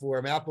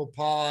platform, Apple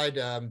Pod,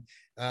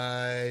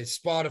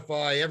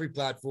 Spotify, every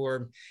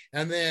platform.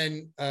 And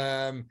then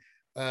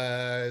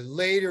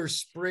later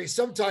spring,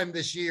 sometime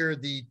this year,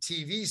 the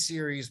TV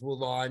series will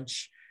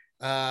launch.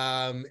 You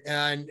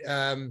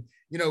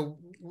know,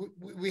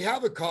 we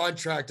have a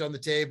contract on the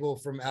table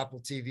from Apple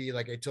TV,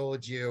 like I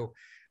told you.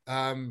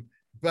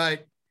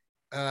 But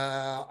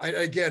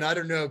I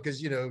don't know,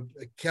 because, you know,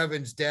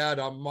 Kevin's dad,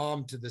 I'm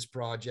mom to this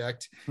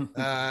project.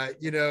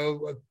 You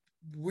know,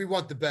 we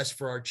want the best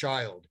for our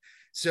child.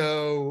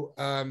 So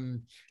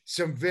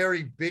some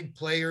very big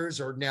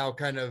players are now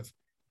kind of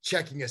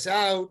checking us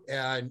out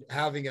and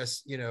having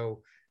us, you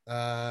know,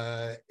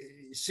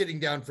 sitting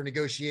down for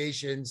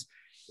negotiations.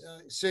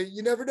 So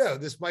you never know.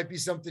 This might be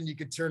something you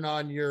could turn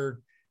on your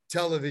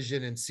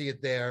television and see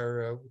it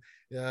there.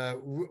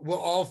 We'll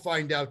all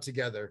find out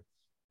together.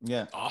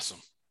 Yeah. Awesome.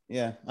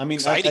 Yeah. I mean,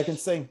 I can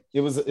say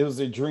it was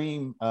a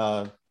dream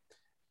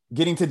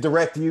getting to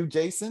direct you,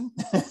 Jason,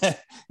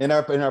 in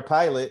our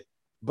pilot,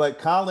 but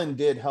Colin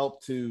did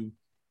help to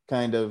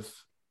kind of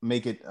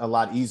make it a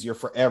lot easier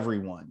for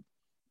everyone.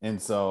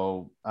 And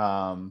so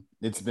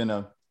it's been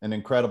an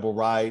incredible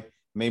ride.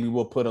 Maybe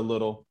we'll put a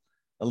little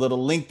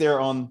link there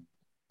on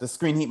the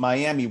Screen Heat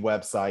Miami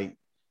website,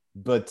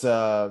 but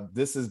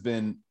this has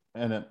been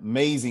an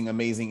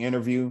amazing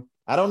interview.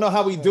 I don't know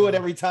how we do it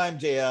every time,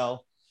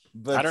 JL,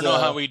 but I don't know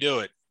how we do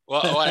it.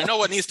 Well, I know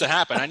what needs to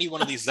happen. I need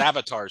one of these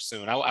avatars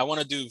soon. I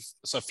want to do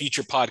some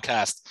feature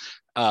podcast,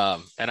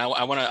 and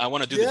I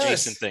want to do the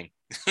Jason thing.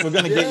 We're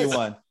gonna get you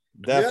one.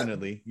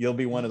 Definitely, you'll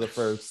be one of the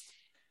first.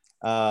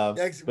 Well,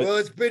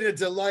 it's been a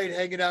delight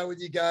hanging out with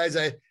you guys.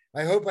 I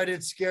hope I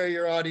didn't scare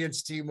your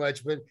audience too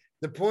much, but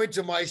the point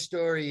of my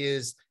story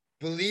is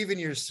believe in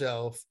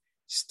yourself,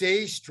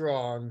 stay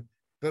strong,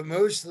 but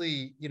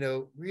mostly, you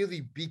know,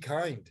 really be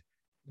kind,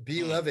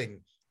 be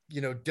loving,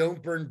 you know,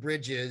 don't burn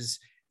bridges.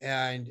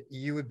 And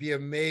you would be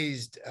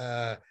amazed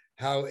how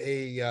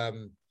a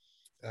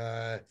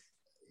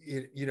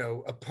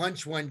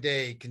punch one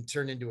day can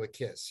turn into a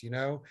kiss, you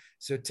know?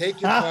 So take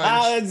your punch.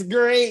 That's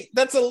great.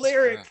 That's a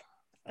lyric.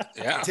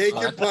 Yeah. Take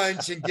your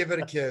punch and give it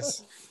a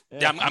kiss.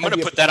 Yeah, I'm going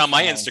to put that on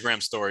my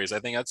Instagram stories. I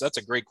think that's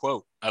a great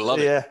quote. I love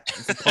it. Yeah,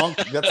 it's a punk.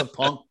 That's a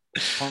punk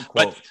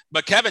quote.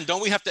 But Kevin,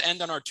 don't we have to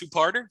end on our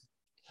two-parter?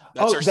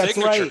 That's our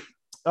signature. Right.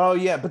 Oh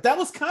yeah, but that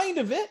was kind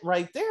of it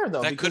right there,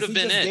 though. That could have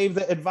been it. Gave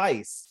the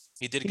advice.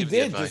 He did give the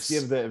advice. Just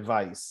give the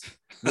advice,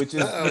 which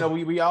is, you know,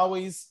 we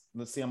always,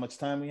 let's see how much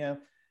time we have.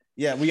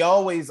 Yeah, we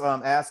always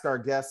ask our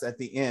guests at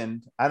the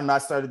end. I don't know, I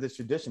started this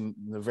tradition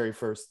in the very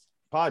first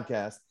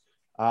podcast.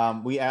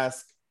 We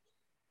ask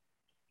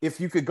if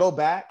you could go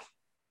back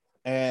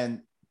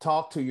and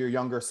talk to your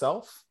younger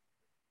self,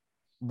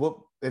 what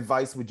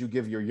advice would you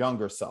give your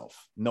younger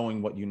self,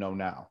 knowing what you know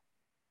now?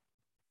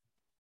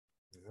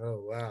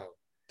 Oh, wow.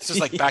 This is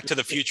like Back to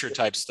the Future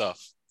type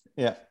stuff.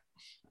 Yeah.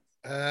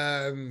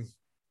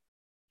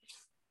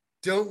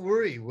 Don't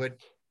worry what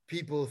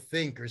people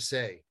think or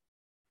say.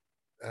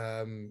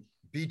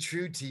 Be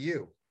true to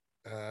you.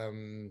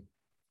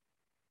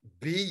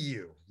 Be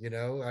you, you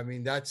know? I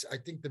mean, I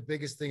think the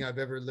biggest thing I've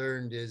ever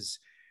learned is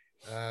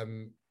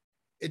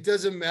it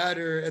doesn't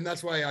matter. And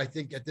that's why I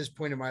think at this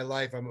point in my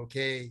life, I'm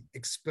okay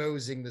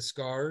exposing the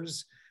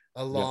scars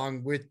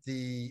along with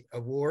the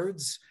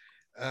awards,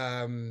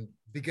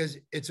 because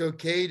it's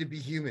okay to be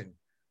human.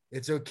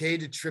 It's okay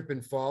to trip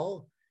and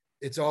fall.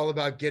 It's all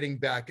about getting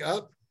back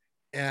up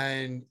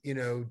and, you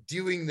know,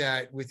 doing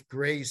that with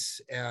grace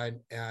and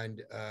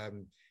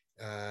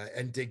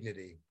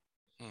dignity.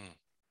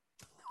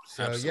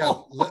 So Absolutely. yeah,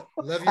 love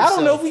yourself. I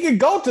don't know if we can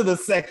go to the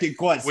second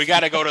question. We got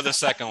to go to the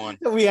second one.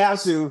 We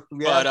have to.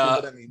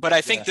 But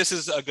I think this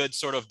is a good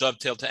sort of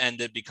dovetail to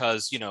end it,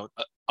 because, you know,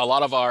 a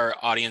lot of our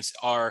audience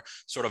are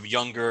sort of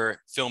younger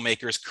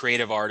filmmakers,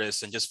 creative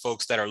artists, and just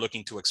folks that are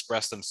looking to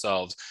express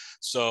themselves.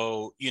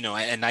 So, you know,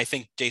 and I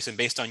think, Jason,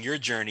 based on your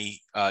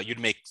journey, you'd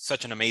make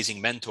such an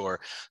amazing mentor.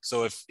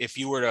 So if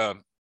you were to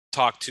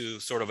talk to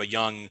sort of a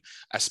young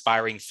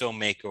aspiring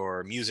filmmaker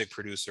or music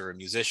producer or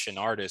musician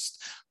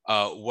artist,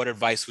 what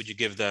advice would you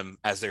give them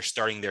as they're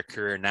starting their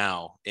career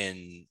now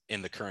in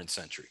the current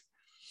century?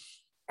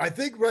 I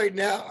think right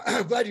now,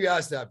 I'm glad you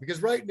asked that,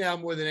 because right now,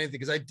 more than anything,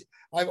 because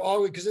I've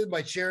always, because of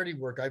my charity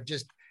work, I've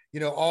just, you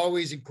know,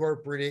 always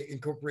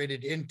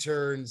incorporated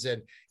interns,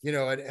 and, you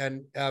know,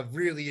 and I've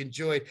really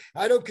enjoyed.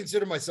 I don't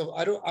consider myself,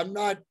 I'm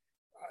not,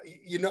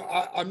 you know,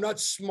 I'm not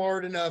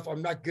smart enough.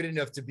 I'm not good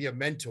enough to be a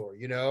mentor.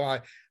 You know,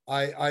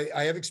 I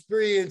have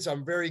experience.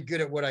 I'm very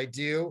good at what I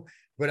do,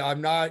 but I'm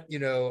not, you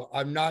know,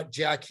 I'm not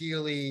Jack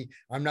Healy.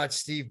 I'm not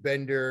Steve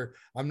Bender.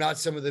 I'm not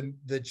some of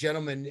the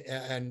gentlemen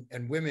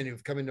and women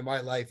who've come into my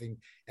life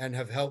and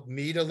have helped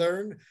me to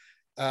learn.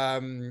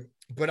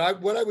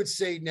 But what I would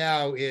say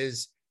now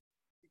is,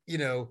 you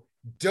know,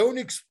 don't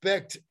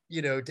expect,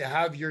 you know, to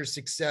have your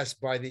success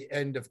by the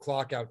end of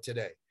clock out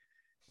today.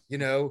 You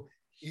know,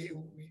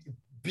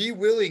 be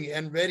willing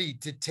and ready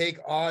to take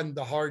on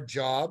the hard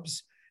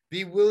jobs.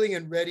 Be willing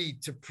and ready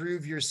to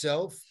prove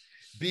yourself.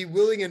 Be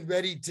willing and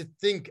ready to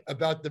think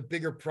about the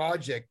bigger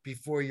project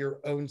before your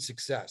own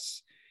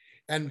success.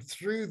 And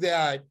through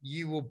that,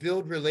 you will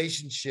build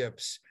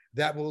relationships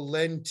that will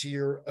lend to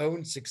your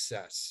own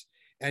success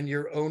and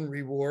your own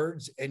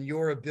rewards and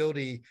your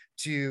ability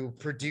to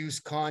produce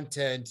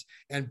content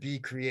and be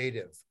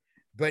creative.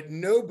 But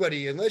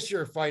nobody, unless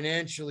you're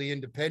financially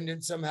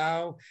independent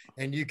somehow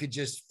and you could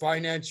just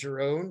finance your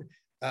own,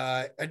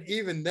 and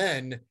even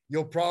then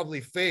you'll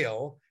probably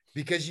fail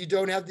because you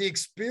don't have the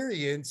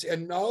experience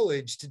and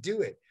knowledge to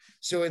do it.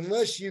 So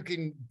unless you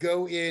can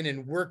go in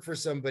and work for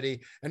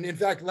somebody, and in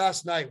fact,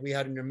 last night we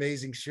had an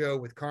amazing show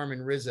with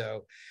Carmen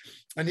Rizzo,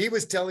 and he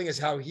was telling us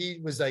how he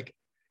was like,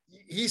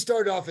 he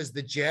started off as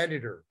the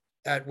janitor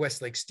at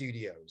Westlake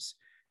Studios,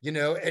 you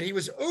know, and he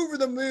was over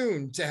the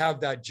moon to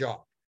have that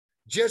job,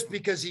 just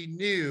because he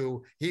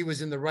knew he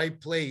was in the right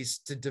place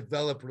to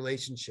develop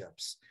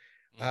relationships.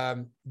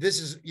 This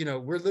is, you know,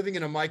 we're living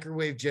in a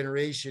microwave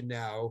generation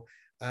now.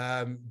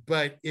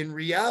 But in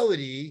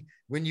reality,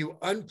 when you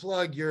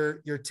unplug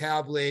your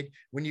tablet,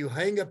 when you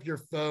hang up your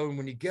phone,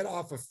 when you get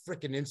off of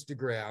frickin'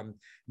 Instagram,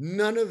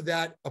 none of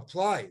that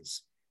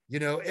applies. You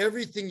know,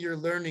 everything you're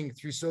learning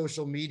through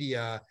social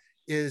media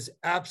is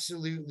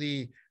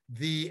absolutely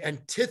the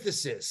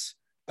antithesis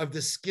of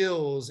the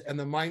skills and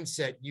the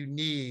mindset you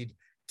need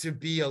to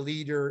be a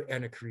leader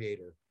and a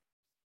creator.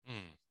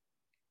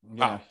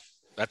 Wow,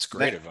 that's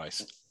great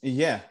advice.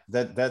 Yeah,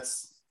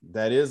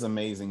 that is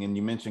amazing. And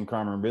you mentioned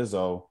Carmen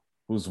Rizzo,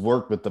 who's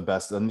worked with the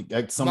best, and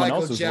someone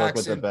Michael else who's Jackson, worked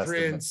with the best.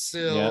 Prince,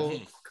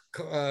 Syl,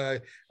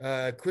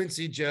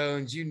 Quincy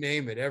Jones, you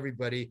name it,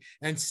 everybody.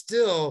 And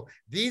still,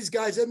 these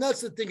guys, and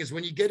that's the thing, is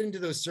when you get into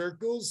those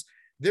circles,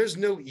 there's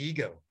no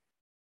ego.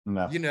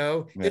 No. You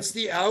know, it's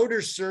the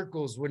outer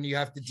circles when you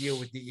have to deal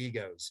with the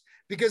egos,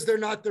 because they're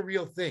not the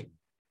real thing.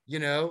 You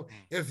know,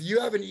 if you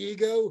have an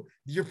ego,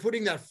 you're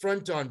putting that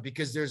front on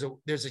because there's a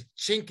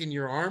chink in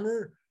your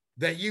armor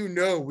that, you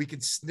know, we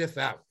could sniff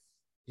out.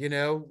 You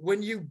know,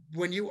 when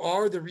you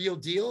are the real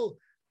deal,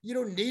 you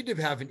don't need to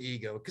have an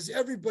ego, because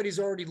everybody's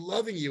already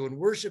loving you and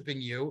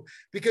worshiping you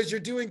because you're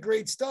doing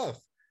great stuff.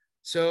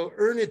 So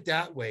earn it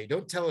that way.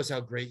 Don't tell us how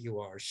great you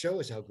are.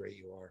 Show us how great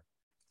you are.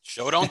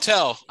 Show, don't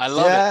tell. I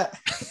love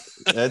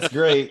it. That's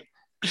great.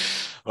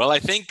 Well, I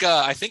think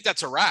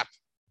that's a wrap.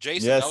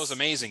 Jason, yes. That was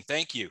amazing.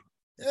 Thank you.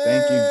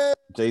 Thank you,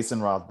 Jason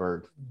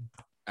Rothberg.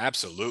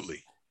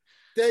 Absolutely.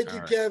 Thank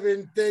you,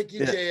 Kevin. Thank you,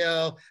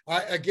 Yeah.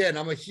 JL.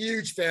 I'm a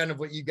huge fan of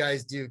what you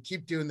guys do.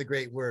 Keep doing the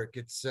great work.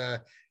 It's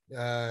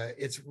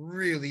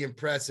really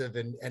impressive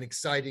and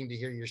exciting to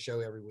hear your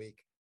show every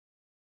week.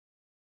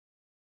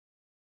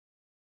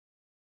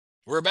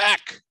 We're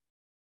back.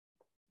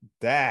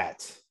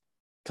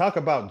 Talk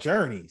about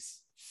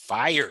journeys.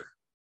 Fire.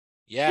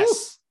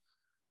 Yes.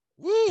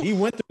 Woo. He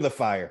went through the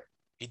fire.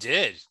 He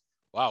did.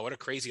 Wow, what a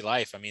crazy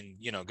life. I mean,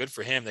 you know, good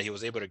for him that he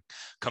was able to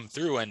come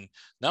through and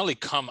not only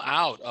come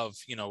out of,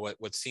 you know,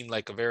 what seemed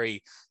like a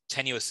very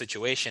tenuous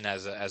situation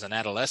as an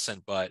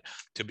adolescent, but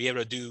to be able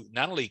to do,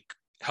 not only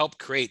help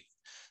create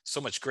so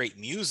much great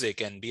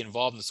music and be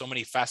involved in so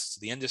many facets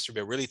of the industry,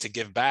 but really to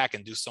give back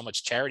and do so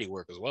much charity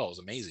work as well. It was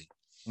amazing.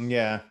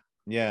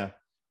 Yeah.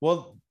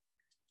 Well,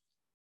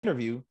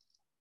 interview,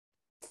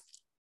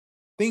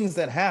 things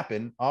that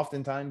happen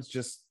oftentimes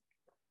just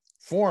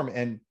form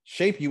and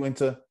shape you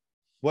into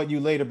what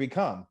you later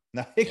become.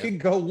 Now it could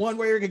go one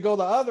way or it could go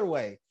the other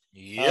way.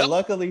 Yep.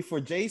 Luckily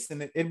for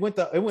Jason, it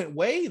went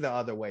way the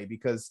other way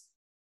because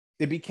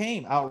it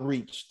became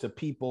outreach to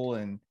people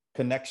and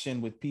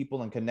connection with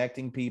people and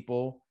connecting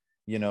people.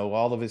 You know,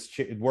 all of his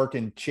work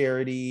in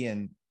charity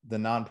and the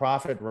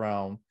nonprofit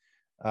realm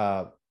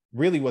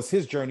really was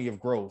his journey of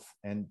growth.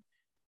 And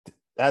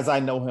as I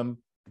know him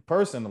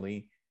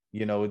personally,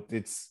 you know,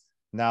 it's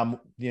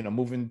now, you know,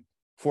 moving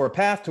for a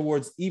path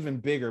towards even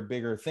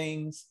bigger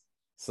things.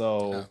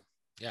 So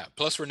yeah.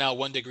 Plus, we're now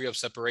 1 degree of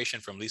separation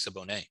from Lisa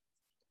Bonet.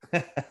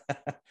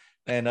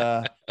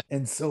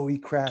 and Zoe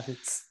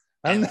Kravitz.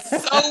 I'm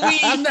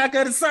not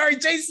gonna. Sorry,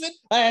 Jason.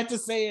 I had to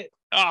say it.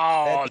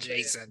 Oh,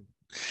 Jason.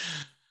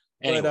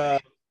 Anyway.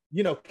 But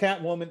you know,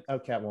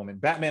 Catwoman.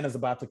 Batman is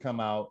about to come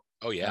out.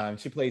 Oh yeah.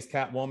 She plays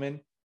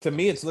Catwoman. To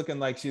me, it's looking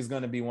like she's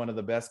going to be one of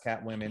the best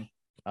Catwomen.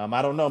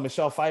 I don't know.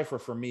 Michelle Pfeiffer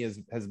for me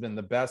has been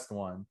the best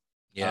one.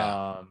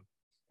 Yeah.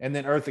 And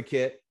then Eartha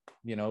Kitt.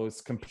 You know,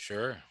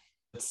 sure.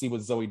 Let's see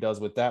what Zoe does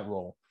with that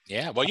role.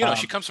 Yeah, well, you know,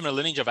 she comes from a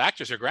lineage of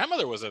actors. Her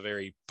grandmother was a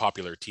very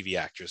popular TV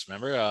actress.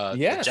 Remember?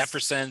 Yes. The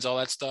Jeffersons, all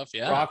that stuff.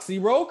 Yeah. Roxy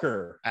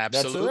Roker.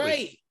 Absolutely. That's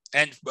right.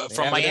 And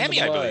from Miami,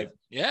 I believe.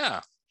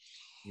 Yeah.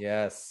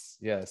 Yes.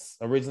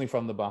 Originally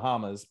from the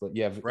Bahamas, but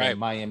yeah, right.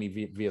 Miami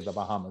via the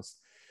Bahamas.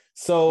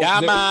 So yeah,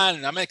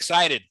 man, I'm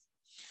excited.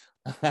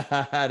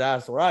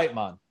 That's right,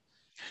 man.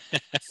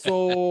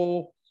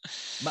 So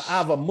I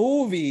have a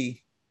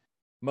movie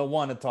I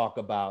want to talk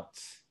about.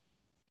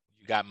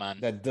 You got, man.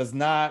 That does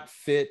not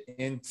fit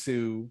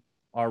into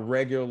our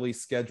regularly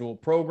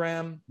scheduled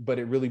program, but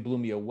it really blew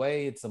me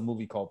away. It's a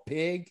movie called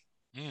Pig,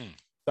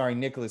 starring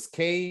Nicolas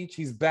Cage.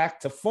 He's back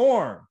to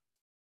form.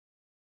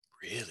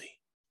 Really?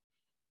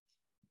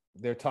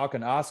 They're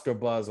talking Oscar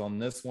buzz on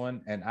this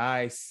one, and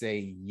I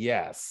say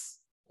yes.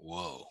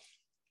 Whoa.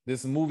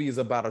 This movie is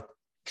about a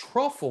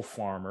truffle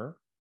farmer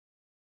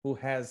who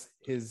has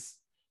his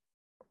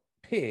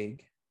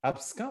pig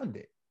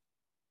absconded.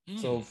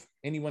 So if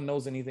anyone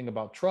knows anything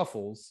about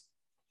truffles,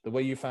 the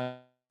way you find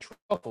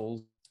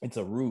truffles, it's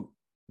a root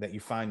that you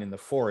find in the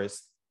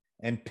forest,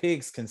 and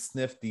pigs can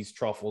sniff these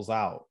truffles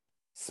out.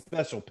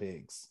 Special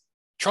pigs.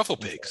 Truffle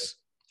pigs.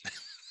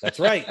 That's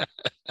right.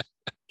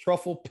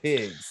 Truffle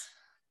pigs.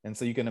 And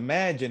so you can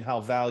imagine how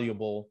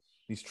valuable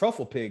these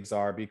truffle pigs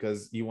are,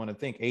 because you want to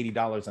think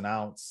 $80 an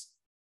ounce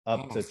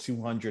up to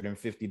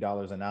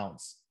 $250 an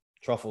ounce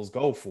truffles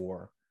go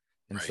for.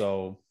 And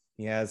so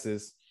he has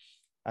his,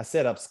 I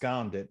said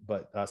absconded,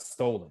 but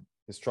stolen,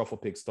 his truffle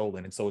pig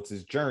stolen. And so it's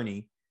his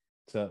journey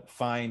to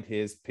find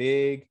his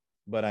pig.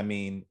 But I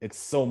mean, it's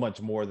so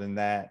much more than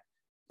that.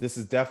 This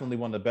is definitely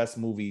one of the best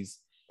movies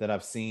that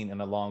I've seen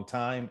in a long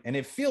time. And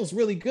it feels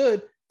really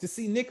good to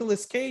see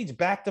Nicolas Cage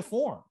back to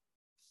form.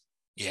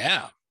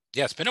 Yeah.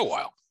 Yeah, it's been a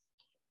while.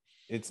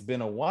 It's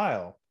been a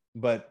while,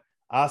 but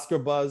Oscar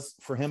buzz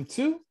for him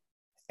too.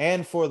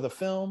 And for the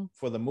film,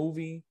 for the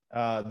movie.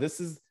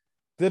 The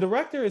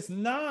director is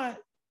not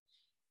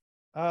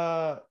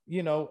a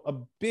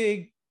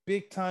big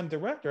time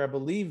director. I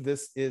believe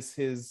this is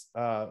his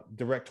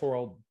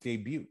directorial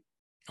debut.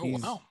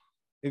 Wow.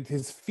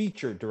 His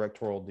featured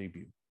directorial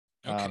debut.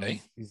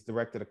 Okay. He's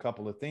directed a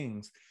couple of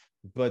things,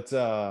 but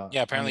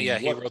apparently,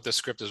 he wrote the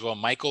script as well.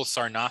 Michael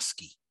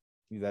Sarnowski.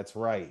 That's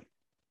right.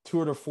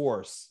 Tour de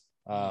force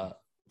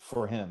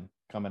for him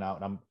coming out.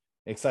 And I'm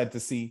excited to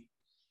see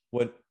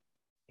what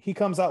he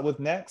comes out with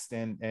next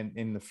and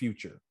in the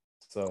future.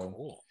 So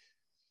cool.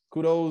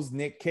 Kudos,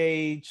 Nick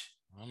Cage.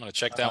 I'm going to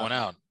check that one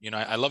out. You know,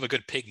 I love a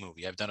good pig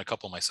movie. I've done a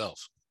couple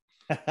myself.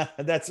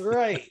 That's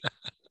right.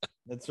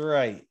 That's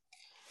right.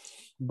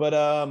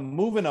 But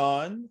moving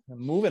on.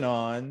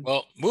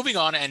 Well, moving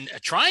on and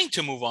trying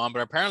to move on,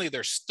 but apparently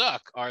they're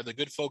stuck, are the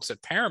good folks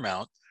at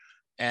Paramount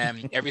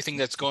and everything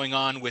that's going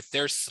on with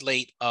their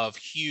slate of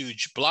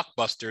huge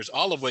blockbusters,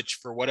 all of which,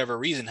 for whatever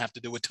reason, have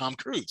to do with Tom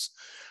Cruise.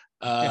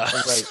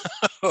 Right.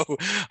 So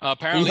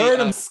apparently we heard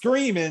him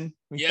screaming.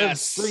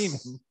 Yes,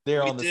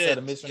 there on the set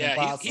of Mission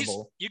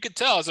Impossible. You could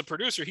tell as a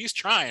producer, he's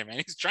trying, man.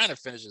 He's trying to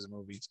finish his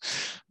movies,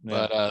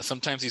 but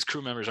sometimes these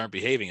crew members aren't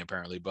behaving,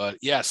 apparently. But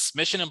yes,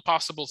 Mission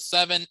Impossible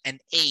 7 and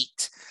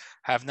 8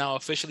 have now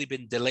officially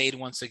been delayed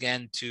once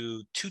again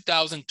to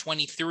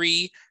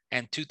 2023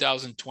 and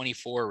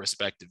 2024,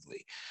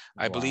 respectively.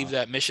 I believe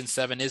that Mission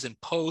 7 is in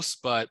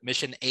post, but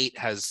Mission 8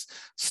 has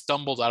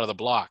stumbled out of the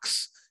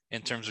blocks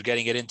in terms of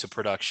getting it into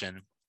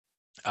production.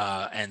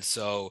 And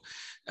so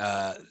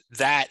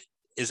that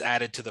is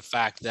added to the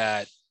fact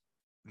that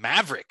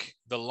Maverick,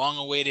 the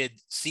long-awaited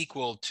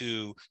sequel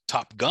to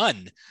Top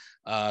Gun,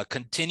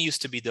 continues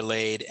to be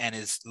delayed and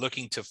is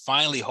looking to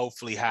finally,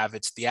 hopefully, have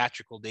its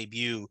theatrical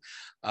debut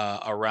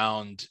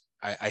around,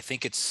 I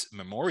think it's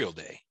Memorial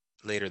Day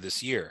later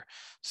this year.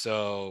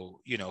 So,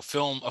 you know,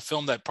 a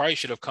film that probably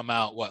should have come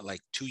out,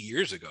 like 2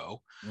 years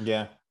ago.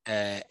 Yeah.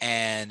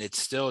 And it's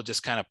still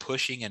just kind of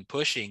pushing and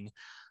pushing.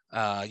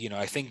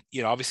 I think,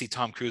 obviously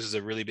Tom Cruise is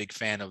a really big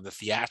fan of the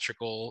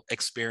theatrical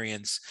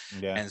experience.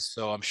 Yeah. And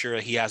so I'm sure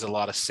he has a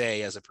lot of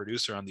say as a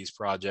producer on these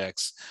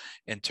projects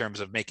in terms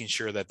of making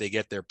sure that they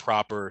get their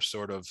proper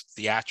sort of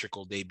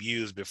theatrical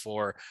debuts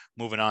before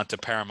moving on to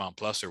Paramount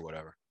Plus or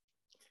whatever.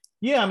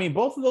 Yeah, I mean,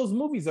 both of those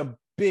movies are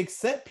big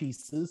set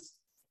pieces.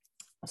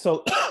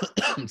 So,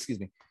 excuse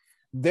me,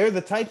 they're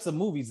the types of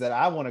movies that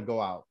I want to go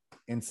out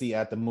and see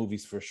at the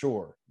movies for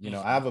sure.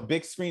 I have a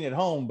big screen at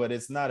home, but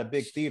it's not a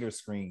big theater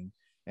screen.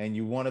 And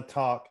you want to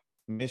talk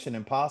Mission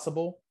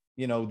Impossible,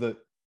 the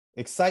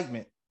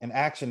excitement and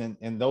action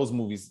in those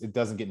movies, it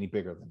doesn't get any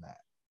bigger than that.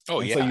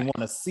 Oh, yeah. So you want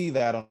to see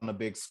that on a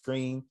big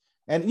screen.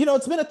 And,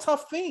 it's been a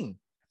tough thing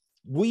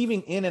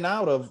weaving in and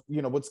out of,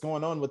 what's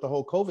going on with the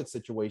whole COVID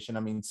situation. I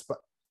mean,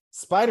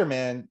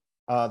 Spider-Man,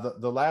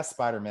 the last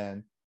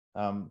Spider-Man,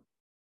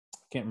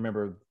 can't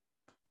remember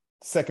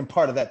the second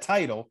part of that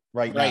title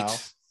right now.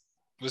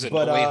 Was it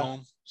No Way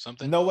Home?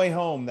 Something? No Way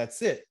Home.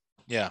 That's it.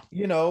 Yeah.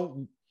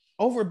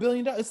 Over $1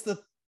 billion.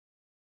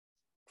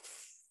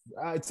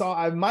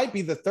 It might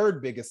be the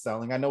third biggest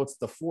selling. I know it's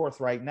the fourth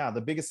right now, the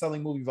biggest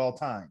selling movie of all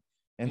time.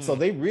 And so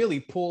they really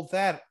pulled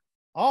that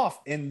off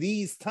in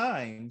these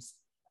times.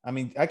 I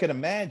mean, I could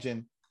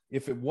imagine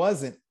if it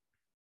wasn't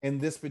in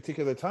this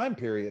particular time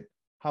period,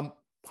 how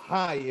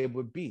high it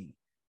would be.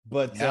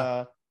 But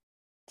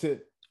to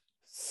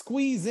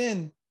squeeze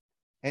in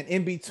and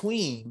in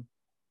between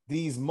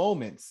these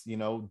moments,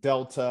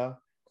 Delta,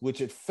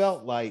 which it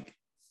felt like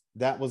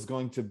that was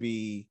going to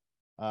be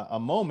a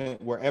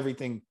moment where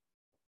everything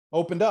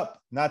opened up.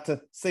 Not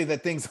to say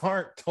that things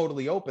aren't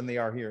totally open, they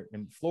are here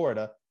in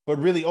Florida, but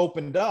really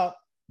opened up.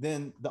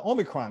 Then the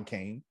Omicron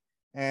came,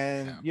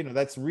 and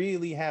that's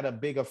really had a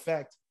big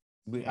effect.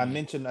 I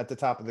mentioned at the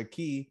top of the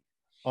key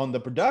on the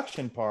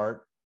production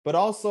part, but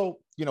also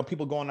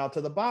people going out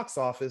to the box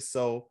office.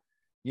 So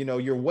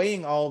you're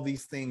weighing all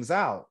these things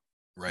out.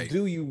 Right?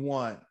 Do you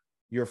want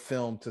your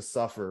film to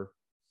suffer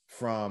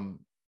from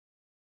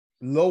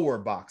lower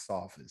box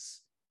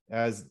office,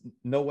 as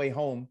No Way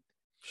Home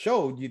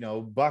showed?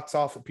 Box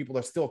office people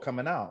are still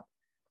coming out,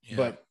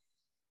 but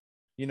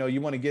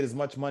you want to get as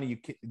much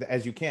money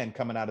as you can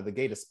coming out of the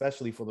gate,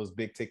 especially for those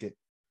big ticket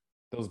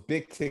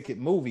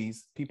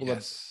movies. People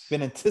have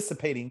been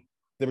anticipating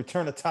the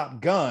return of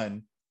Top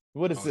Gun.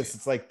 What is this? Yeah.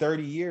 It's like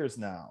 30 years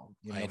now,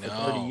 for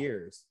 30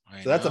 years.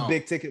 So that's a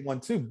big ticket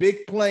one too.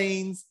 Big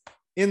planes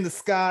in the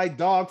sky,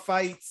 dog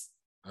fights.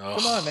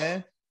 Come on,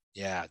 man.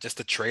 Yeah, just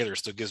the trailer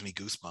still gives me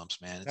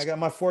goosebumps, man. I got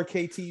my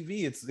 4K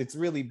TV. It's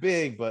really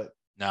big, but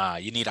nah,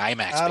 you need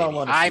IMAX. I don't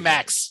want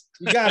IMAX.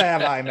 You gotta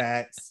have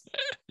IMAX.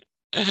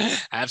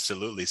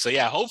 Absolutely. So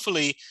yeah,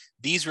 hopefully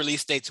these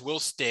release dates will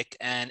stick,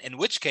 and in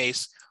which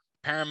case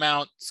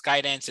Paramount,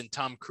 Skydance, and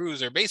Tom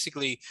Cruise are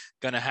basically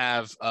going to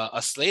have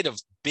a slate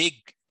of big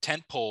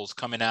tent poles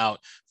coming out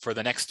for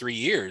the next 3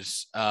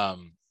 years.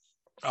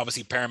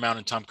 Obviously Paramount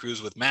and Tom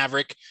Cruise with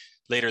Maverick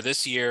later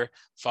this year,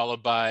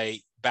 followed by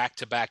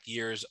back-to-back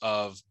years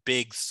of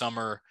big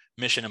summer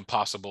Mission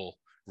Impossible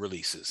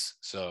releases.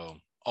 So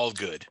all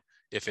good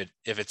if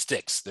it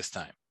sticks this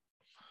time.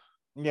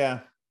 Yeah,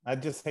 I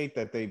just hate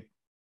that they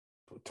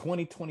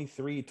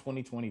 2023,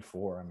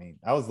 2024. I mean,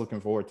 I was looking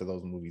forward to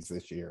those movies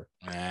this year.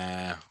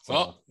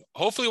 Well,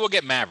 hopefully we'll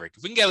get Maverick.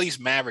 If we can get at least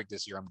Maverick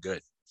this year, I'm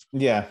good.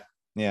 Yeah.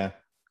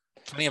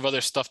 Plenty of other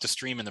stuff to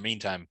stream in the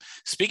meantime.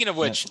 Speaking of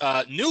which,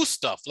 new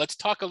stuff. Let's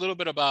talk a little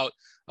bit about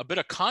a bit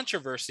of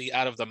controversy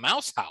out of the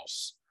Mouse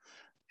House.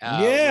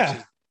 Which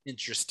is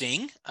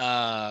interesting.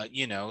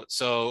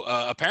 So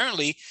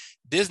apparently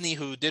Disney,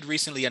 who did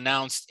recently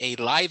announce a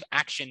live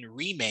action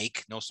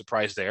remake, no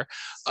surprise there,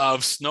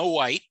 of Snow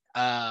White,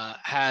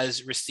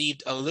 has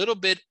received a little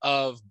bit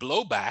of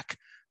blowback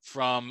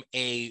from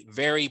a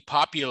very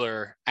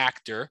popular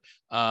actor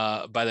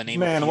by the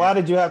name of Peter. Why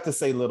did you have to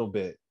say little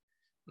bit?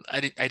 I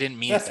didn't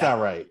mean that's not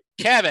right,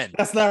 Kevin.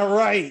 That's not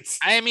right.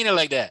 I didn't mean it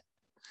like that.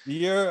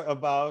 You're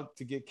about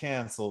to get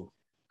canceled.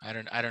 I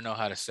don't know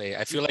how to say it.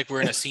 I feel like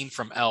we're in a scene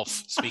from Elf,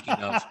 speaking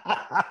of.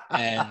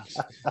 And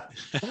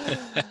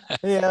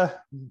yeah,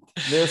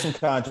 there's some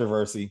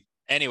controversy.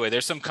 Anyway,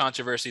 there's some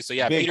controversy. So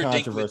yeah, big Peter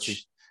controversy.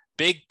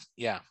 Big,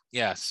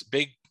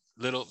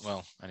 little,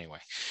 well, anyway.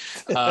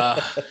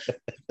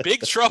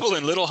 Big Trouble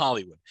in Little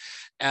Hollywood.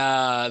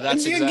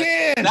 That's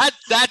exactly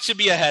that should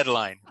be a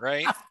headline,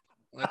 right?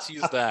 Let's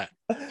use that.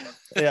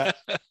 Yeah.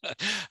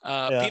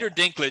 Peter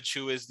Dinklage,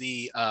 who is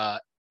the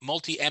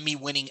multi-Emmy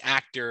winning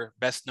actor,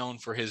 best known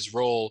for his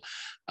role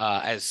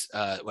as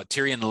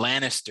Tyrion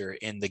Lannister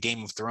in the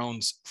Game of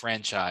Thrones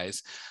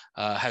franchise,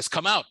 has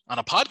come out on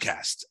a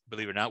podcast,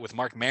 believe it or not, with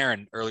Mark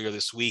Maron earlier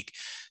this week,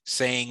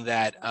 saying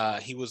that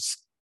he was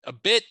a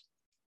bit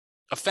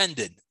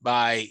offended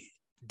by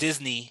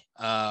Disney,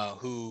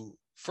 who,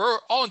 for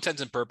all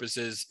intents and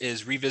purposes,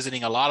 is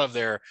revisiting a lot of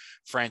their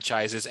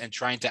franchises and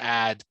trying to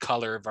add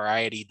color,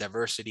 variety,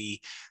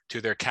 diversity to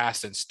their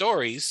cast and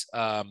stories,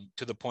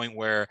 to the point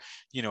where,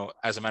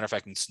 as a matter of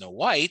fact, in Snow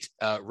White,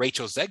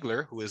 Rachel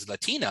Zegler, who is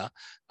Latina,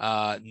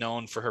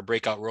 known for her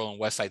breakout role in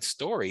West Side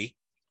Story,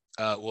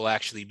 will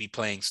actually be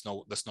playing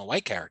the Snow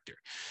White character.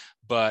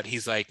 but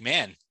he's like,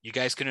 man, you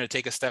guys couldn't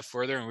take a step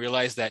further and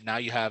realize that now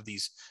you have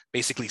these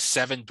basically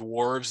 7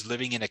 dwarves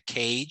living in a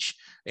cage,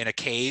 in a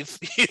cave,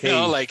 you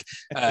know, like,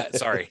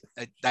 sorry,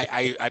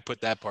 I put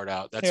that part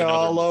out. That's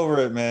all over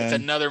it, man. It's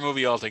another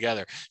movie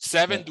altogether.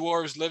 7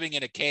 dwarves living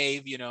in a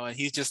cave, you know, and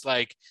he's just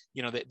like,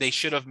 you know, they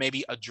should have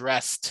maybe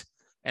addressed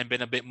and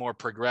been a bit more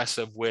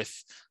progressive with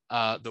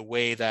the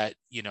way that,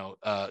 you know,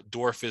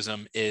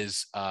 dwarfism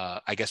is,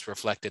 I guess,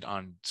 reflected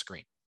on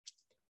screen.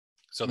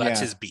 So that's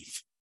his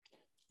beef.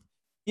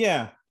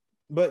 Yeah,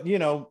 but you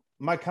know,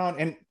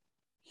 and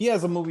he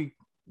has a movie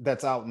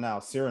that's out now,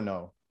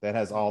 Cyrano, that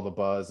has all the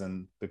buzz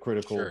and the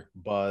critical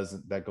buzz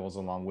that goes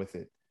along with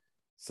it.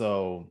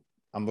 So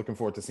I'm looking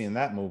forward to seeing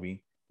that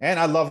movie. And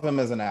I love him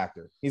as an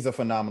actor. He's a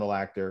phenomenal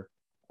actor.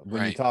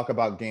 When you talk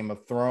about Game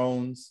of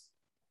Thrones,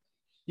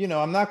 you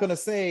know, I'm not going to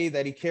say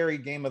that he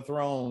carried Game of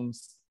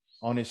Thrones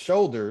on his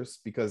shoulders,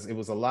 because it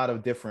was a lot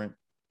of different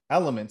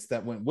elements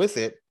that went with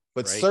it,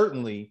 but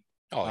certainly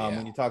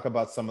when you talk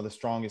about some of the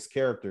strongest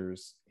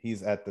characters,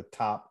 he's at the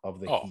top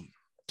of the heap.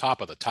 Top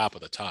of the top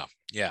of the top.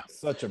 Yeah.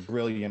 Such a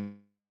brilliant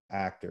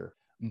actor.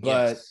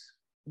 But,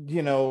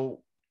 you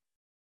know,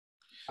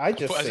 I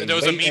just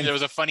there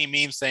was a funny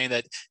meme saying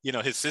that, you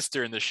know, his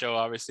sister in the show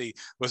obviously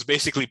was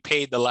basically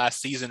paid the last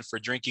season for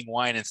drinking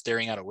wine and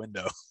staring out a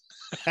window.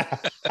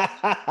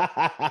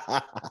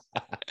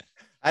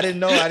 I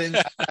didn't know. I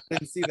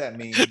didn't see that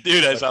meme.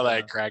 Dude, I saw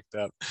that. Cracked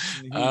up.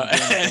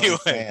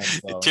 Anyway,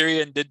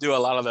 Tyrion did do a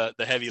lot of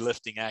the heavy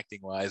lifting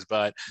acting wise,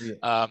 but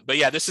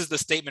yeah, this is the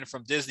statement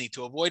from Disney: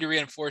 to avoid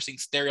reinforcing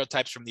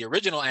stereotypes from the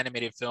original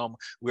animated film,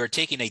 we are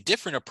taking a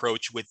different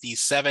approach with these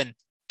 7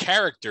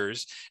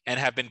 characters and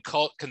have been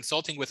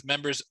consulting with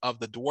members of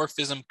the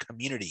dwarfism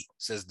community,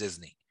 says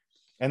Disney.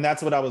 And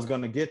that's what I was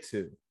going to get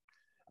to.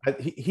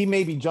 He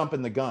may be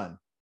jumping the gun.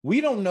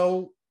 We don't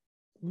know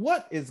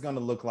what it's going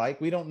to look like.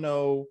 We don't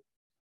know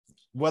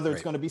whether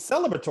it's going to be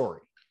celebratory,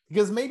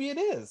 because maybe it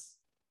is.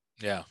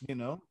 Yeah. You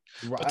know,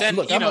 but then,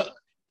 look,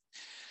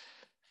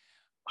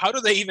 how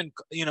do they even,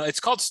 you know, it's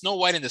called Snow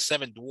White and the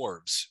 7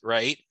 Dwarves,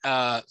 right?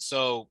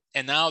 So,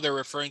 and now they're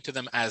referring to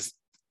them as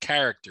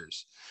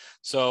characters.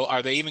 So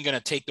are they even going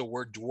to take the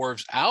word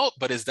dwarves out?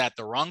 But is that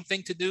the wrong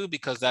thing to do,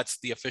 because that's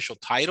the official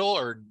title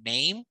or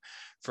name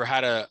for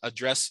how to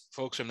address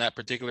folks from that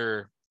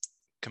particular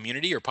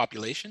community or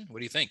population? What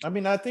do you think? I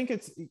mean, I think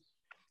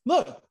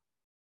look,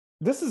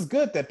 this is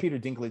good that Peter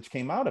Dinklage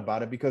came out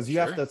about it, because you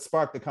have to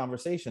spark the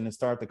conversation and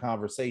start the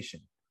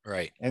conversation.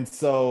 Right. And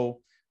so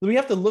we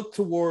have to look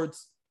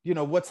towards, you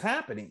know, what's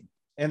happening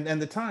and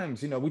the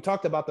times. You know, we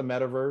talked about the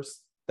metaverse.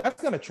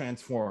 That's going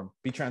to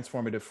be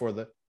transformative for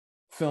the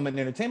film and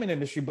entertainment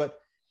industry, but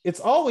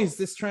it's always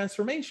this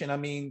transformation. I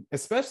mean,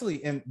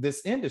 especially in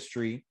this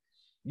industry,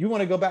 you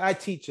want to go back. I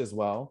teach as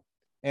well.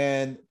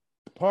 And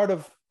part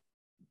of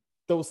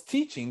those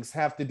teachings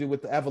have to do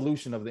with the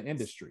evolution of the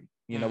industry.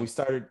 You know, we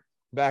started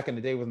back in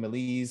the day with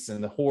Melise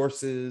and the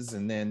horses,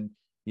 and then,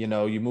 you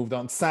know, you moved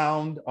on.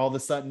 Sound all of a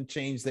sudden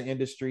changed the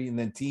industry, and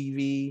then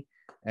TV,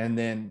 and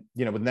then,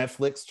 you know, with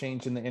Netflix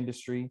changing the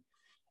industry.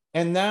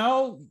 And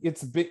now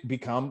it's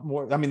become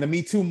more, I mean, the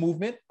Me Too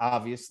movement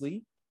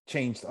obviously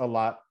changed a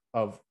lot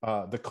of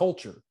the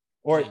culture,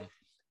 or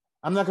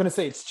I'm not going to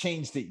say it's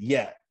changed it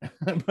yet,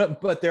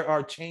 but there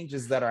are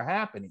changes that are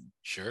happening.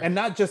 Sure. And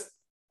not just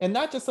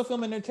the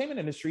film and entertainment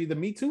industry. The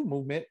Me Too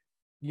movement,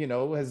 you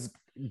know, has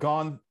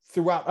gone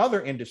throughout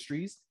other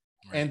industries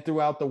and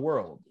throughout the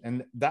world.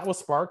 And that was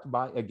sparked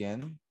by,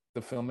 again,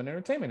 the film and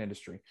entertainment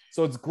industry.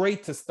 So it's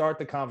great to start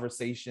the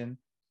conversation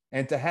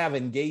and to have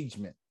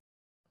engagement.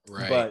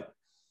 Right. But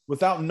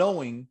without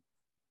knowing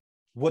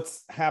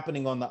what's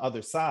happening on the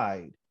other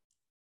side,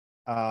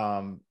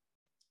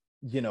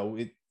 you know,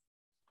 it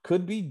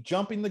could be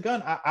jumping the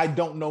gun. I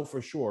don't know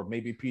for sure.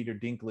 Maybe Peter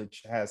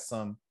Dinklage has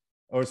some,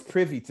 or is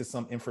privy to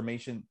some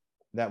information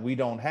that we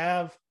don't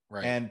have.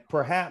 Right. And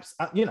perhaps,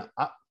 you know,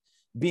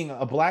 being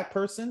a Black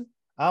person,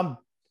 I'm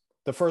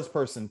the first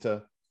person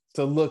to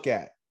look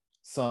at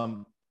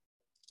some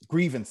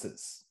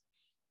grievances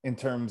in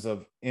terms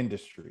of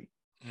industry.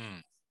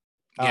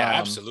 Yeah,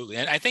 absolutely.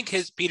 And I think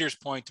to Peter's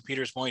point,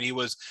 he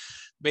was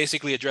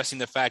basically addressing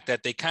the fact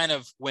that they kind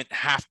of went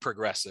half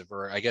progressive,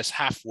 or I guess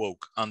half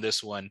woke on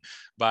this one,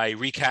 by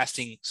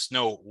recasting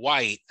Snow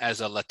White as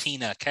a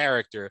Latina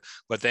character,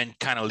 but then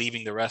kind of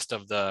leaving the rest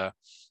of the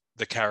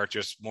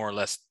characters more or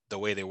less the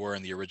way they were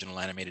in the original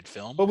animated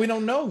film. But we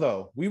don't know,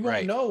 though. We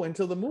won't know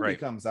until the movie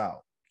comes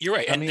out. You're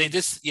right. And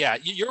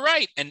you're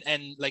right.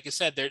 And like I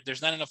said,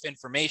 there's not enough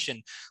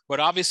information, but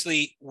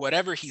obviously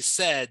whatever he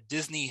said,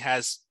 Disney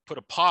has put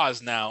a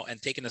pause now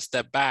and taken a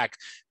step back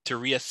to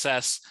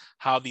reassess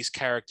how these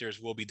characters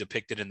will be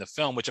depicted in the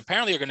film, which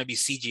apparently are going to be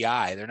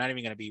CGI. They're not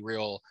even going to be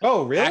real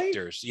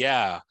actors.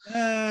 Yeah.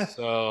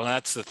 So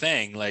that's the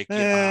thing. Like, you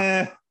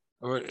know,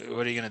 what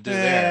are you going to do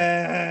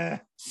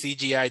there?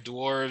 CGI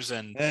dwarves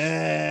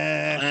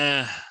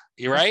and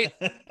you're right.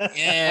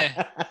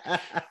 Yeah.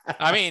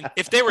 I mean,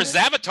 if they were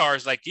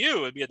Zavatars like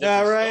you, it'd be a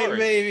different story.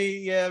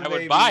 Maybe. Yeah, I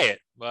would buy it,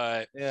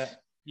 but yeah.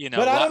 You know,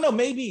 but I don't know.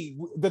 Maybe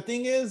the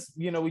thing is,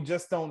 you know, we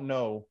just don't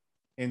know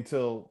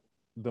until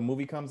the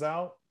movie comes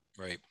out.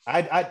 Right.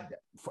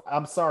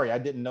 I'm sorry, I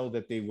didn't know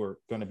that they were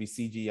going to be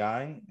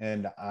CGI,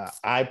 and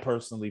I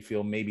personally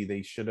feel maybe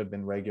they should have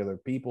been regular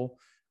people.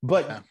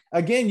 But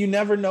again, you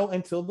never know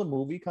until the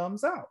movie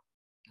comes out.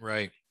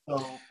 Right.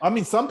 So, I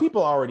mean, some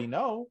people already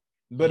know,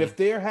 but if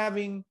they're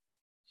having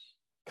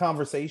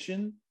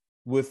conversation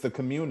with the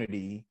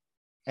community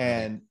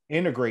and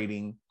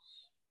integrating,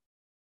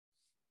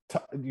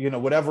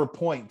 whatever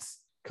points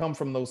come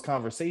from those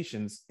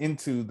conversations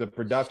into the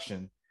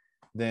production,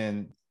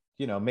 then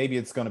maybe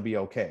it's going to be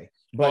okay.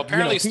 But well,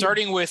 apparently,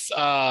 starting with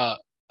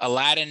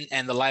Aladdin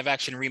and the live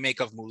action remake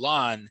of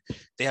Mulan,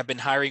 they have been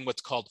hiring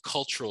what's called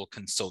cultural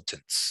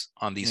consultants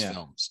on these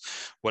films,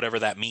 whatever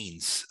that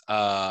means.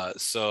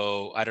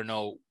 So I don't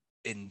know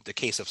in the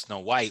case of Snow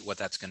White what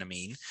that's going to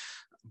mean,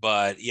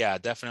 but yeah,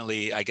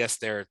 definitely, I guess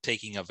they're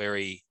taking a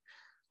very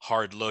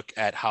hard look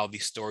at how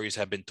these stories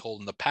have been told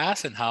in the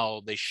past and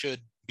how they should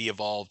be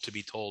evolved to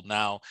be told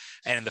now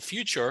and in the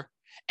future.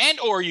 And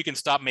or you can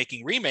stop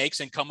making remakes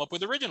and come up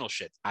with original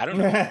shit. I don't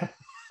know.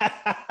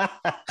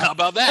 How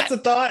about that?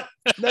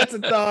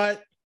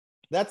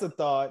 That's a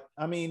thought.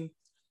 I mean,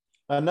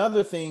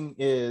 another thing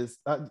is,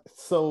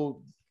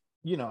 so,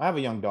 I have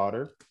a young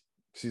daughter.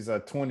 She's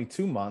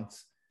 22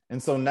 months.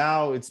 And so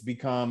now it's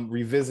become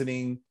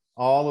revisiting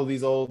all of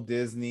these old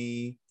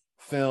Disney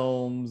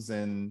films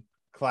and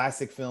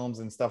classic films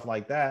and stuff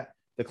like that.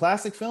 The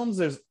classic films,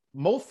 there's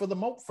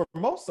for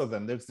most of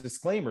them, there's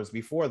disclaimers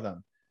before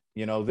them.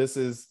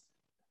 This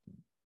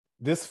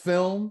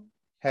film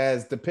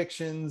has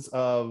depictions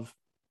of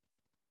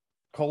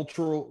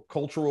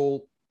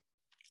cultural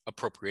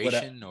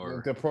appropriation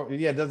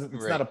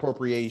it's not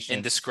appropriation,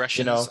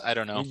 indiscretions. I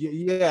don't know.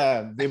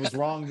 It was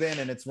wrong then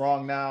and it's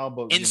wrong now,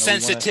 but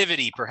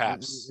insensitivity,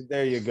 perhaps.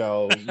 There you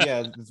go.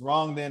 It's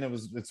wrong then,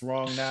 it's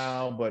wrong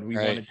now, but we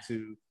wanted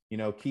to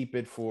keep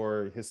it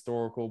for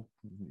historical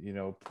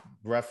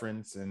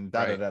reference and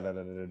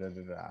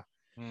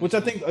which I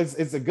think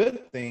is a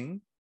good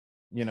thing.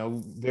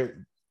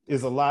 There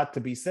is a lot to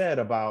be said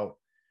about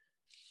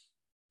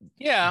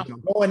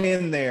going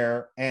in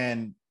there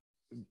and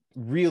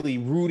really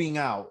rooting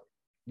out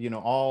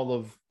all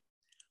of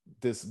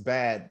this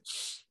bad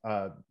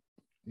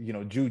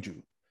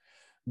juju,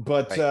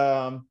 but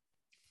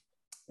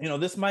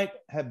this might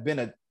have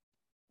been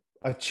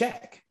a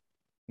check,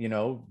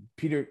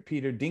 Peter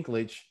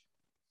Dinklage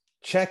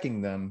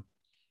checking them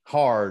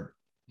hard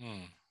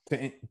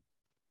to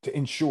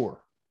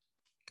ensure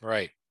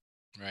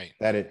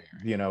that it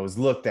is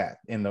looked at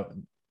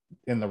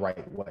in the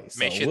right way.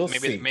 So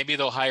maybe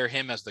they'll hire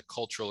him as the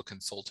cultural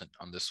consultant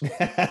on this one.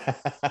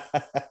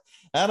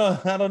 I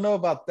don't know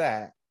about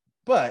that,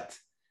 but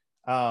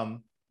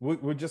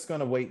we're just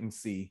going to wait and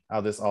see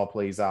how this all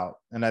plays out.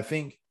 And I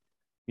think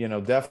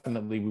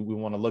definitely we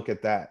want to look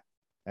at that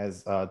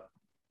as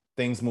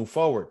things move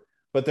forward.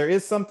 But there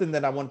is something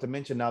that I wanted to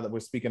mention now that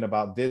we're speaking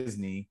about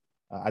Disney.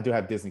 I do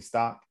have Disney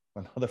stock.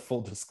 Another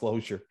full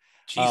disclosure.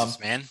 Jesus,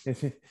 man.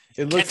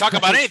 Can't talk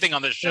about anything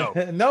on this show.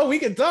 No, we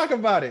can talk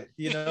about it.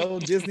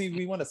 Disney,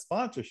 we want a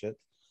sponsorship.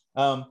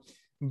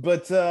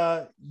 But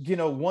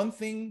one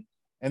thing,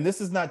 and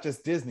this is not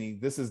just Disney,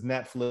 this is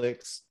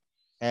Netflix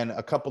and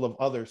a couple of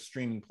other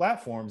streaming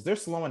platforms. They're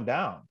slowing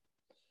down.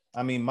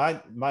 I mean,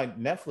 my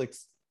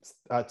Netflix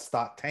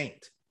stock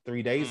tanked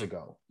 3 days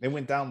ago. It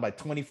went down by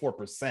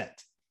 24%.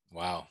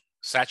 Wow.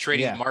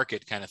 Saturating the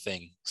market kind of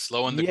thing.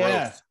 Slowing the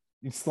growth.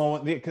 It's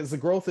slowing because the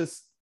growth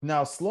is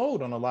now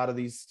slowed on a lot of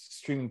these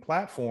streaming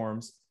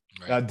platforms,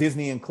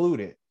 Disney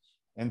included.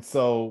 And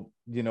so,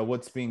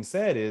 what's being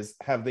said is,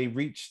 have they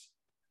reached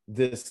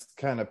this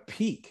kind of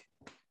peak?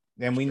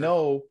 And we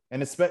know,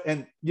 and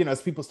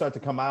as people start to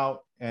come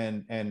out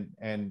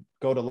and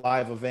go to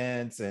live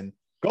events and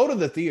go to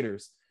the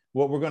theaters,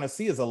 what we're going to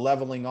see is a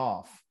leveling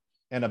off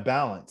and a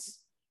balance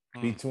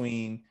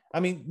between,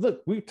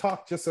 look, we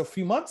talked just a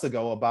few months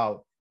ago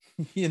about,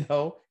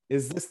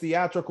 is this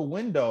theatrical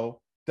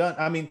window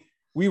done?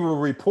 We were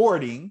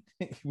reporting,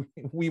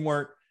 we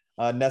weren't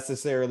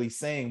necessarily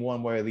saying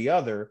one way or the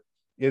other,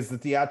 is the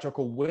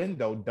theatrical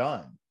window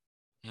done?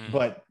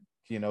 But,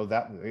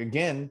 that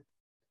again,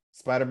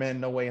 Spider-Man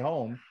No Way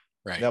Home,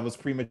 that was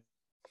premature.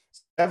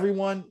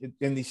 Everyone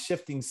in these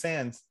shifting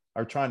sands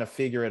are trying to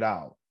figure it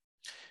out.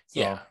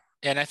 So,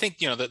 and I think,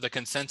 the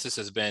consensus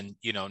has been,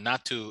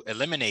 not to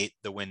eliminate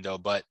the window,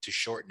 but to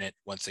shorten it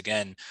once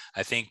again.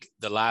 I think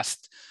the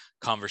last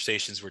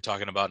conversations we're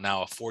talking about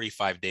now, a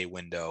 45-day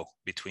window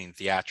between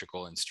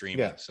theatrical and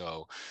streaming.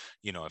 So,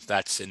 if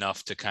that's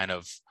enough to kind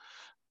of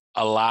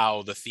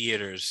allow the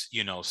theaters,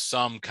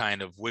 some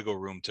kind of wiggle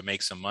room to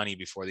make some money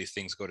before these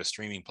things go to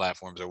streaming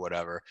platforms or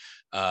whatever,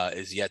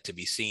 is yet to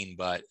be seen.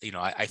 But,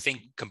 I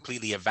think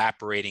completely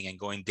evaporating and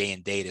going day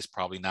and date is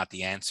probably not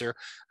the answer.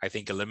 I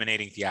think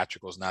eliminating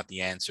theatrical is not the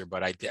answer,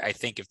 but I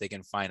think if they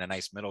can find a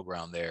nice middle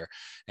ground there,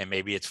 and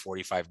maybe it's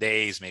 45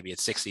 days, maybe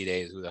it's 60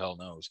 days, who the hell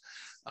knows?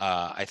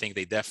 I think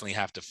they definitely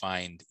have to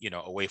find,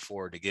 a way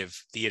forward to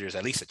give theaters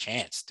at least a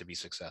chance to be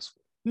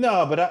successful.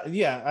 No, but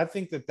I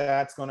think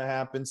that's going to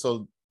happen.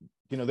 So,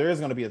 there is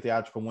going to be a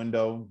theatrical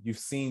window. You've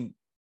seen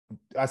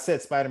I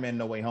said Spider-Man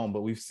No Way Home,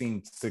 but we've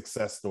seen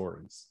success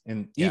stories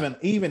and Yeah.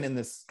 even in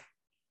this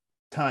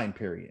time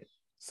period.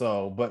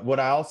 So, but what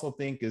I also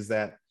think is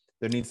that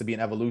there needs to be an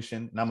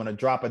evolution, and I'm going to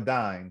drop a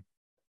dime.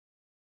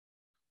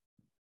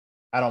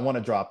 I don't want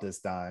to drop this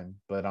dime,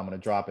 but I'm going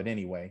to drop it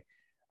anyway.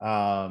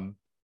 AMC,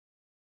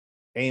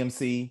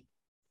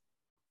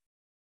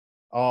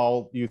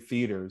 all you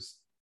theaters,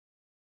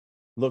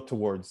 look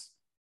towards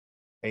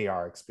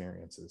AR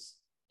experiences.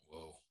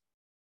 Whoa.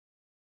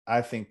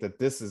 I think that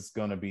this is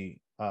going to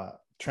be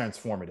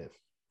transformative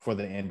for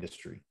the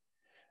industry,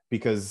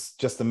 because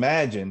just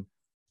imagine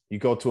you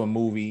go to a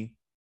movie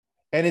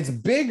and it's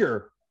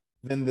bigger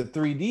than the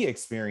 3D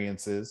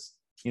experiences.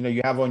 You know,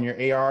 you have on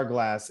your AR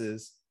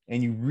glasses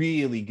and you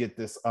really get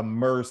this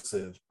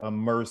immersive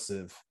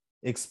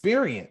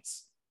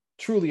experience,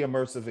 truly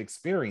immersive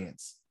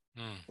experience.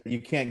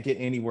 You can't get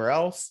anywhere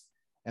else.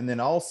 And then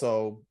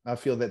also, I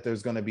feel that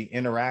there's going to be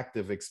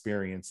interactive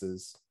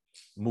experiences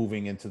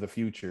moving into the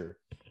future.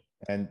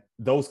 And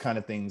those kind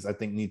of things, I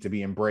think, need to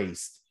be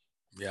embraced.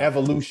 Yeah.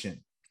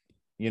 Evolution.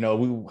 You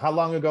know, how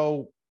long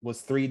ago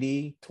was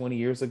 3D? 20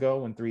 years ago,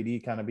 when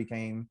 3D kind of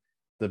became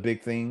the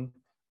big thing.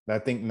 I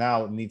think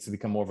now it needs to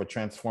become more of a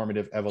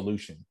transformative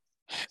evolution.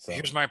 So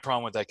here's my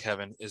problem with that,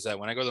 Kevin, is that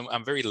when I go,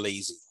 I'm very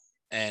lazy.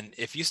 And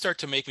if you start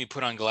to make me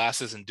put on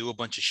glasses and do a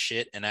bunch of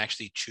shit and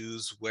actually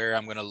choose where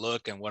I'm going to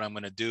look and what I'm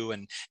going to do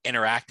and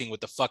interacting with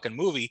the fucking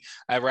movie,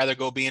 I'd rather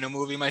go be in a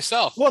movie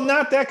myself. Well,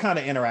 not that kind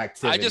of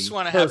interactivity. I just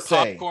want to have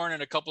popcorn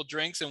and a couple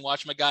drinks and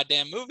watch my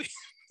goddamn movie.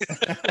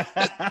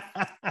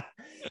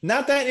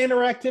 Not that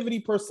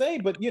interactivity per se,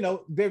 but, you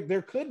know,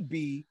 there could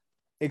be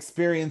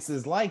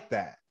experiences like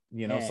that,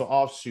 you know, so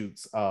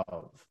offshoots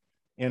of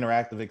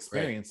interactive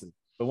experiences. Right.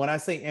 But when I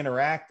say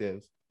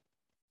interactive,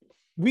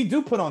 we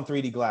do put on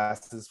 3D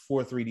glasses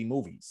for 3D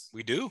movies.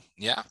 We do.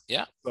 Yeah.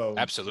 Yeah. So,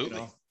 absolutely.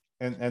 You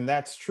know, and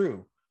that's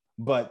true.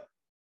 But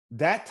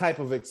that type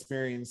of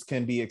experience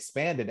can be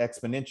expanded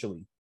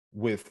exponentially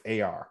with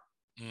AR.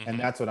 Mm-hmm. And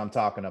that's what I'm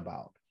talking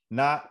about.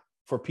 Not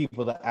for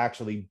people to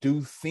actually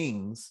do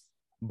things,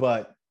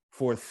 but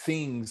for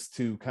things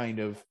to kind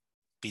of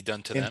be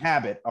done to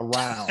inhabit them.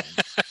 Around.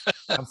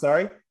 I'm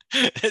sorry?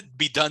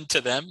 Be done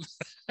to them.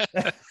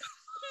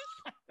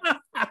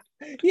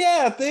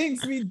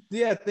 Things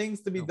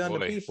to be done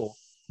to people.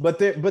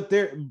 But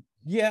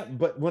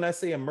when I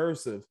say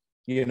immersive,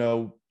 you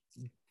know,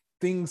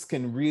 things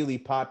can really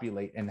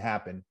populate and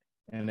happen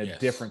in a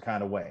different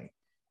kind of way.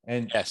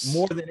 And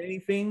more than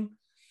anything,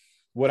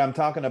 what I'm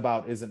talking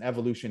about is an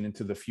evolution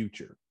into the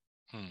future.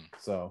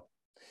 So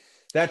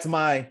that's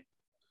my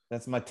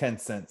 10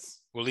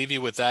 cents. We'll leave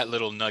you with that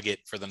little nugget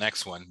for the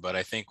next one, but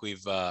I think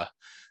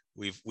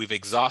we've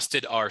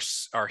exhausted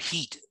our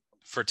heat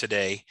for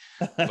today.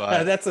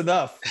 But that's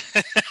enough.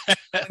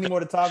 Any more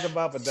to talk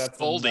about, but that's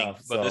folding.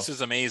 Enough, but this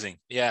is amazing.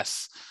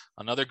 Yes,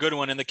 another good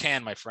one in the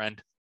can, my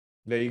friend.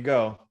 There you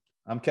go.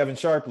 I'm Kevin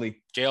Sharpley.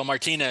 JL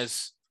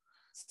Martinez.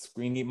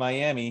 Screen Eat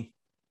Miami.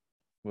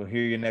 We'll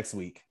hear you next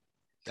week.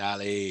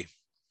 Dale.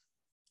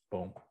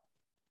 Boom.